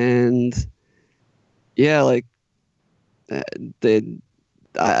 And yeah, like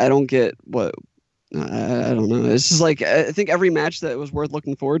I don't get what I don't know. It's just like I think every match that was worth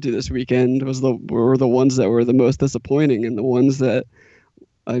looking forward to this weekend were the ones that were the most disappointing, and the ones that,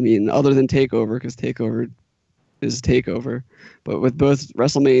 I mean, other than Takeover, because Takeover is Takeover, but with both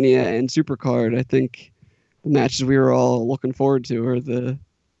WrestleMania and Supercard, I think the matches we were all looking forward to are the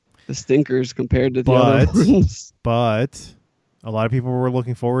stinkers compared to the other ones. But a lot of people were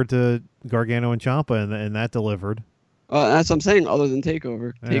looking forward to Gargano and Ciampa, and that delivered. That's what I'm saying. Other than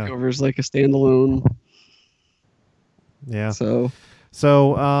Takeover, Yeah. Takeover is like a standalone. Yeah. So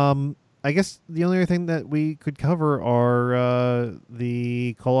I guess the only other thing that we could cover are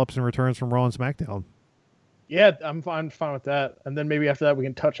the call-ups and returns from Raw and SmackDown. Yeah, I'm fine with that. And then maybe after that we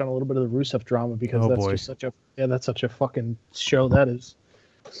can touch on a little bit of the Rusev drama because just that's such a fucking show that is.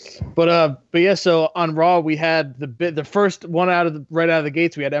 But yeah, so on Raw we had the first one right out of the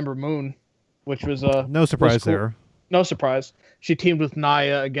gates, we had Ember Moon, which was No surprise cool. there. No surprise. She teamed with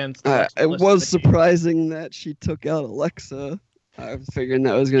Nia against it was surprising that she took out Alexa. I was figuring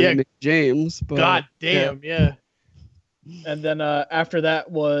that was going to be James. But, God damn, yeah. And then after that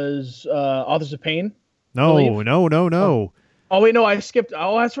was Authors of Pain. No. Oh wait, no, I skipped.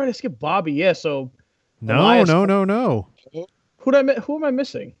 Oh, that's right, I skipped Bobby. Yeah, so No. who am I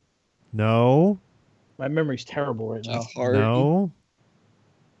missing? No. My memory's terrible right now. Jeff Hardy.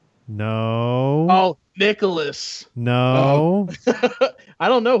 No. Oh, Nicholas. No. I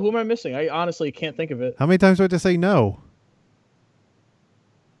don't know. Who am I missing? I honestly can't think of it. How many times do I have to say no?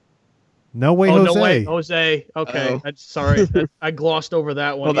 No way, Oh, Jose. no way, Jose. Okay, Oh. I'm sorry. I glossed over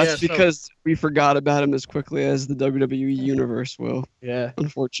that one. Well, that's Yeah, because we forgot about him as quickly as the WWE Universe will, yeah,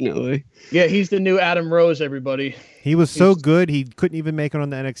 unfortunately. yeah. He's the new Adam Rose. Everybody. He was so good he couldn't even make it on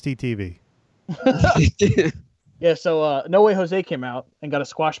the NXT TV. Yeah. So No Way Jose came out and got a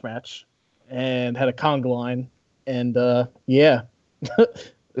squash match, and had a conga line, and yeah.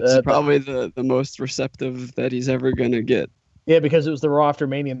 It's probably the most receptive that he's ever going to get. Yeah, because it was the Raw after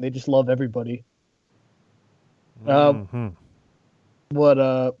Mania, and they just love everybody. Mm-hmm. What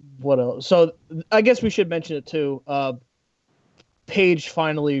else? So I guess we should mention it too. Paige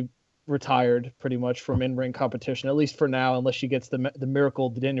finally retired pretty much from in-ring competition, at least for now, unless she gets the miracle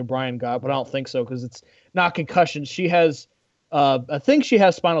that Daniel Bryan got, but I don't think so because it's not concussion. She has, I think she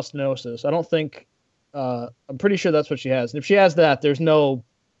has spinal stenosis. I don't think, I'm pretty sure that's what she has. And if she has that, there's no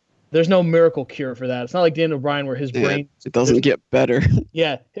miracle cure for that. It's not like Daniel Bryan where his brain... It doesn't get better.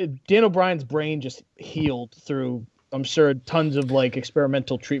 Yeah, Daniel Bryan's brain just healed through, I'm sure, tons of like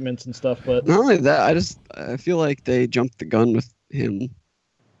experimental treatments and stuff. But Not only that, I feel like they jumped the gun with him,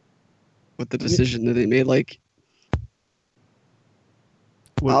 with the decision that they made. Like,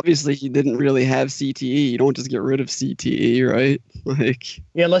 obviously he didn't really have CTE. You don't just get rid of CTE, right? Like,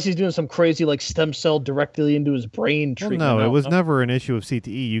 yeah, unless he's doing some crazy like stem cell directly into his brain Well, treatment. no, it was never an issue of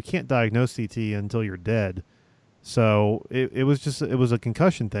CTE. You can't diagnose CTE until you're dead. So it was a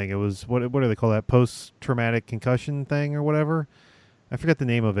concussion thing. It was what do they call that, post-traumatic concussion thing or whatever? I forget the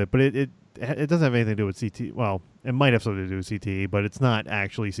name of it, but it doesn't have anything to do with CTE. Well, it might have something to do with CTE, but it's not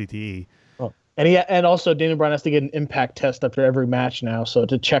actually CTE. Oh. And also Daniel Bryan has to get an impact test after every match now, so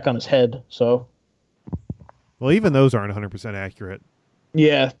to check on his head. So Well, even those aren't 100% accurate.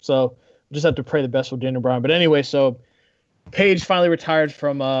 yeah, so just have to pray the best for Daniel Bryan. But anyway, so Paige finally retired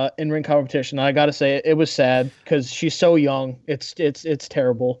from in-ring competition. I gotta say it was sad because she's so young. It's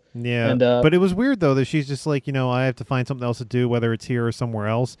terrible. Yeah, And, but it was weird though that she's just like, I have to find something else to do, whether it's here or somewhere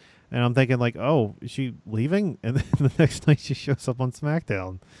else. And I'm thinking like, oh, is she leaving? And then the next night she shows up on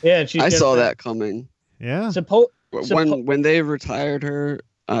SmackDown. Yeah, and she's I saw that coming. Yeah. When they retired her,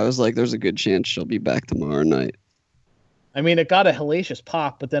 I was like, there's a good chance she'll be back tomorrow night. I mean, it got a hellacious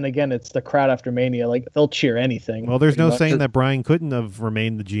pop, but then again, it's the crowd after Mania. Like, they'll cheer anything. Well, there's pretty no much. saying that Brian couldn't have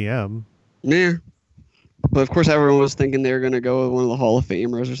remained the GM. Yeah. But of course, everyone was thinking they were going to go with one of the Hall of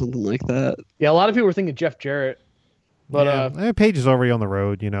Famers or something like that. Yeah, a lot of people were thinking Jeff Jarrett. But, Paige is already on the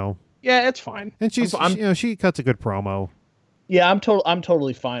road, yeah, it's fine. And she cuts a good promo. Yeah, I'm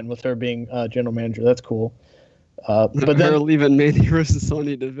totally fine with her being general manager. That's cool. But Her then leaving Mandy Rose and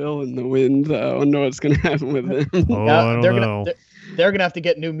Sonya Deville in the wind. I don't know what's going to happen with them. Oh, I don't know. They're gonna have to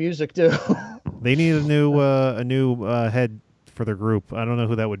get new music too. They need a new head for their group. I don't know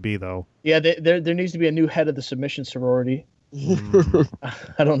who that would be though. Yeah, there needs to be a new head of the submission sorority.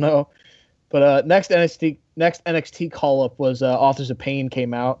 I don't know. But next NXT call up was Authors of Pain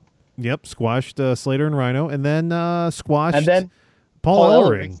came out, Yep, squashed Slater and Rhino, and then squashed and then Paul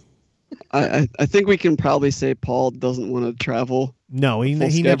Ellering. I think we can probably say Paul doesn't want to travel. No, he full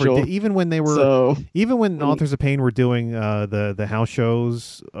never schedule. did. Even when they were, So even when Authors of Pain were doing the house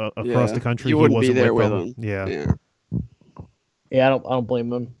shows across yeah, the country, he he wouldn't wasn't be there with with them. him. Yeah. yeah, I don't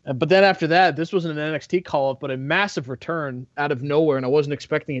blame him. But then after that, this wasn't an NXT call up, but a massive return out of nowhere, and I wasn't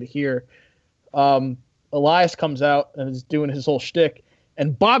expecting it here. Elias comes out and is doing his whole shtick,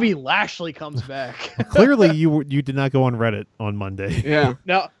 and Bobby Lashley comes back. Clearly, you did not go on Reddit on Monday. Yeah.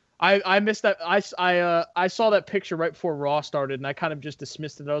 Now, I missed that. I saw that picture right before Raw started, and I kind of just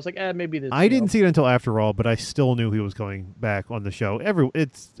dismissed it. I was like, maybe this. I didn't see it until after all, but I still knew he was going back on the show.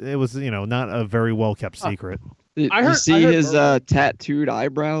 It was not a very well kept secret. Did I you heard see his murmur. tattooed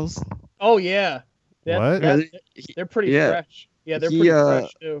eyebrows? Oh yeah, What? they're pretty Yeah. fresh. Yeah, they're He, pretty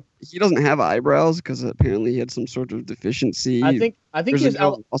fresh too. He doesn't have eyebrows because apparently he had some sort of deficiency. I think There's he has a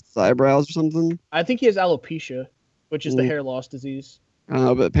girl lost his eyebrows or something. I think he has alopecia, which is the Mm. hair loss disease.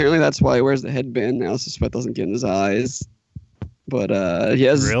 But apparently that's why he wears the headband now, so sweat doesn't get in his eyes. But he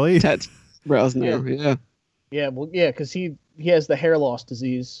has Really? tattooed brows now. Yeah. Yeah, well, yeah, because he has the hair loss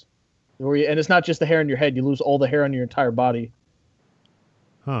disease, and it's not just the hair on your head; you lose all the hair on your entire body.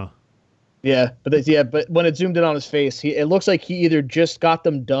 Huh. Yeah, but when it zoomed in on his face, it looks like he either just got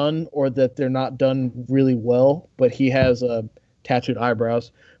them done or that they're not done really well. But he has tattooed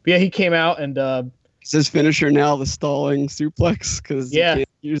eyebrows. But yeah, he came out and Is his finisher now the stalling suplex? Because Yeah. he can't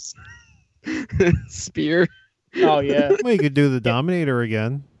use spear. oh yeah, Well, you could do the Dominator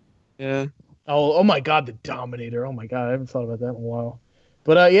again. Yeah. oh my God, the Dominator. Oh my God, I haven't thought about that in a while.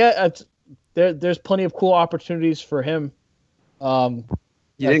 But yeah, there's plenty of cool opportunities for him.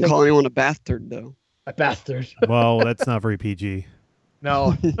 You I didn't think- call anyone a bastard, though. A bastard. Well, that's not very PG.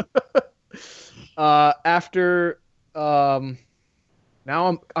 No. After now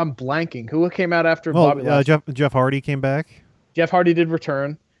I'm blanking. Who came out after Well, Bobby Lashley? Jeff Hardy came back. Jeff Hardy did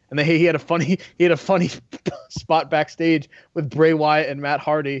return, and then he had a funny spot backstage with Bray Wyatt and Matt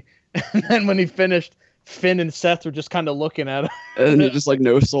Hardy. And then when he finished, Finn and Seth were just kind of looking at him. And he just like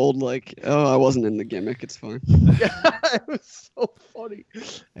no sold, like, oh, I wasn't in the gimmick. It's fine. It was so funny.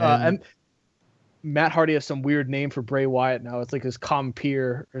 And- And Matt Hardy has some weird name for Bray Wyatt now. It's like his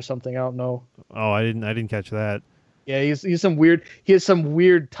compeer or something. I don't know. Oh, I didn't catch that. Yeah, he's some weird. He has some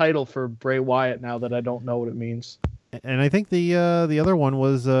weird title for Bray Wyatt now that I don't know what it means. And I think the other one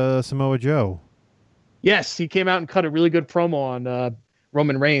was Samoa Joe. Yes, he came out and cut a really good promo on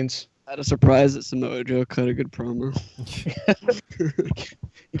Roman Reigns. I had a surprise that Samoa Joe cut a good promo.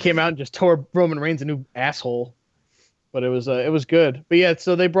 He came out and just tore Roman Reigns a new asshole. But it was good. But yeah,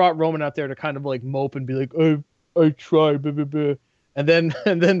 so they brought Roman out there to kind of like mope and be like, I tried, blah, blah, blah. And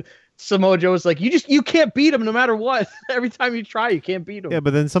then Samoa Joe was like, you can't beat him no matter what. Every time you try, you can't beat him. Yeah,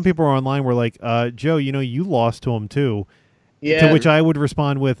 but then some people online were like, Joe, you lost to him too. Yeah. To which I would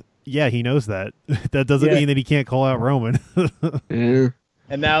respond with, yeah, he knows that. That doesn't Yeah. mean that he can't call out Roman. Yeah.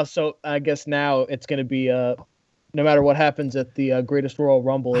 And now, so I guess now it's going to be no matter what happens at the Greatest Royal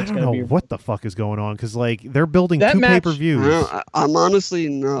Rumble, I it's don't going know to be what the fuck is going on because like they're building That two match- pay-per-views. I'm honestly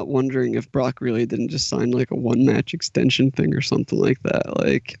not wondering if Brock really didn't just sign like a one-match extension thing or something like that.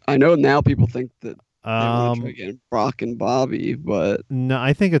 Like, I know now people think that they want to try again Brock and Bobby, but No,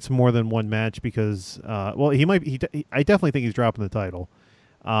 I think it's more than one match because, well, he might. I definitely think he's dropping the title,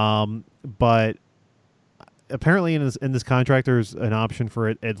 but apparently in this contract there's an option for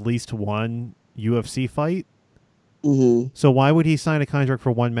at least one UFC fight. mhm. So why would he sign a contract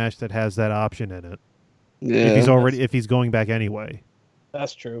for one match that has that option in it Yeah. if he's going back anyway?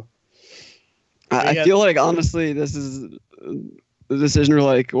 That's true. I Yeah. feel like honestly, this is the decision. Where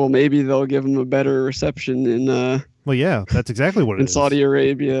like, well, maybe they'll give him a better reception in Well, yeah, that's exactly what it in is. Saudi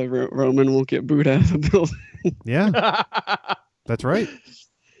Arabia. Roman won't get booed out of the building. Yeah, that's right.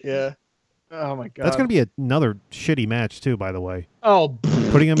 Yeah. Oh my God. That's going to be another shitty match too. By the way, Oh.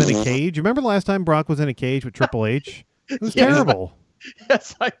 putting him in a cage. Remember the last time Brock was in a cage with Triple H? It was Yeah. terrible.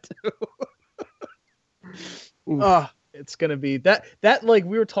 Yes, I do. It's gonna be that like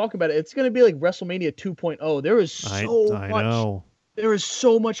we were talking about it. It's gonna be like WrestleMania 2.0. There is so I much. know. There is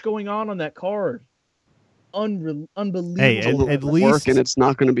so much going on that card. Unbelievable. Hey, at least work, and it's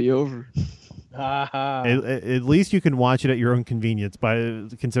not going to be over. Ha-ha. at least you can watch it at your own convenience by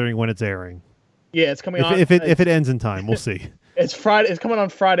considering when it's airing. Yeah, it's coming on. If it ends in time, we'll see. It's Friday. It's coming on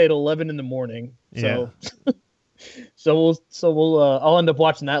Friday at 11 in the morning. So, so we'll I'll end up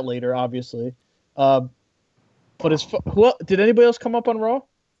watching that later, obviously. But did anybody else come up on Raw?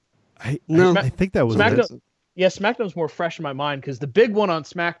 I No. think that was SmackDown- it. Yeah, SmackDown's more fresh in my mind because the big one on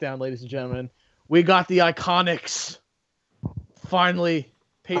SmackDown, ladies and gentlemen, we got the Iconics. Finally,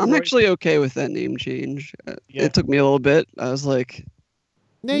 Peyton I'm Royce- actually okay with that name change. Yeah. It took me a little bit. I was like,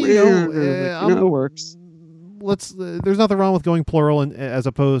 Yeah, it works. There's nothing wrong with going plural as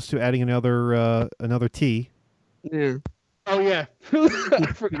opposed to adding another T. Yeah. Oh yeah,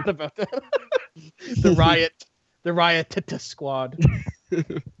 I forgot about that. the Riot Squad.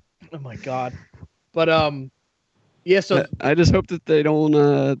 Oh my god. But yeah. So I just hope that they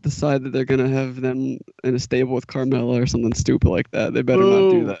don't decide that they're gonna have them in a stable with Carmella or something stupid like that. They better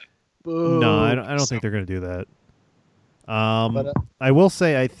not do that. boo. No, I don't think they're going to do that. But, I will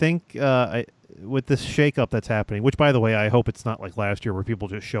say, I think with this shakeup that's happening, which, by the way, I hope it's not like last year where people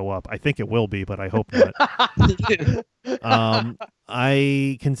just show up. I think it will be, but I hope not.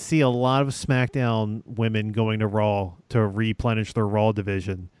 I can see a lot of SmackDown women going to Raw to replenish their Raw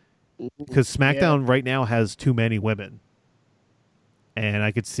division because SmackDown right now has too many women, and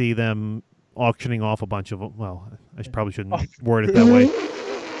I could see them auctioning off a bunch of them. Well, I probably shouldn't word it that way.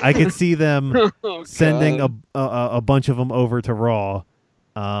 I could see them sending a bunch of them over to Raw.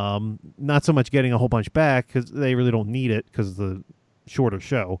 Not so much getting a whole bunch back because they really don't need it because of the shorter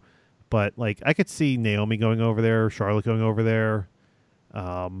show. But like, I could see Naomi going over there, Charlotte going over there.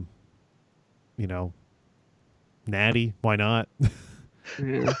 Natty, why not?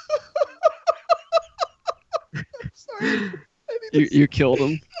 Yeah. Sorry. You killed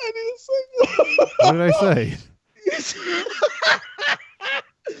him. I need to What did I say?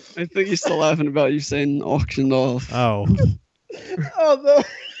 I think he's still laughing about you saying auctioned off. Oh, Oh no,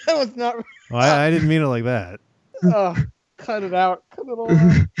 that was not. well, I didn't mean it like that. Oh, cut it out. Cut it all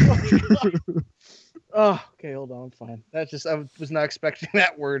out. Oh, okay, hold on. I'm fine. That's just I was not expecting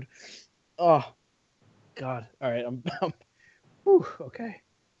that word. Oh, God. All right, I'm whew, okay.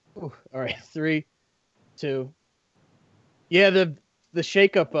 Whew. All right, 3, 2. Yeah, the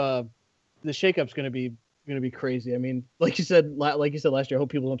shakeup. The shakeup's gonna be crazy. I mean, like you said last year. I hope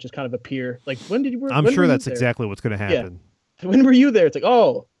people don't just kind of appear. Like when did you? I'm when sure were you that's there? exactly what's going to happen. When were you there? It's like,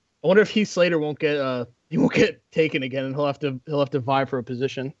 oh, I wonder if Heath Slater won't get taken again, and he'll have to vie for a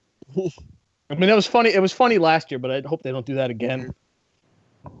position. I mean, that was funny. It was funny last year, but I hope they don't do that again.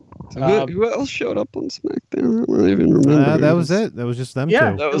 So who else showed up on SmackDown? I don't even remember. That was it. That was just them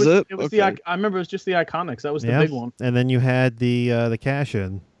Yeah, two. That was it? It was Okay. I remember it was just the Iconics. That was the Yeah. big one. And then you had the cash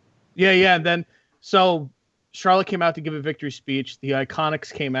in. Yeah. And then so Charlotte came out to give a victory speech. The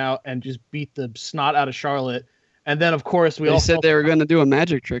Iconics came out and just beat the snot out of Charlotte. And then, of course, They said they were going to do a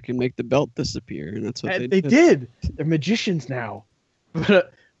magic trick and make the belt disappear, and that's what they did. They're magicians now.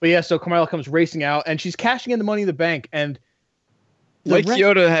 But yeah, so Carmella comes racing out, and she's cashing in the Money in the Bank, and Mike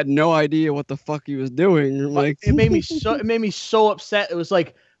Chioda had no idea what the fuck he was doing. Like, it made me so upset. It was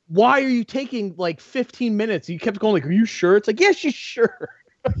like, why are you taking like 15 minutes? You kept going like, are you sure? It's like, yeah, she's sure.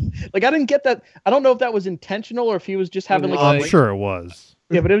 Like, I didn't get that. I don't know if that was intentional or if he was just having like. I'm sure it was.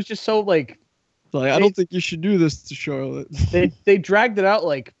 Yeah, but it was just so like. I don't think you should do this to Charlotte. They dragged it out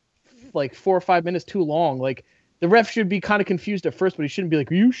like 4 or 5 minutes too long. Like the ref should be kind of confused at first, but he shouldn't be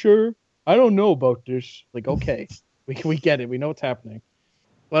like, "Are you sure? I don't know about this." Like, okay, we get it. We know what's happening.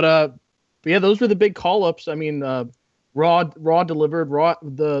 But yeah, those were the big call ups. I mean, Raw delivered. Raw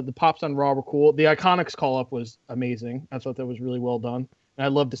the pops on Raw were cool. The Iconics call up was amazing. I thought that was really well done. And I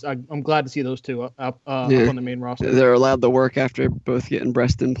love this. I'm glad to see those two up on the main roster. They're allowed to work after both getting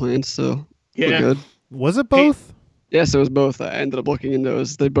breast implants, so we're good. Was it both? Yes, it was both. I ended up looking into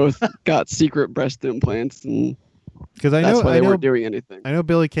those. They both got secret breast implants, and Because that's why they weren't doing anything. I know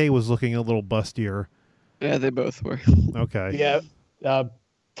Billy Kay was looking a little bustier. Yeah, they both were. Okay. Yeah.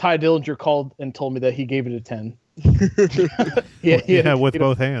 Ty Dillinger called and told me that he gave it a 10. With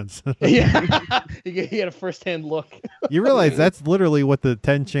both hands. Yeah, he had a first-hand look. You realize that's literally what the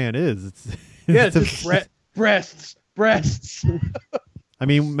 10 chant is. It's just breasts. I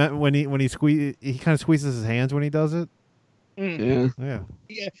mean, when he he kind of squeezes his hands when he does it. Yeah.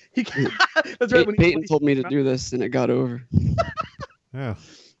 Yeah, that's right. Peyton told me to do this, and it got over. Yeah.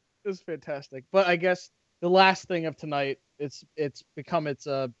 It was fantastic. But I guess the last thing of tonight, it's become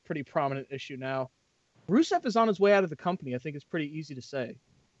a pretty prominent issue now. Rusev is on his way out of the company. I think it's pretty easy to say.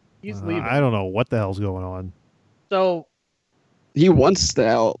 He's leaving. I don't know what the hell's going on. So He wants to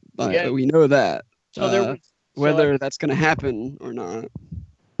out. We know that. so Whether that's going to happen or not.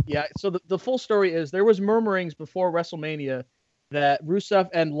 Yeah, so the full story is there was murmurings before WrestleMania that Rusev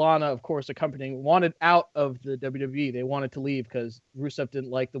and Lana, of course, accompanying, wanted out of the WWE. They wanted to leave because Rusev didn't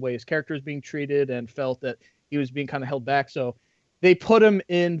like the way his character was being treated and felt that he was being kind of held back. So they put him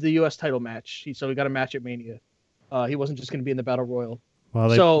in the U.S. title match. So he got a match at Mania. He wasn't just going to be in the Battle Royal.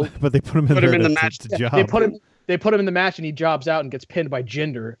 Well, but they put him in Put there him in the to- match. to job. They put him in the match, and he jobs out and gets pinned by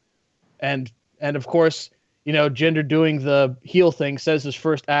Jinder, and of course, Jinder doing the heel thing says his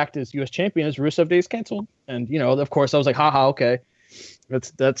first act as U.S. champion is Rusev Day is canceled, and of course I was like, haha, okay,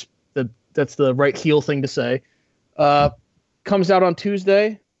 that's the right heel thing to say. Comes out on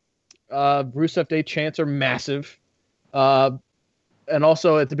Tuesday. Rusev Day chants are massive. And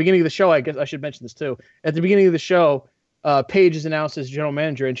also at the beginning of the show, I guess I should mention this too. At the beginning of the show, Paige is announced as general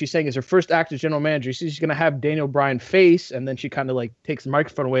manager, and she's saying as her first act as general manager, she's going to have Daniel Bryan face, and then she kind of like takes the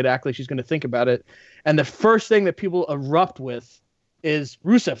microphone away to act like she's going to think about it. And the first thing that people erupt with is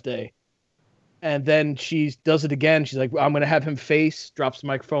Rusev Day. And then she does it again. She's like, I'm going to have him face, drops the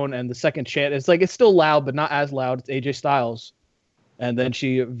microphone, and the second chant, it's like, it's still loud, but not as loud. It's AJ Styles. And then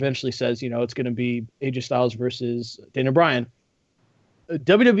she eventually says, it's going to be AJ Styles versus Daniel Bryan.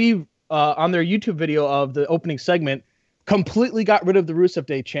 WWE, on their YouTube video of the opening segment, completely got rid of the Rusev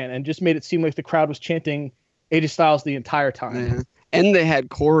Day chant and just made it seem like the crowd was chanting AJ Styles the entire time. Yeah. And they had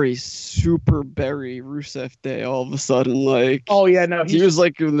Corey super bury Rusev Day all of a sudden. Like, oh, yeah, no. He was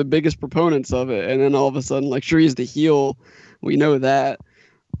like the biggest proponents of it. And then all of a sudden, like, sure, he's the heel. We know that.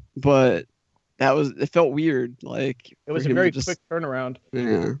 But it felt weird. Like, it was a very quick turnaround.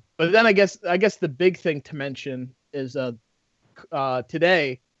 Yeah. But then I guess the big thing to mention is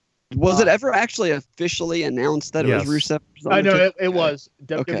today. Was it ever actually officially announced that it was Rusev? I know it was.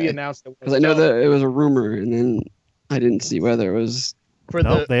 WWE announced it. Because I know that it was a rumor, and then I didn't see whether it was.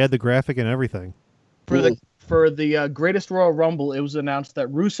 They had the graphic and everything. For the Greatest Royal Rumble, it was announced that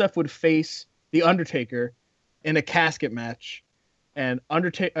Rusev would face the Undertaker in a casket match, and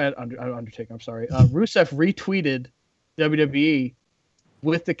Rusev retweeted WWE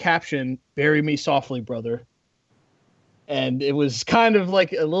with the caption "Bury me softly, brother." And it was kind of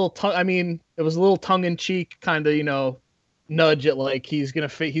like a little it was a little tongue-in-cheek kind of, nudge at like he's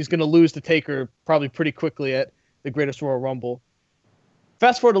gonna lose to Taker probably pretty quickly at the Greatest Royal Rumble.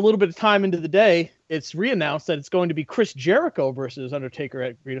 Fast forward a little bit of time into the day, it's re-announced that it's going to be Chris Jericho versus Undertaker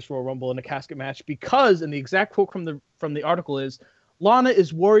at Greatest Royal Rumble in a casket match because, and the exact quote from the article is, Lana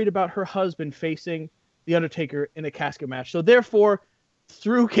is worried about her husband facing the Undertaker in a casket match. So therefore,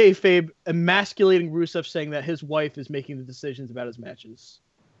 through kayfabe, emasculating Rusev, saying that his wife is making the decisions about his matches.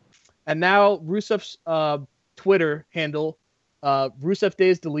 And now Rusev's Twitter handle, Rusev Day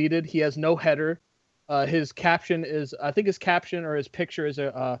is deleted. He has no header. His caption is, I think his caption or his picture is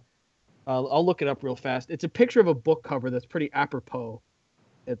I'll look it up real fast. It's a picture of a book cover that's pretty apropos.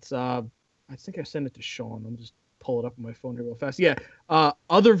 It's, I think I sent it to Sean. I'm just pull it up on my phone here real fast. Yeah.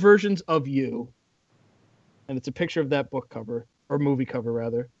 Other Versions of You. And it's a picture of that book cover. Or movie cover,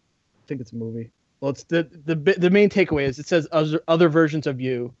 rather. I think it's a movie. Well, it's the main takeaway is it says other versions of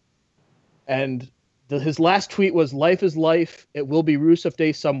you. And his last tweet was, "Life is life. It will be Rusev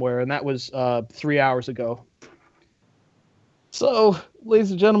Day somewhere." And that was 3 hours ago. So,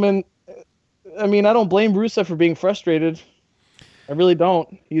 ladies and gentlemen, I don't blame Rusev for being frustrated. I really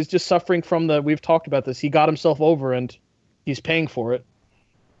don't. He's just suffering from we've talked about this. He got himself over and he's paying for it.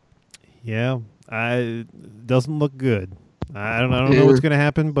 Yeah, it doesn't look good. I don't know what's going to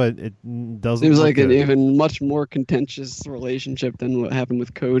happen, but it doesn't. Seems look like good. an even much more contentious relationship than what happened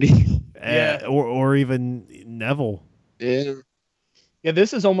with Cody. Yeah. Or even Neville. Yeah. Yeah,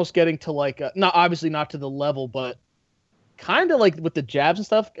 this is almost getting to like, not obviously not to the level, but kind of like with the jabs and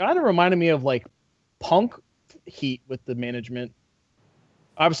stuff, kind of reminded me of like Punk heat with the management.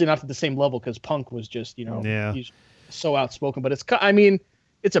 Obviously not to the same level because Punk was just, he's so outspoken, but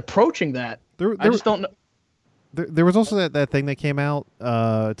it's approaching that. I just don't know. There was also that thing that came out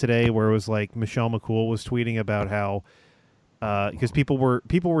today where it was like Michelle McCool was tweeting about how because people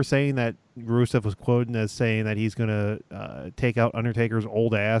were saying that Rusev was quoted as saying that he's gonna take out Undertaker's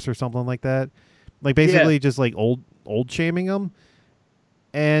old ass or something like that, like basically just like old shaming him.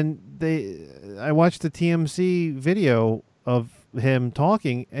 And I watched the TMC video of him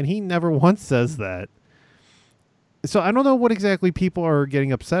talking, and he never once says that. So I don't know what exactly people are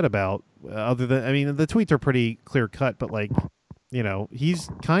getting upset about. Other than, the tweets are pretty clear cut, but like, he's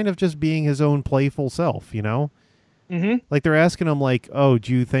kind of just being his own playful self, Mm-hmm. Like they're asking him like, "Oh,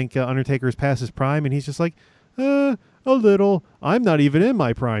 do you think Undertaker's past his prime?" And he's just like, "A little. I'm not even in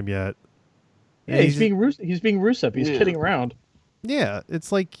my prime yet." Yeah, he's being Rusev. He's kidding around. Yeah,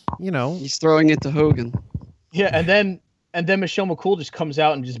 it's like, He's throwing it to Hogan. Yeah, and then Michelle McCool just comes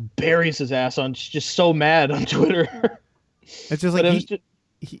out and just buries his ass on. She's just so mad on Twitter. It's just like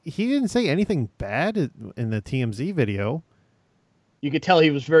he didn't say anything bad in the TMZ video. You could tell he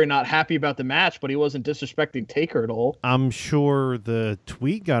was very not happy about the match, but he wasn't disrespecting Taker at all. I'm sure the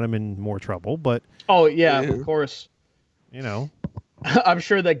tweet got him in more trouble, but oh yeah, of course. I'm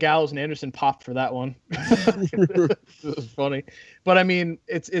sure that Gallows and Anderson popped for that one. It was funny, but I mean,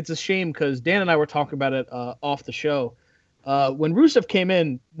 it's a shame because Dan and I were talking about it off the show. When Rusev came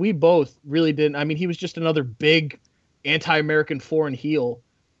in, we both really didn't. I mean, he was just another big anti-American foreign heel.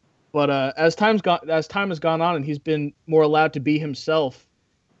 But as time has gone on, and he's been more allowed to be himself,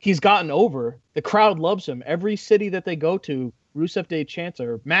 he's gotten over. The crowd loves him. Every city that they go to, Rusev Day chants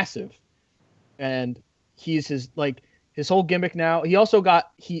are massive, and he's his whole gimmick now. He also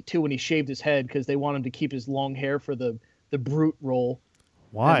got heat too when he shaved his head because they wanted to keep his long hair for the Brute role.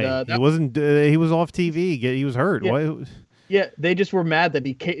 Why? And, he wasn't. He was off TV. He was hurt. Yeah. Why? Yeah, they just were mad that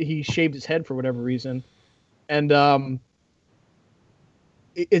he shaved his head for whatever reason, and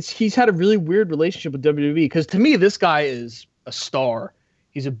he's had a really weird relationship with WWE because to me this guy is a star.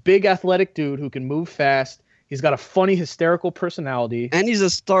 He's a big athletic dude who can move fast. He's got a funny, hysterical personality. And he's a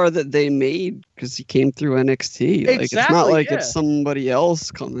star that they made because he came through NXT. Like, it's not Exactly, like yeah. it's somebody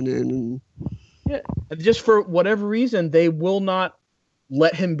else coming in. And Yeah, just for whatever reason, they will not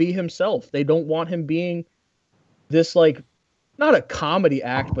let him be himself. They don't want him being this, like, not a comedy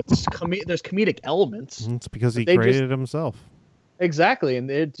act, but there's comedic elements. It's because he They created it himself. Exactly, and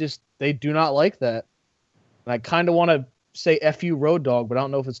they do not like that. And I kind of want to say "F you, Road Dogg," but I don't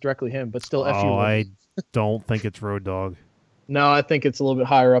know if it's directly him. But still, "F you." Oh, Road I Dogg. don't think it's Road Dogg. No, I think it's a little bit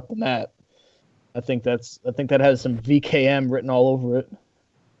higher up than that. I think that has some VKM written all over it.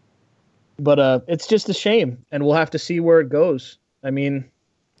 But it's just a shame, and we'll have to see where it goes. I mean,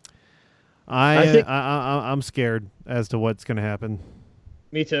 I'm scared as to what's going to happen.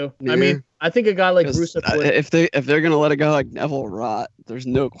 me too. Yeah. I mean, I think a guy like 'cause, Rusev would. if they're gonna let a guy like Neville rot, there's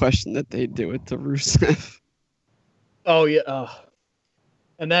no question that they do it to Rusev. Oh yeah,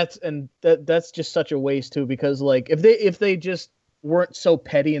 and that's just such a waste too, because like if they just weren't so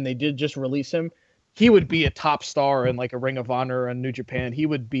petty and they did just release him, he would be a top star in like a Ring of Honor and New Japan. He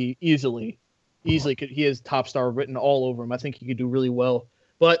would be easily he has top star written all over him. I think he could do really well,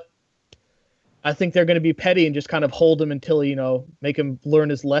 but I think they're going to be petty and just kind of hold him until make him learn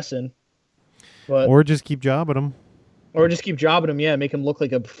his lesson. But Or just keep jobbing him. or just keep jobbing him, yeah, make him look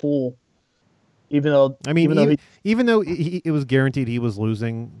like a fool. Even though Even though it was guaranteed he was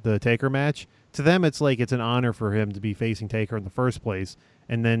losing the Taker match, to them it's like it's an honor for him to be facing Taker in the first place.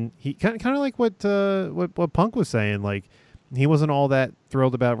 And then he kind of like what Punk was saying, like he wasn't all that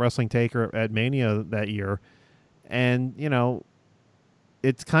thrilled about wrestling Taker at Mania that year, and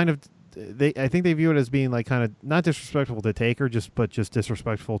it's kind of I think they view it as being like kind of not disrespectful to Taker, but just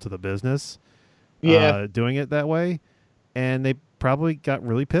disrespectful to the business. Yeah. Doing it that way, and they probably got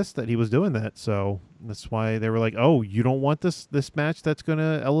really pissed that he was doing that. So that's why they were like, "Oh, you don't want this match that's going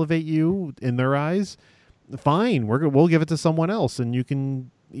to elevate you in their eyes? Fine, we'll give it to someone else, and you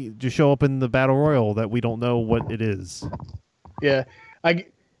can just show up in the battle royal that we don't know what it is." Yeah, I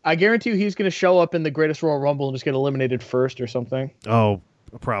guarantee you he's going to show up in the Greatest Royal Rumble and just get eliminated first or something. Oh,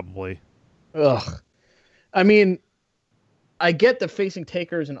 probably. Ugh. I mean, I get that facing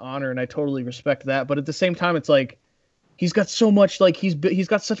Taker is an honor, and I totally respect that. But at the same time, it's like he's got so much, like he's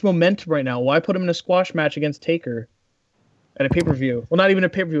got such momentum right now. Why put him in a squash match against Taker at a pay-per-view? Well, not even a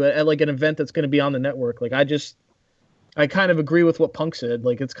pay-per-view, at like an event that's going to be on the network. Like I kind of agree with what Punk said.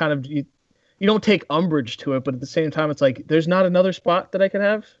 Like it's kind of you don't take umbrage to it, but at the same time, it's like there's not another spot that I could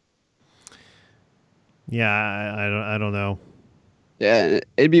have. Yeah, I don't know. Yeah,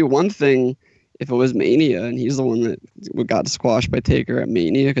 it'd be one thing if it was Mania and he's the one that got squashed by Taker at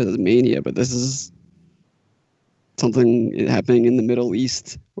Mania because it's Mania, but this is something happening in the Middle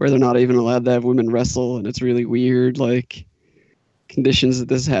East where they're not even allowed to have women wrestle, and it's really weird, like conditions that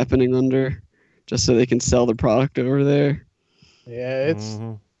this is happening under, just so they can sell the product over there. Yeah,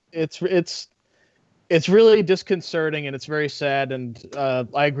 it's really disconcerting and it's very sad, and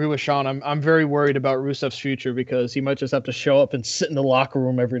I agree with Sean. I'm very worried about Rusev's future because he might just have to show up and sit in the locker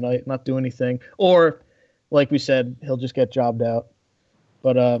room every night, not do anything, or like we said, he'll just get jobbed out.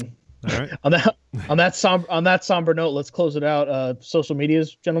 But All right. on that somber note, let's close it out. Social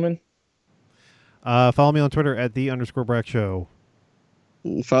medias, gentlemen. Follow me on Twitter at @the_Brack Show.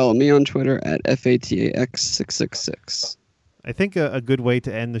 And follow me on Twitter at FATAX666. I think a good way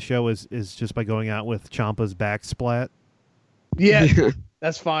to end the show is just by going out with Ciampa's back splat. Yeah,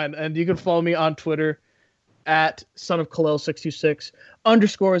 that's fine. And you can follow me on Twitter at sonofkalel626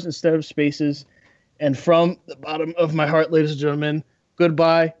 _ instead of spaces. And from the bottom of my heart, ladies and gentlemen,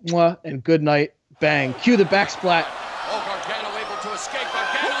 goodbye, mwah, and good night. Bang. Cue the back splat. Oh, Gargano able to escape.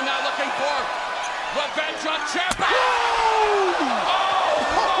 Gargano now looking for revenge on Ciampa.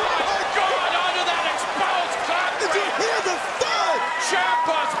 God, onto that exposed concrete. Did you hear the thud?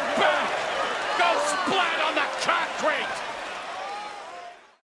 Ciampa's back. Go splat on the concrete.